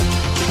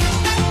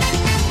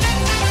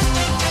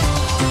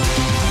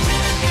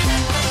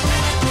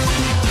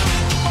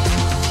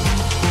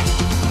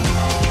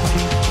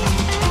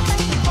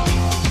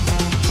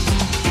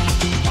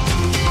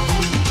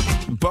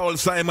 Paul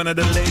Simon at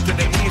the late in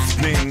the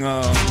evening.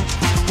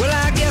 Well,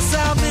 I guess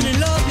I've been in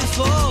love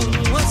before,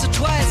 once or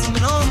twice I've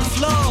been on the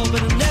floor,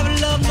 but I never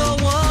loved no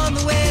one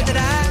the way that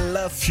I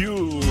love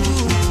you.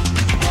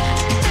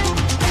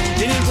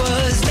 And it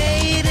was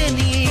late in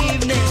the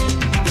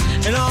evening,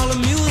 and all the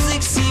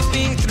music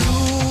seeping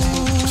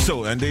through.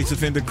 Zo, en deze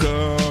vind ik...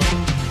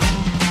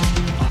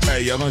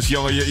 Hey jongens,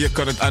 jongen, je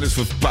kan het anders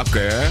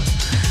verpakken, hè.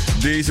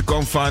 Deze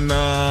komt van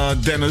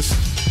Dennis.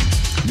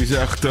 Die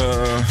zegt...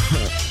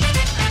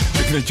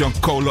 ik vind je een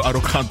koude,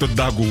 arrogante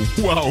dagoe.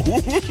 Wauw.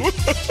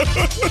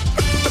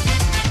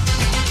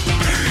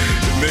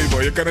 Nee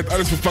boy, je kan het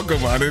alles verpakken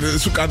man.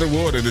 Zoek aan de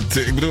woorden.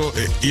 Ik bedoel,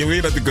 je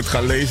weet dat ik het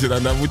ga lezen.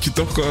 En dan moet je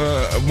toch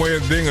mooie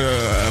dingen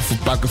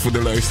verpakken voor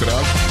de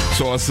luisteraar.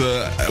 Zoals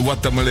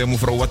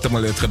mevrouw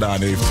Watamale het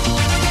gedaan heeft.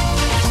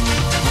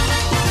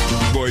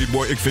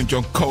 Boy, ik vind je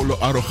een koude,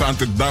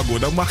 arrogante dagoe.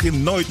 Dat mag je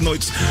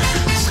nooit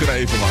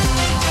schrijven man.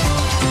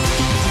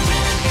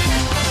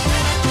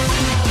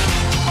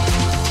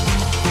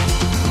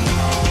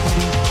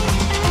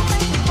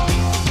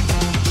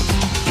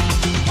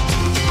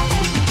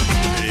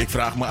 Ik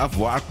vraag me af,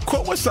 waar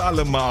komen ze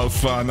allemaal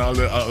van?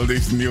 Al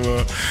deze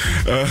nieuwe...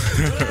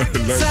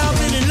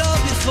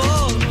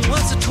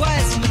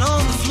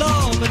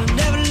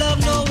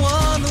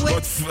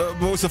 But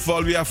most of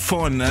all, we have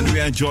fun and we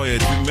enjoy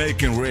it. We're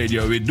making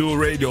radio, we do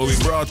radio, we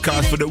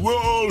broadcast for the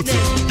world.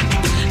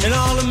 And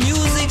all the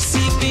music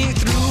seeping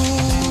through.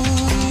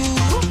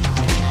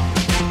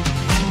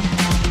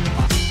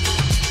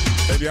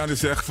 En die anderen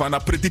zegt van,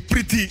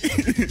 pretty.